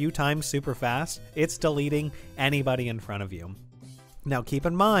a few times super fast, it's deleting anybody in front of you. Now keep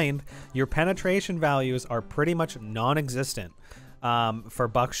in mind, your penetration values are pretty much non-existent for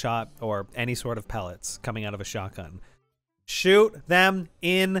buckshot or any sort of pellets coming out of a shotgun. Shoot them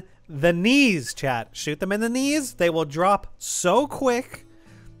in the knees, chat. Shoot them in the knees. They will drop so quick.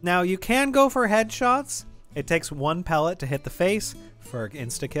 Now you can go for headshots. It takes 1 pellet to hit the face for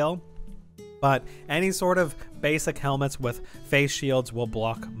insta-kill. But any sort of basic helmets with face shields will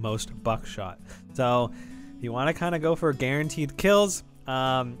block most buckshot. So if you want to kind of go for guaranteed kills,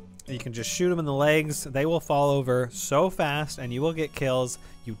 you can just shoot them in the legs. They will fall over so fast and you will get kills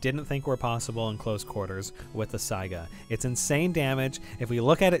you didn't think were possible in close quarters with the Saiga. It's insane damage. If we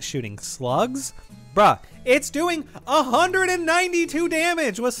look at it shooting slugs, bruh, it's doing 192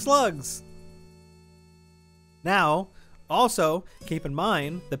 damage with slugs. Now, also, keep in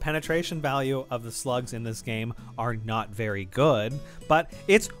mind, the penetration value of the slugs in this game are not very good, but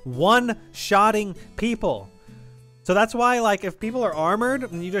it's one-shotting people. So that's why, like, if people are armored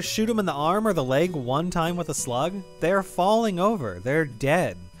and you just shoot them in the arm or the leg 1 time with a slug, they're falling over. They're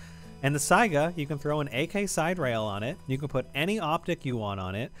dead. And the Saiga, you can throw an AK side rail on it. You can put any optic you want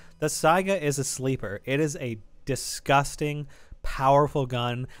on it. The Saiga is a sleeper. It is a disgusting, powerful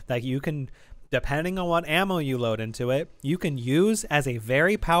gun that you can, depending on what ammo you load into it, you can use as a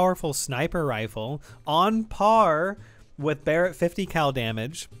very powerful sniper rifle on par with Barrett 50 cal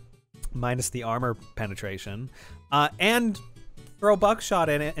damage, minus the armor penetration, and throw buckshot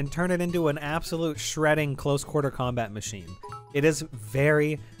in it and turn it into an absolute shredding close quarter combat machine. It is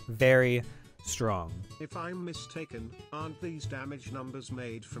very, very strong. If I'm mistaken, aren't these damage numbers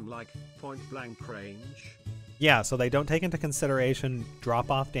made from like point blank range? Yeah, so they don't take into consideration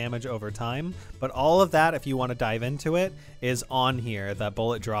drop-off damage over time, but all of that, if you want to dive into it, is on here, the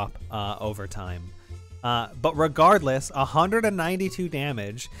bullet drop over time. But regardless, 192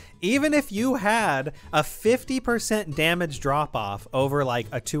 damage, even if you had a 50% damage drop-off over like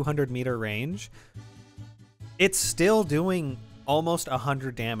a 200-meter range, it's still doing almost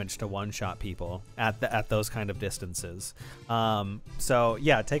 100 damage to one-shot people at those kind of distances. So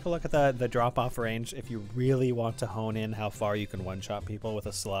yeah, take a look at the drop-off range if you really want to hone in how far you can one-shot people with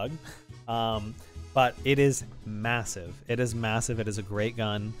a slug. But it is massive. It is massive. It is a great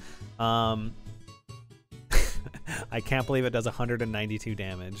gun. I can't believe it does 192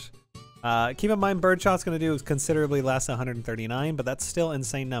 damage. Keep in mind, Birdshot's going to do considerably less than 139, but that's still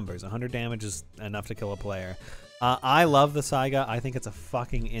insane numbers. 100 damage is enough to kill a player. I love the Saiga. I think it's a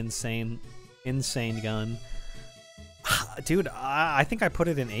fucking insane gun. Dude, I think I put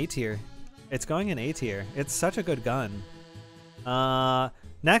it in A tier. It's going in A tier. It's such a good gun.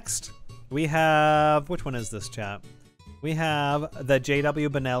 Next, we have... Which one is this, chat? We have the JW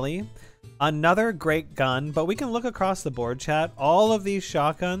Benelli. Another great gun, but we can look across the board, chat. All of these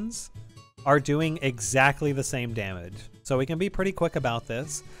shotguns are doing exactly the same damage. So we can be pretty quick about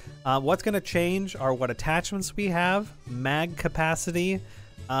this. What's going to change are what attachments we have, mag capacity,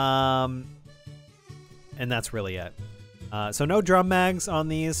 and that's really it. So no drum mags on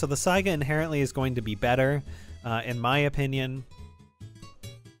these, so the Saiga inherently is going to be better, in my opinion.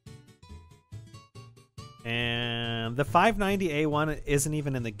 And the 590A1 isn't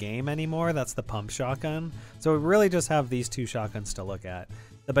even in the game anymore. That's the pump shotgun. So we really just have these two shotguns to look at.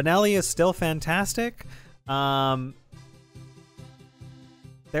 The Benelli is still fantastic. They're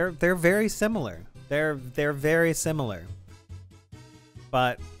very similar. They're very similar.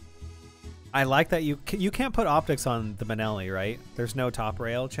 But I like that you can't put optics on the Benelli, right? There's no top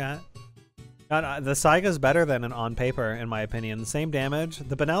rail, chat. The Saiga is better than an on paper, in my opinion. Same damage.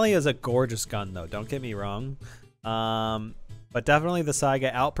 The Benelli is a gorgeous gun, though. Don't get me wrong. But definitely the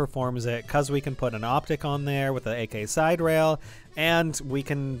Saiga outperforms it because we can put an optic on there with the AK side rail, and we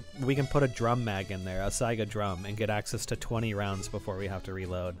can put a drum mag in there, a Saiga drum, and get access to 20 rounds before we have to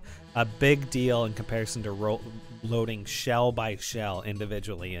reload. A big deal in comparison to loading shell by shell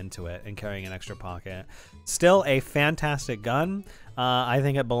individually into it and carrying an extra pocket. Still a fantastic gun. I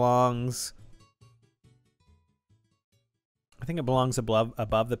think it belongs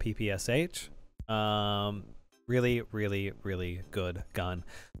above the PPSH. Really, really, really good gun.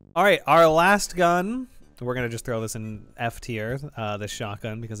 All right, our last gun. We're going to just throw this in F tier, this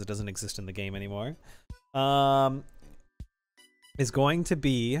shotgun, because it doesn't exist in the game anymore. Is going to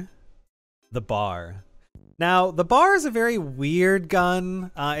be the Bar. Now, the Bar is a very weird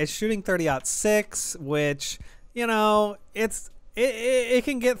gun. It's shooting 30-06, which, you know, it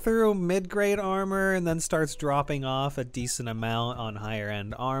can get through mid-grade armor and then starts dropping off a decent amount on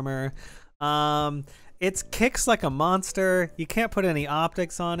higher-end armor. It kicks like a monster. You can't put any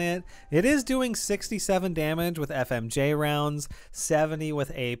optics on it. It is doing 67 damage with FMJ rounds, 70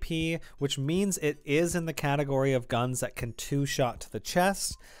 with AP, which means it is in the category of guns that can 2-shot to the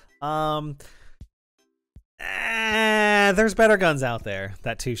chest. There's better guns out there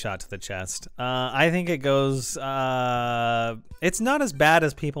that 2-shot to the chest. I think it goes, it's not as bad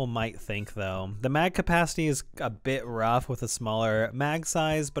as people might think though. The mag capacity is a bit rough with a smaller mag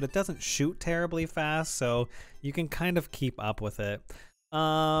size, but it doesn't shoot terribly fast, so you can kind of keep up with it.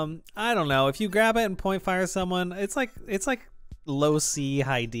 I don't know, if you grab it and point fire someone, it's like low C,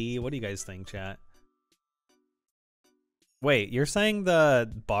 high D. What do you guys think, chat? Wait, you're saying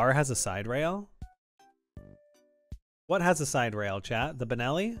the bar has a side rail? What has a side rail, chat? The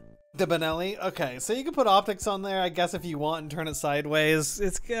Benelli? The Benelli? Okay, so you can put optics on there, I guess, if you want, and turn it sideways.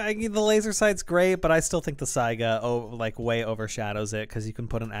 The laser sight's great, but I still think the Saiga like way overshadows it because you can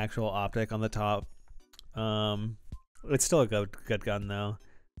put an actual optic on the top. It's still a good gun though.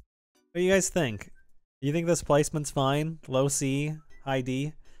 What do you guys think? You think this placement's fine? Low C, high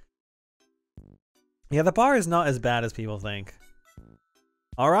D? Yeah, the bar is not as bad as people think.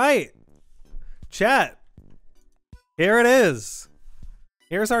 All right, chat. Here it is.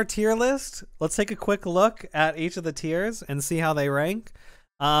 Here's our tier list. Let's take a quick look at each of the tiers and see how they rank.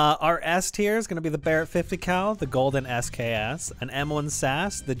 Our S tier is going to be the Barrett 50 cal, the Golden SKS, an M1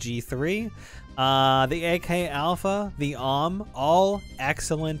 SAS, the G3, the AK Alpha, the all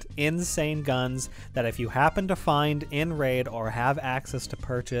excellent, insane guns that if you happen to find in raid or have access to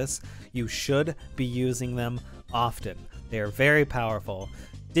purchase, you should be using them often. They are very powerful.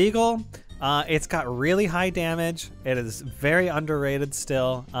 Deagle. It's got really high damage. It is very underrated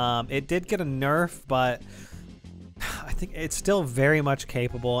still. It did get a nerf, but I think it's still very much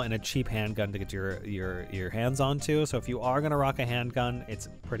capable and a cheap handgun to get your hands onto. So if you are gonna rock a handgun, it's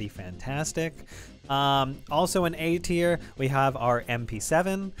pretty fantastic. Also in A tier, we have our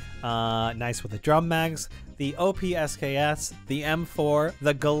MP7, nice with the drum mags, the OP SKS, the M4,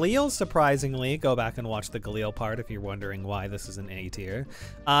 the Galil, surprisingly, go back and watch the Galil part if you're wondering why this is an A tier,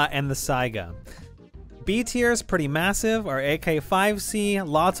 and the Saiga. B tier is pretty massive, our AK-5C,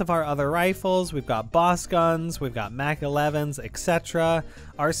 lots of our other rifles, we've got boss guns, we've got Mac 11s, etc.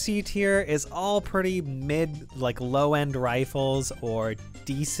 Our C tier is all pretty mid, like low-end rifles or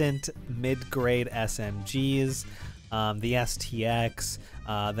decent mid-grade SMGs, the STX,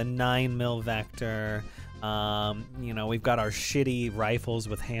 the 9mm Vector, you know, we've got our shitty rifles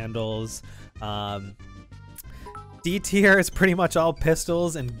with handles. D tier is pretty much all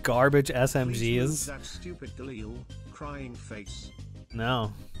pistols and garbage SMGs. That stupid Galil, crying face.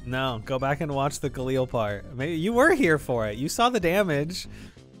 No, go back and watch the Galil part. Maybe you were here for it. You saw the damage.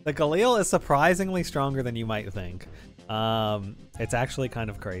 The Galil is surprisingly stronger than you might think. It's actually kind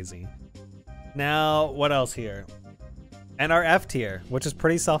of crazy. Now, what else here? And our F tier, which is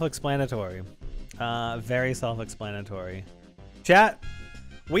pretty self-explanatory. Very self-explanatory. Chat,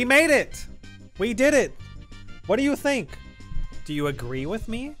 we made it. We did it. What do you think? Do you agree with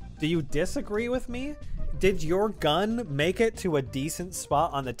me? Do you disagree with me? Did your gun make it to a decent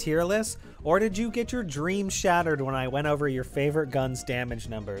spot on the tier list? Or did you get your dream shattered when I went over your favorite gun's damage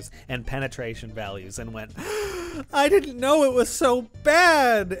numbers and penetration values and went, I didn't know it was so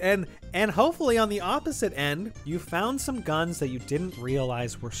bad? And hopefully on the opposite end, you found some guns that you didn't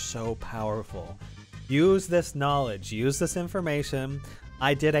realize were so powerful. Use this knowledge, use this information.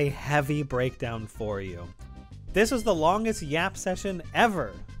 I did a heavy breakdown for you. This was the longest yap session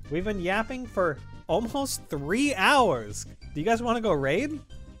ever. We've been yapping for almost 3 hours. Do you guys want to go raid? You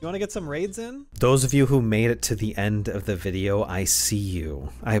want to get some raids in? Those of you who made it to the end of the video, I see you.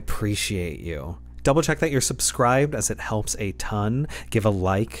 I appreciate you. Double check that you're subscribed as it helps a ton. Give a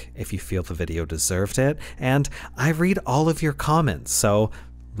like if you feel the video deserved it. And I read all of your comments, so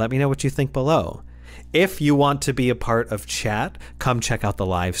let me know what you think below. If you want to be a part of chat, come check out the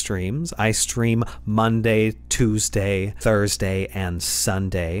live streams. I stream Monday, Tuesday, Thursday, and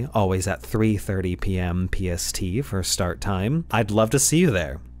Sunday, always at 3:30 p.m. PST for start time. I'd love to see you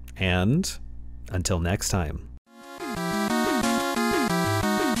there. And until next time.